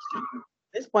point.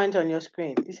 This point on your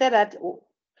screen. You said that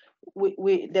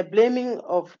the blaming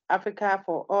of Africa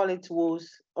for all its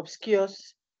woes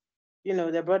obscures,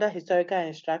 the broader historical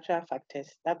and structural factors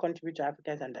that contribute to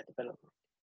Africa's underdevelopment.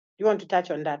 You want to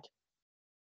touch on that?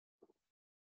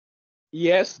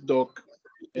 Yes, Doc.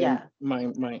 Yeah.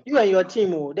 My. You and your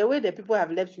team, the way the people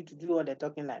have left you to do all the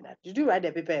talking like that. Did you write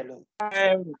the paper alone?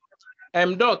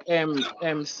 Doc,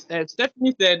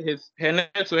 Stephanie said her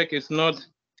network is not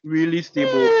really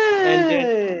stable. And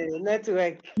then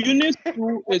network. Eunice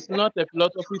too is not a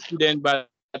philosophy student, but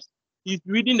he's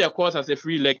reading the course as a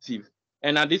free elective.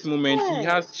 And at this moment,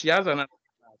 she has another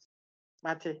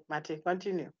class. Mate,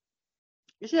 continue.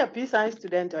 Is she a P science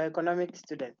student or economic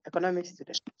student?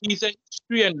 She's a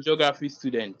history and geography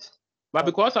student. But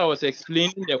because I was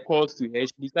explaining the course to her,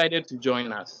 she decided to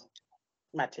join us.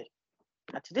 Mate,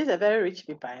 this is a very rich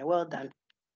paper. Well done.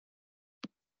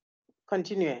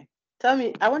 continue. Tell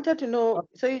me, I wanted to know,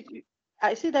 so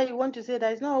I see that you want to say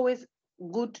that it's not always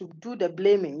good to do the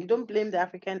blaming. You don't blame the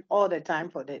African all the time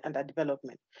for the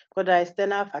underdevelopment, because there are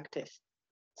external factors.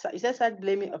 So it says that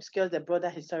blaming obscures the broader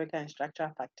historical and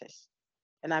structural factors.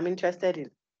 And I'm interested in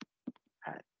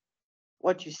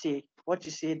what you say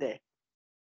there.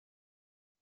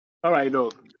 All right,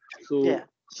 Doc. Yeah.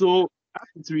 So as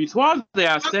it reads, while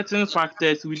there are certain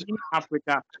factors within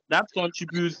Africa that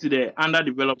contributes to the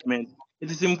underdevelopment, it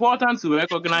is important to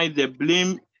recognize that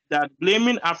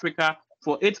blaming Africa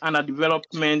for its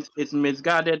underdevelopment is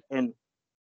misguided and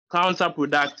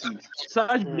counterproductive.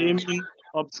 Such blaming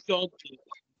obscures the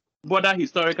broader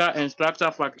historical and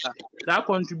structural factors that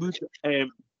contribute to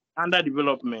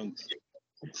underdevelopment.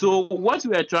 So what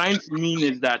we are trying to mean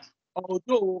is that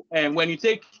although when you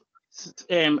take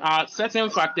certain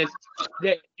factors,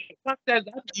 the factors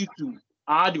that lead to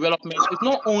our development is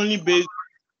not only based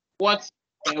on what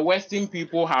Western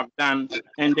people have done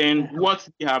and then what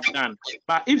we have done,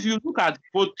 but if you look at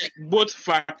both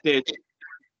factors,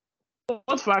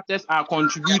 both factors are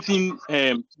contributing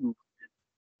to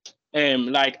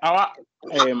like our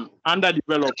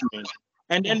underdevelopment,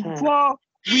 and then before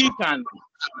we can,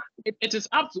 it is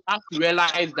up to us to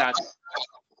realize that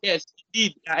yes,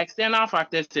 indeed, there are external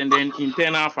factors and then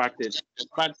internal factors.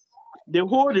 But the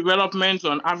whole development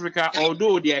on Africa,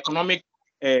 although the economic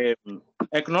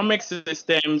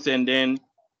systems and then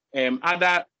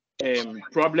other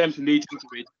problems relating to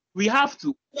it, we have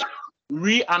to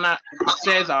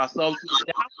reassess ourselves.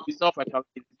 There has to be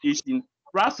self-actualization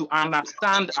for us to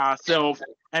understand ourselves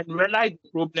and realize the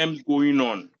problems going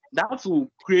on. That will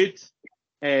create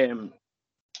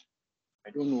I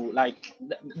don't know, like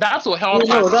that will help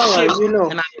us shape.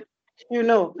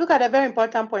 Look at the very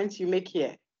important points you make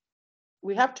here.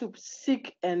 We have to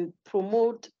seek and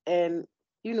promote and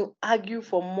argue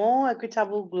for more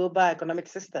equitable global economic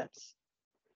systems.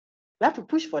 We have to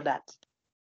push for that.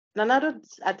 Another,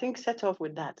 I think, set off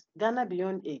with that. Ghana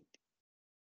Beyond Aid.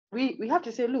 We have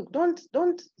to say, look, don't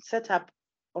set up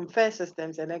unfair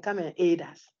systems and then come and aid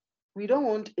us. We don't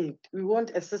want aid. We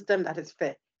want a system that is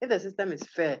fair. If the system is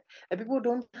fair, and people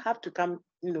don't have to come,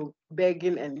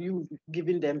 begging and you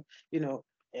giving them,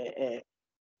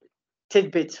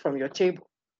 tidbits from your table.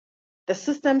 The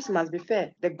systems must be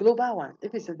fair. The global one,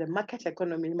 if it's the market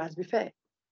economy, must be fair.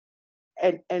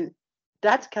 And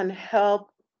that can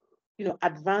help,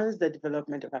 advance the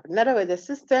development of Africa. In other words, the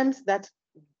systems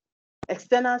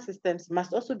external systems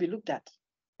must also be looked at.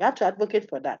 You have to advocate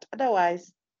for that.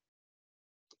 Otherwise,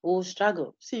 we'll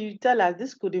struggle. See, you tell us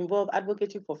this could involve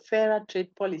advocating for fairer trade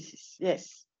policies.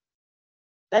 Yes.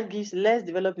 That gives less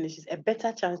developed nations a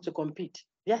better chance to compete.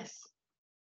 Yes.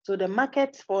 So the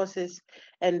market forces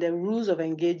and the rules of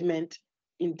engagement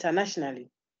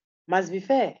internationally must be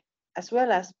fair, as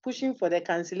well as pushing for the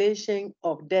cancellation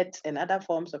of debt and other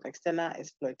forms of external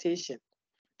exploitation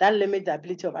that limit the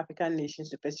ability of African nations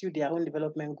to pursue their own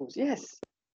development goals. Yes,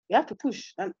 we have to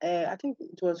push. And I think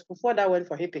it was before that went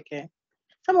for HIPC.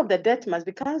 Some of the debt must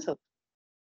be cancelled.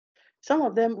 Some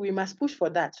of them, we must push for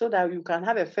that so that you can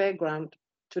have a fair ground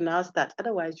to now start.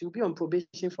 Otherwise, you'll be on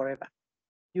probation forever.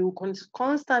 You will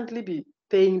constantly be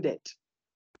paying debt,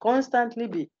 constantly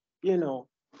be,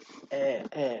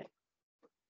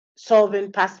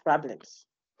 solving past problems.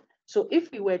 So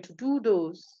if we were to do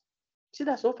those, see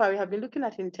that so far we have been looking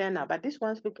at internal, but these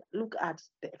ones look at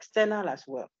the external as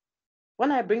well.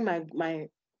 When I bring my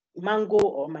mango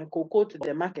or my cocoa to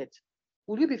the market,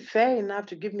 will you be fair enough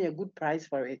to give me a good price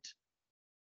for it?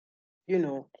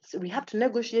 So we have to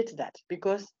negotiate that,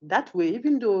 because that way,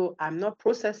 even though I'm not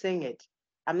processing it,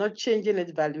 I'm not changing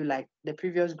its value like the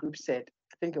previous group said.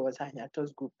 I think it was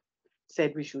Hanyato's group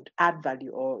said we should add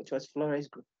value, or it was Flores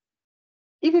group.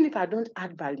 Even if I don't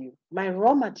add value, my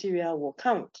raw material will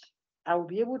count. I will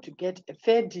be able to get a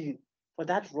fair deal for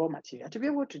that raw material to be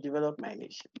able to develop my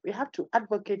nation. We have to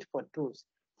advocate for those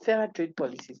fairer trade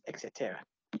policies, etc.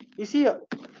 You see,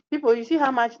 you see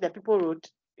how much the people wrote.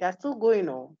 They are still going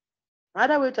on.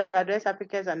 Another way to address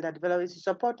Africa's underdevelopment is to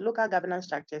support local governance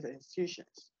structures and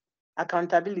institutions,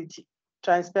 accountability,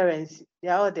 transparency. They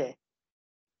are all there.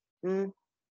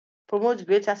 Promote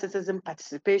greater citizen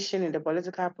participation in the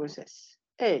political process.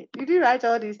 Hey, did you write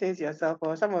all these things yourself,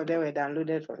 or some of them were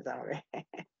downloaded from somewhere?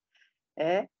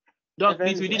 Doc,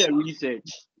 please, we did a research.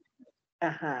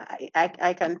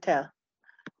 I can tell,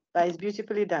 but it's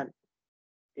beautifully done.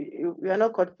 We are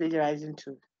not caught plagiarizing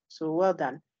too. So well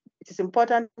done. It is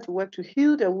important to work to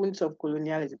heal the wounds of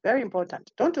colonialism. Very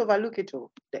important. Don't overlook it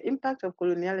all. The impact of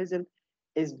colonialism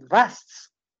is vast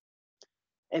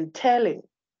and telling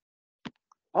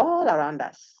all around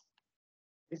us.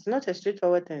 It's not a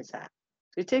straightforward thing, sir.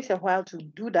 So it takes a while to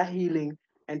do that healing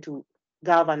and to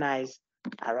galvanize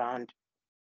around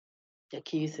the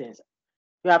key things.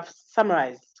 You have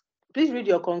summarized. Please read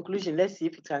your conclusion. Let's see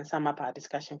if it can sum up our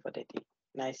discussion for the day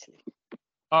nicely.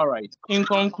 All right. In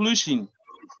conclusion,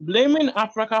 blaming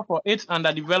Africa for its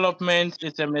underdevelopment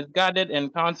is a misguided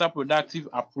and counterproductive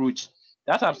approach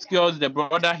that obscures the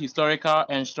broader historical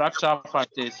and structural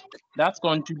factors that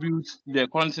contribute to the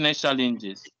continent's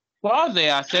challenges. While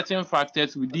there are certain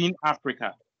factors within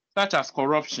Africa, such as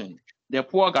corruption, the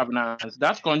poor governance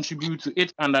that contribute to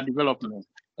its underdevelopment,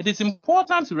 it is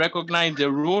important to recognize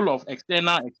the role of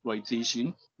external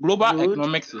exploitation, global Good.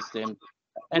 economic systems,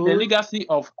 and the Good. legacy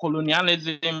of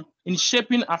colonialism in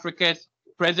shaping Africa's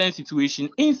present situation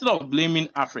instead of blaming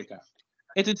Africa.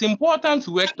 It is important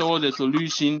to work towards a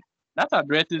solution that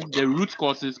addresses the root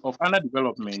causes of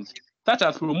underdevelopment, such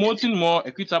as promoting more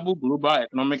equitable global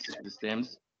economic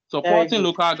systems, Very supporting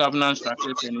good. local governance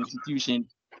structures and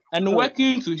institutions, and Good.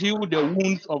 working to heal the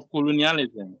wounds of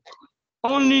colonialism.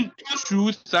 Only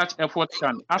through such efforts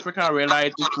can Africa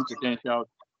realize its full potential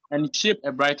and shape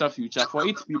a brighter future for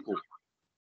its people.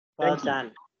 Well Thank you.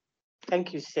 done.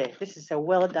 Thank you, sir. This is a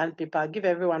well done paper. I'll give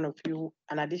every one of you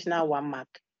an additional 1 mark.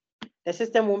 The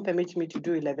system won't permit me to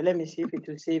do 11. Let me see if it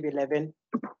will save 11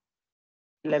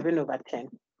 over 10.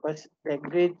 Because the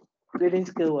grading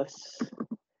scale was,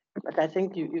 but I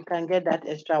think you can get that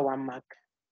extra 1 mark.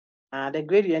 The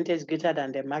grade you enter is greater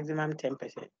than the maximum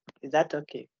 10%. Is that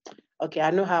okay? Okay,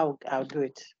 I know how I'll do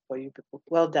it for you people.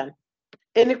 Well done.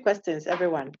 Any questions,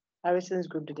 everyone? Harrison's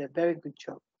group did a very good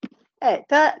job. Hey,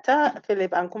 tell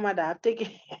Philip and Kumada,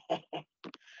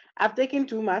 I've taken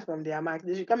 2 marks from their marks.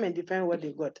 They should come and defend what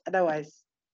they got. Otherwise,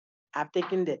 I've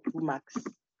taken the 2 marks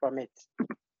from it.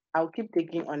 I'll keep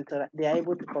taking until they are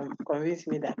able to convince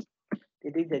me that they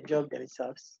did the job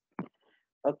themselves.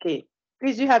 Okay.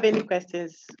 Please, do you have any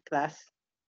questions, class?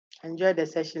 Enjoy the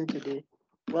session today.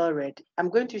 Well read. I'm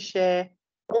going to share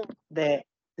the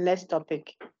next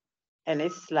topic and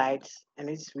its slides and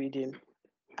its reading.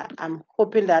 I'm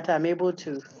hoping that I'm able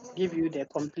to give you the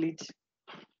complete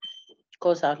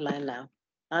course outline now.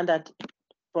 Now that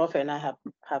Prof and I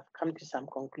have come to some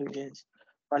conclusions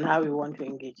on how we want to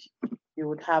engage, you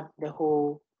would have the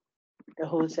whole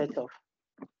set of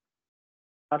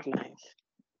outlines,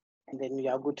 and then you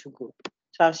are good to go.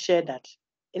 So I'll share that.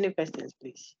 Any questions,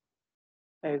 please?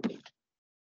 Very good.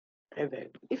 Very, very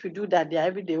good. If you do that there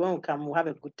every day when we come, we'll have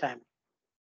a good time.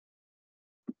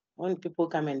 When people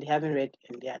come and they haven't read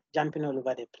and they are jumping all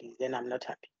over the place, then I'm not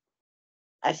happy.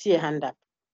 I see a hand up.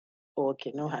 Oh,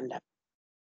 okay, no hand up.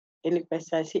 Any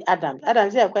question? I see Adam. Adam,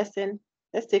 is there a question?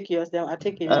 Let's take yours, then I'll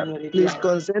take Emmanuel. Please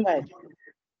concern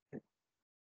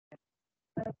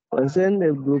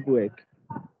the group work.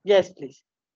 Yes, please.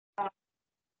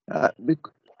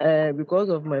 Because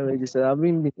of my register, I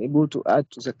haven't been able to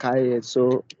add to Sakai yet,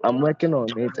 so I'm working on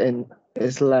it, and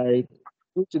it's like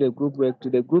due to the group work, to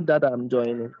the group that I'm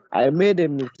joining, I made a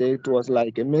mistake. It was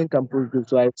like a main campus group,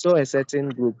 so I saw a certain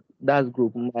group, that's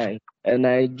group mine, and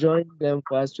I joined them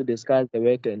for us to discuss the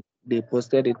work, and they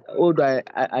posted it. Although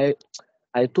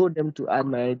I told them to add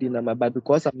my ID number, but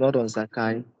because I'm not on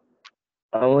Sakai,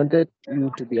 I wanted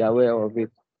you to be aware of it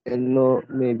and know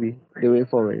maybe the way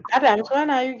forward. Adam, so when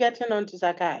are you getting onto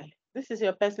Sakai? This is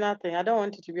your personal thing. I don't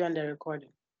want it to be on the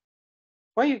recording.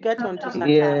 When you get onto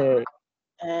Sakai,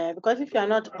 because if you are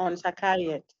not on Sakai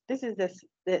yet, this is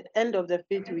the end of the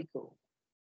 5th week.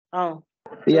 So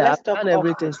Yeah, let's I've talk done about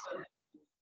everything.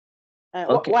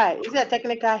 Okay. Why? Is it a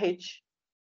technical hitch?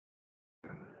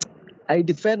 I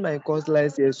defend my course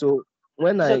last year, so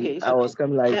when It's I was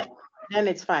coming like then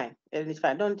it's fine. Then it's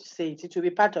fine. Don't say it. It will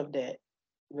be part of the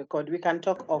record. We can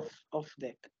talk off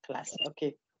the class.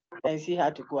 Okay. And see how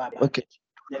to go about it.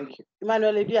 Thank you.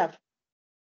 Emmanuel, do you have?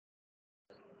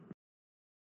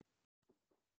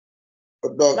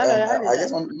 Doc, I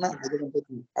just wanted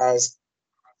to ask,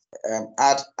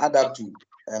 add up to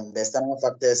the external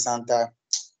factors Santa,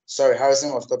 sorry,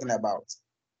 Harrison was talking about.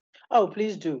 Oh,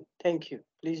 please do. Thank you.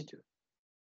 Please do.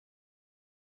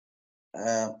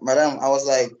 Madam, I was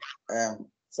like,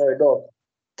 sorry, Doc.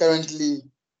 Currently,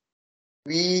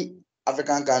 we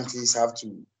African countries have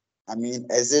to,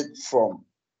 exit from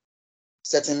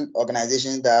certain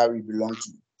organizations that we belong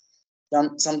to.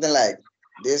 Something like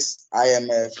this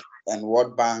IMF and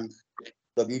World Bank,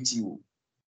 WTO,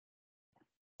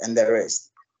 and the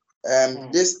rest.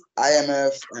 This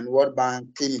IMF and World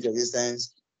Bank came into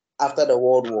existence after the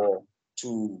World War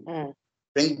to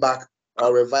bring back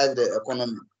or revive the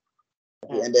economy,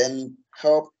 and then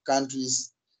help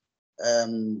countries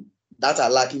that are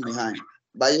lacking behind.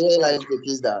 But here lies the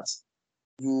case that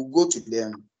you go to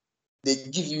them, they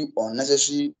give you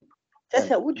unnecessary Just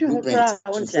say, would you blueprint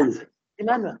to follow.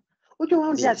 Emmanuel, would you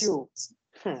want Yes. you?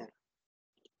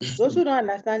 Those who don't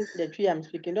understand the tree I'm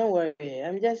speaking, don't worry.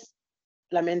 I'm just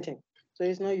lamenting. So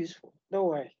it's not useful. Don't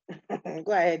worry.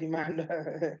 Go ahead,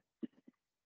 Emmanuel.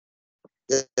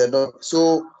 Yeah,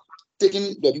 so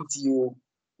taking WTO,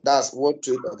 that's World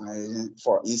Trade Organization,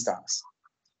 for instance,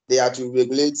 they are to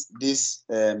regulate these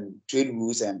trade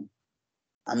rules and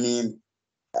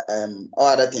all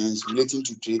other things relating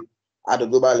to trade at the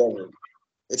global level.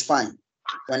 It's fine.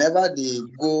 Whenever they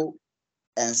go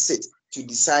and sit to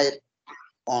decide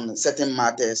on certain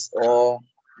matters or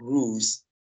rules,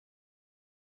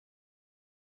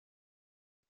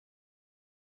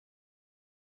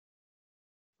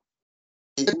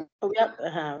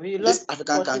 We this lost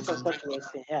African portions country, of what you were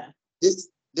saying. Yeah.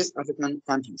 this African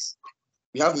countries,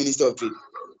 we have Minister of Trade.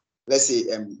 Let's say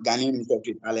Ghanaian Minister of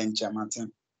Trade, Alan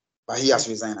Chamartin, but he has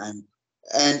resigned.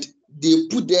 And they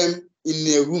put them in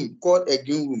a room called a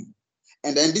green room.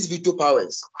 And then these veto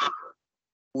powers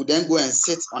will then go and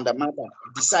sit on the matter,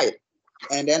 decide.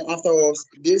 And then afterwards,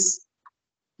 these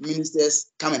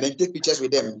ministers come and then take pictures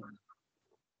with them.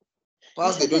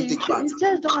 Perhaps they don't take part. You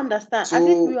just don't understand. So I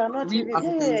think we are not we even.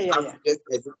 Africans have to just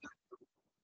execute.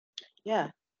 Yeah.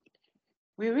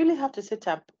 We really have to sit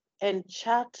up and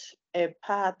chart a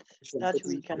path that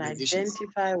we can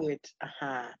identify with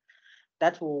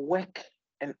that will work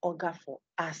and augur for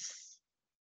us.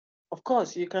 Of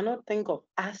course, you cannot think of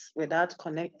us without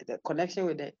the connection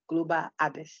with the global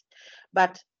others.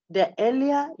 But the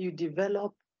earlier you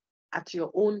develop at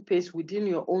your own pace, within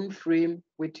your own frame,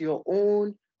 with your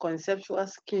own conceptual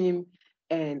scheme,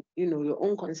 and your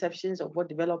own conceptions of what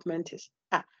development is.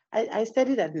 I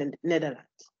studied at Netherlands.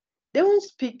 They won't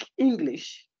speak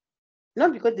English,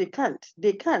 not because they can't.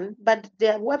 They can, but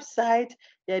their website,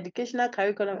 their educational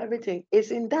curriculum, everything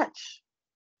is in Dutch.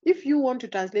 If you want to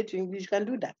translate to English, you can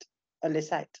do that on the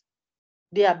site.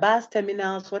 Their bus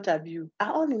terminals, what have you,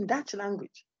 are all in Dutch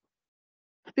language.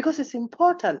 Because it's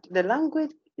important. The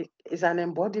language is an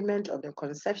embodiment of the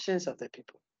conceptions of the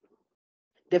people.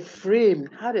 The frame,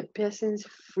 how the persons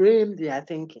frame their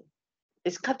thinking,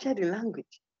 is captured in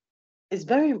language. It's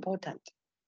very important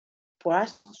for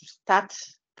us to start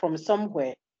from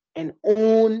somewhere and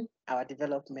own our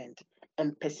development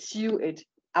and pursue it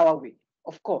our way,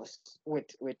 of course, with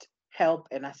help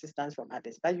and assistance from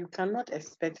others. But you cannot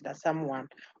expect that someone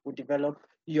will develop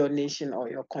your nation or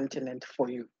your continent for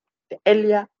you. The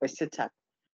earlier we set up,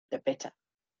 the better.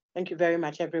 Thank you very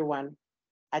much, everyone.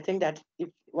 I think that if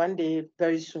one day,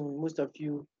 very soon, most of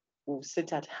you will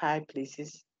sit at high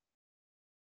places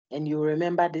and you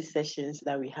remember these sessions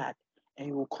that we had and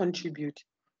you will contribute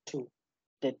to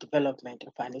the development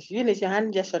of our nation. Eunice, your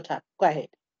hand just shut up. Go ahead.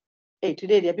 Hey,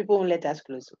 today the people won't let us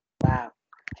close. Wow.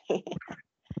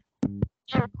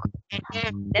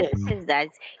 That is that.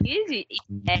 Usually,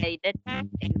 the third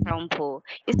example,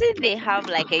 you see, they have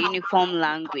like a uniform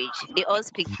language. They all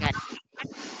speak that.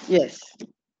 Yes.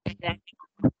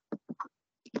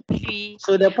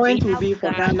 So the point will be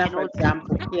for Ghana, for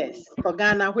example. Yes. For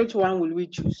Ghana, which one will we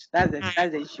choose? That's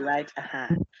the issue, right?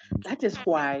 That is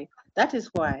why,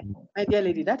 my dear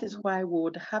lady, that is why we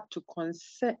would have to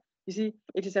you see,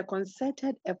 it is a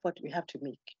concerted effort we have to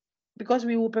make. Because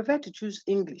we will prefer to choose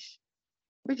English,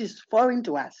 which is foreign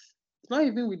to us. It's not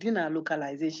even within our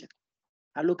localization,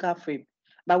 our local frame.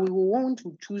 But we will want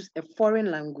to choose a foreign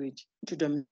language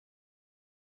to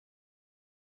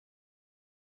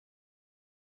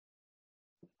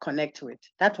connect with.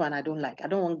 That one I don't like. I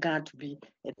don't want Ghana to be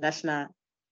a national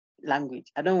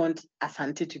language. I don't want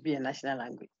Asante to be a national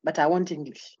language, but I want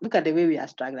English. Look at the way we are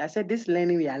struggling. I said this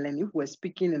learning we are learning, if we're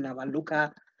speaking in our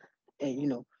local,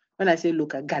 when I say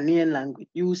local Ghanaian language,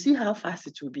 you will see how fast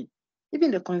it will be.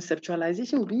 Even the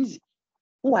conceptualization will be easy.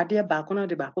 Who are there back on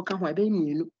the back?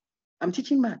 I'm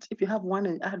teaching maths. If you have one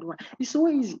and add one, it's so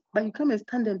easy. But you come and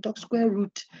stand and talk square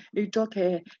root, you talk,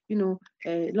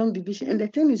 long division, and the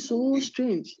thing is so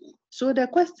strange. So the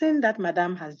question that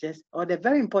Madam has or the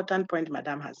very important point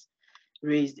Madam has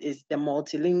raised is the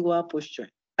multilingual posture.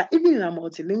 But even in a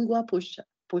multilingual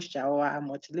posture or a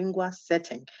multilingual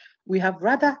setting, we have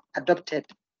rather adopted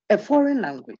a foreign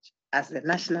language as the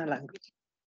national language.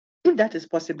 If that is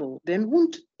possible, then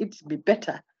won't it be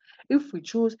better if we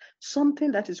chose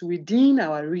something that is within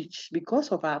our reach because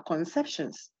of our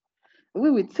conceptions?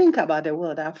 When we think about the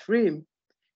world, our frame,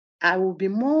 I will be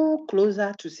more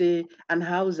closer to, say, an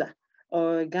Hausa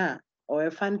or a Ga or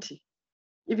a Fanti,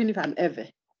 even if I'm ever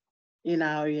in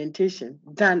our orientation,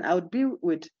 than I would be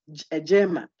with a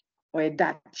German or a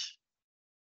Dutch.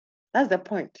 That's the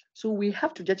point. So we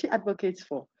have to just advocate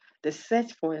for the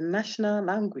search for a national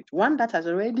language, one that has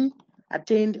already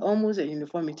attained almost a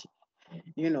uniformity.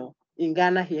 in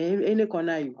Ghana here, any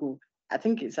corner you go, I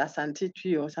think it's Asante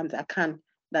tree or something, I can't,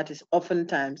 that is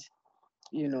oftentimes,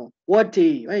 what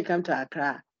day, when you come to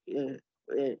Accra,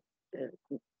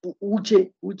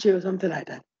 Uche or something like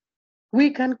that.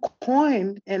 We can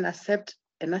coin and accept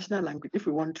a national language if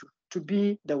we want to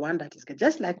be the one that is good,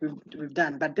 just like we've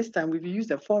done, but this time we've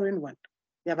used a foreign one.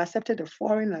 We have accepted a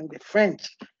foreign language, French,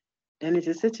 and it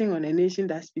is sitting on a nation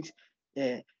that speaks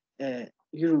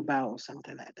Yoruba or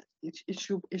something like that. It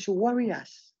should worry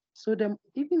us. So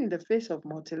even in the face of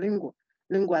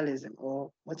multilingualism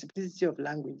or multiplicity of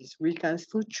languages, we can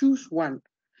still choose one,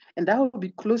 and that will be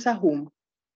closer home.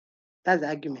 That's the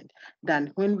argument,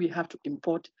 than when we have to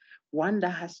import one that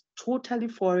has totally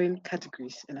foreign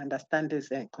categories and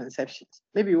understandings and conceptions.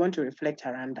 Maybe you want to reflect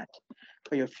around that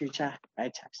for your future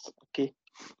write-ups. Okay.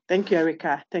 Thank you,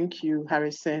 Erica. Thank you,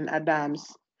 Harrison,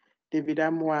 Adams, David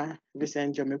Amwa,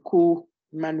 Vincent Jomeku,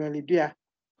 Emmanuel Idua,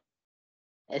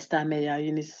 Esther Meya,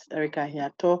 Eunice, Erica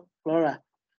Hiato, Flora,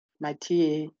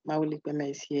 Matie, Mauli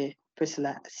Kweme is here,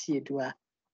 Priscilla Siedua,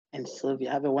 and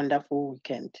Sylvia. Have a wonderful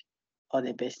weekend. All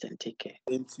the best and take care.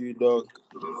 Thank you, Doc.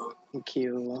 Thank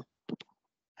you.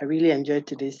 I really enjoyed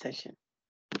today's session.